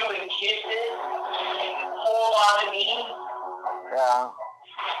 Cover You in Kisses. Hold On to Me. Yeah.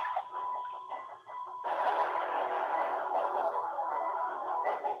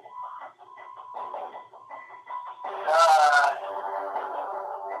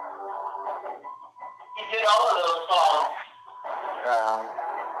 He did all of those songs. Yeah.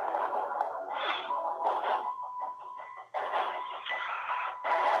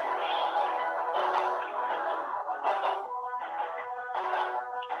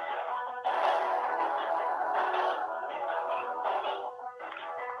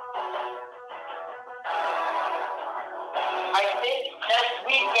 I think next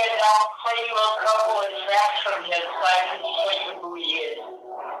weekend I'll play you a couple of tracks from him so I can show you who he is.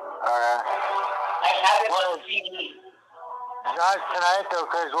 Alright. I have it on CD. Not tonight though,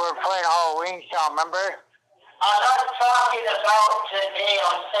 because we're playing Halloween song, remember? I'm not talking about today,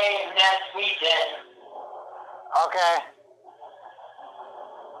 I'm saying next weekend. Okay.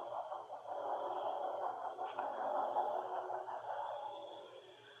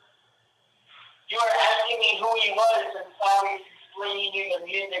 You were asking me who he was and so I was explaining you the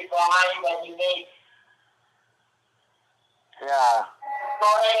music behind that he made. Yeah. Go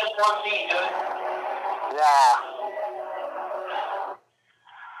ahead and proceed, dude. Yeah.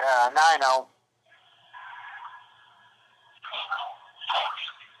 Yeah, now I know.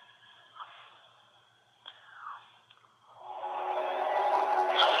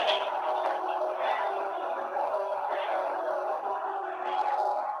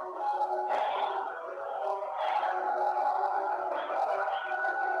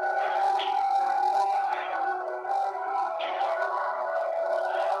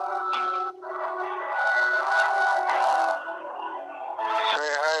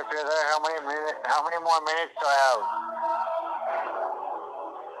 how many more minutes do I have?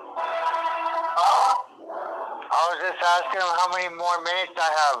 I was just asking him how many more minutes I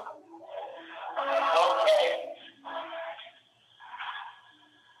have. Okay.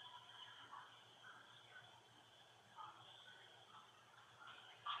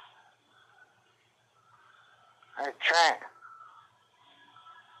 Hey, Trent.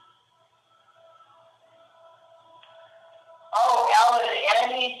 Oh, Alan,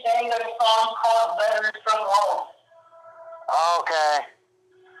 Andy sang a song called Letters from Home. Okay.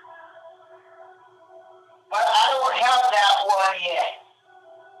 But I don't have that one yet.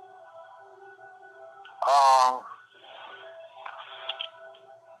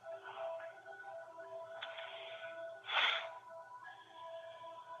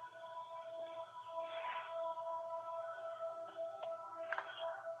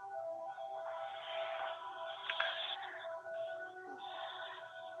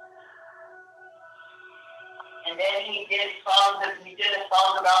 And then he did a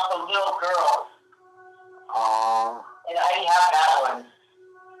song about the little girl. And I have that one.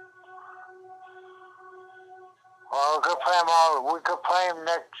 Well, we could play him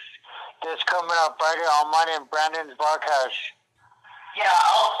this coming up Friday on Monday in Branden's broadcast. Yeah,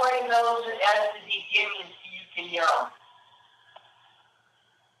 I'll play those as the beginning so you can hear them.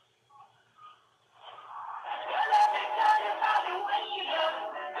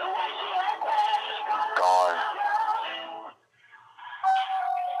 God.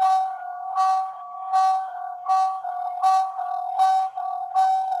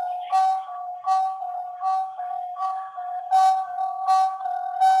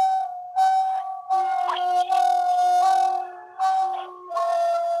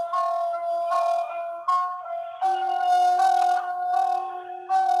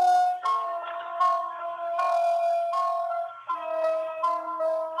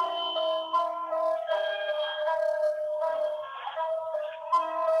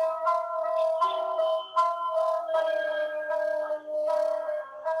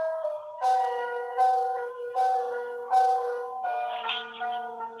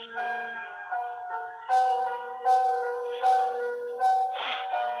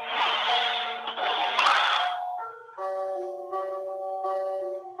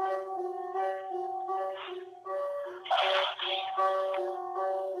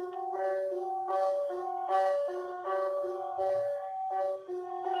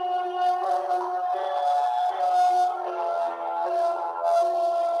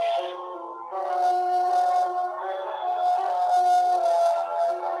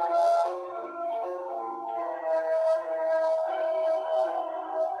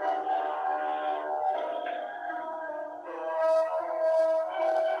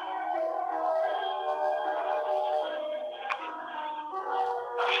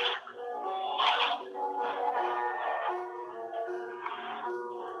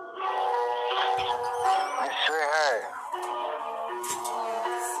 Sweetheart.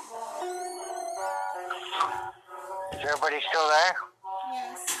 Is everybody still there?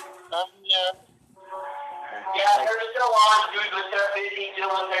 Yes. Yeah. Yeah, they're still on, dude, but they're busy doing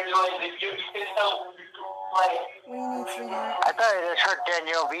what they're doing. But you can still play. What do you need, sweetheart? I thought I just heard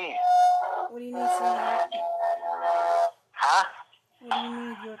Danielle B. What do you need, sweetheart? Huh? What do you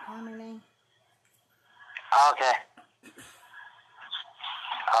need? Your caller name? Okay.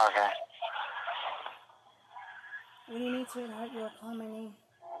 Okay. What do you need, sweetheart? Your caller name?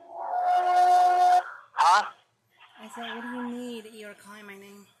 Huh? I said, what do you need? Your caller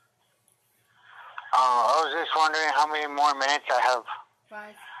name? I was just wondering how many more minutes I have.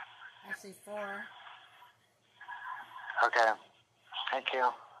 5. Actually 4. Okay. Thank you.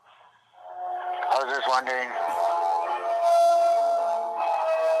 I was just wondering.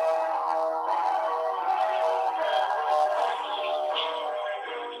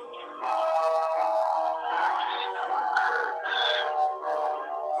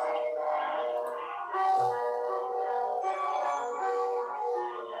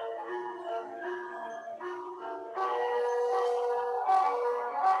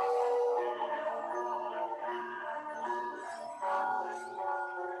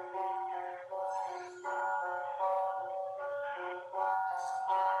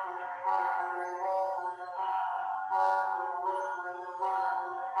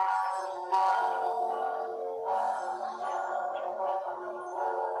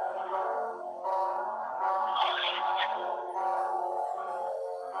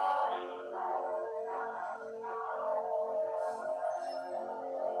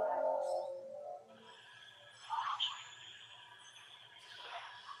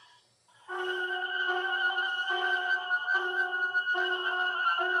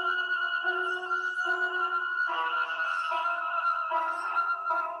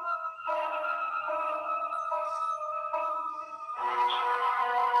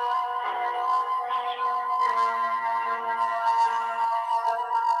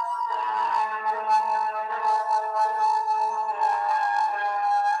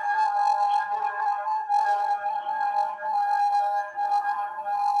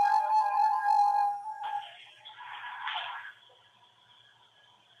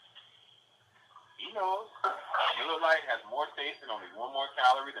 Light has more taste and only one more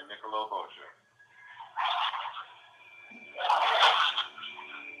calorie than Michelob Ultra.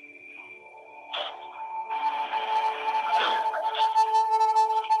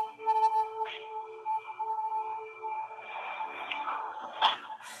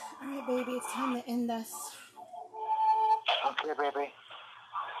 Alright, baby, it's time to end us. Okay, baby.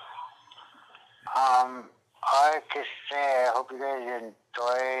 I could say I hope you guys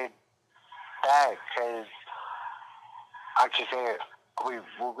enjoyed that, because I could say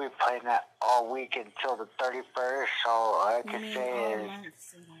we'll be playing that all week until the 31st, so I could say is...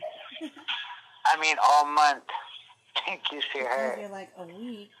 I mean all month. Thank you, sweetheart. You're like a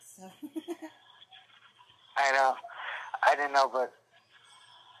week, so... I know. I didn't know, but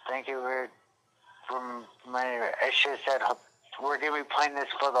thank you for my... I should have said we're going to be playing this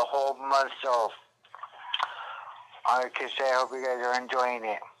for the whole month, so all I can say, I hope you guys are enjoying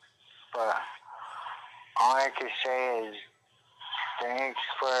it. But all I can say is thanks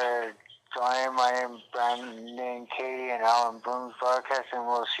for joining my Branden, Kady, and Alan Broome's broadcast, and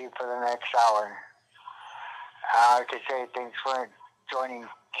we'll see you for the next hour. I can say thanks for joining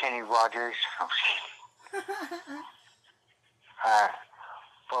Kenny Rogers.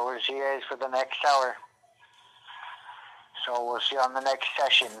 But we'll see you guys for the next hour. So we'll see you on the next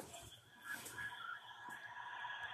session.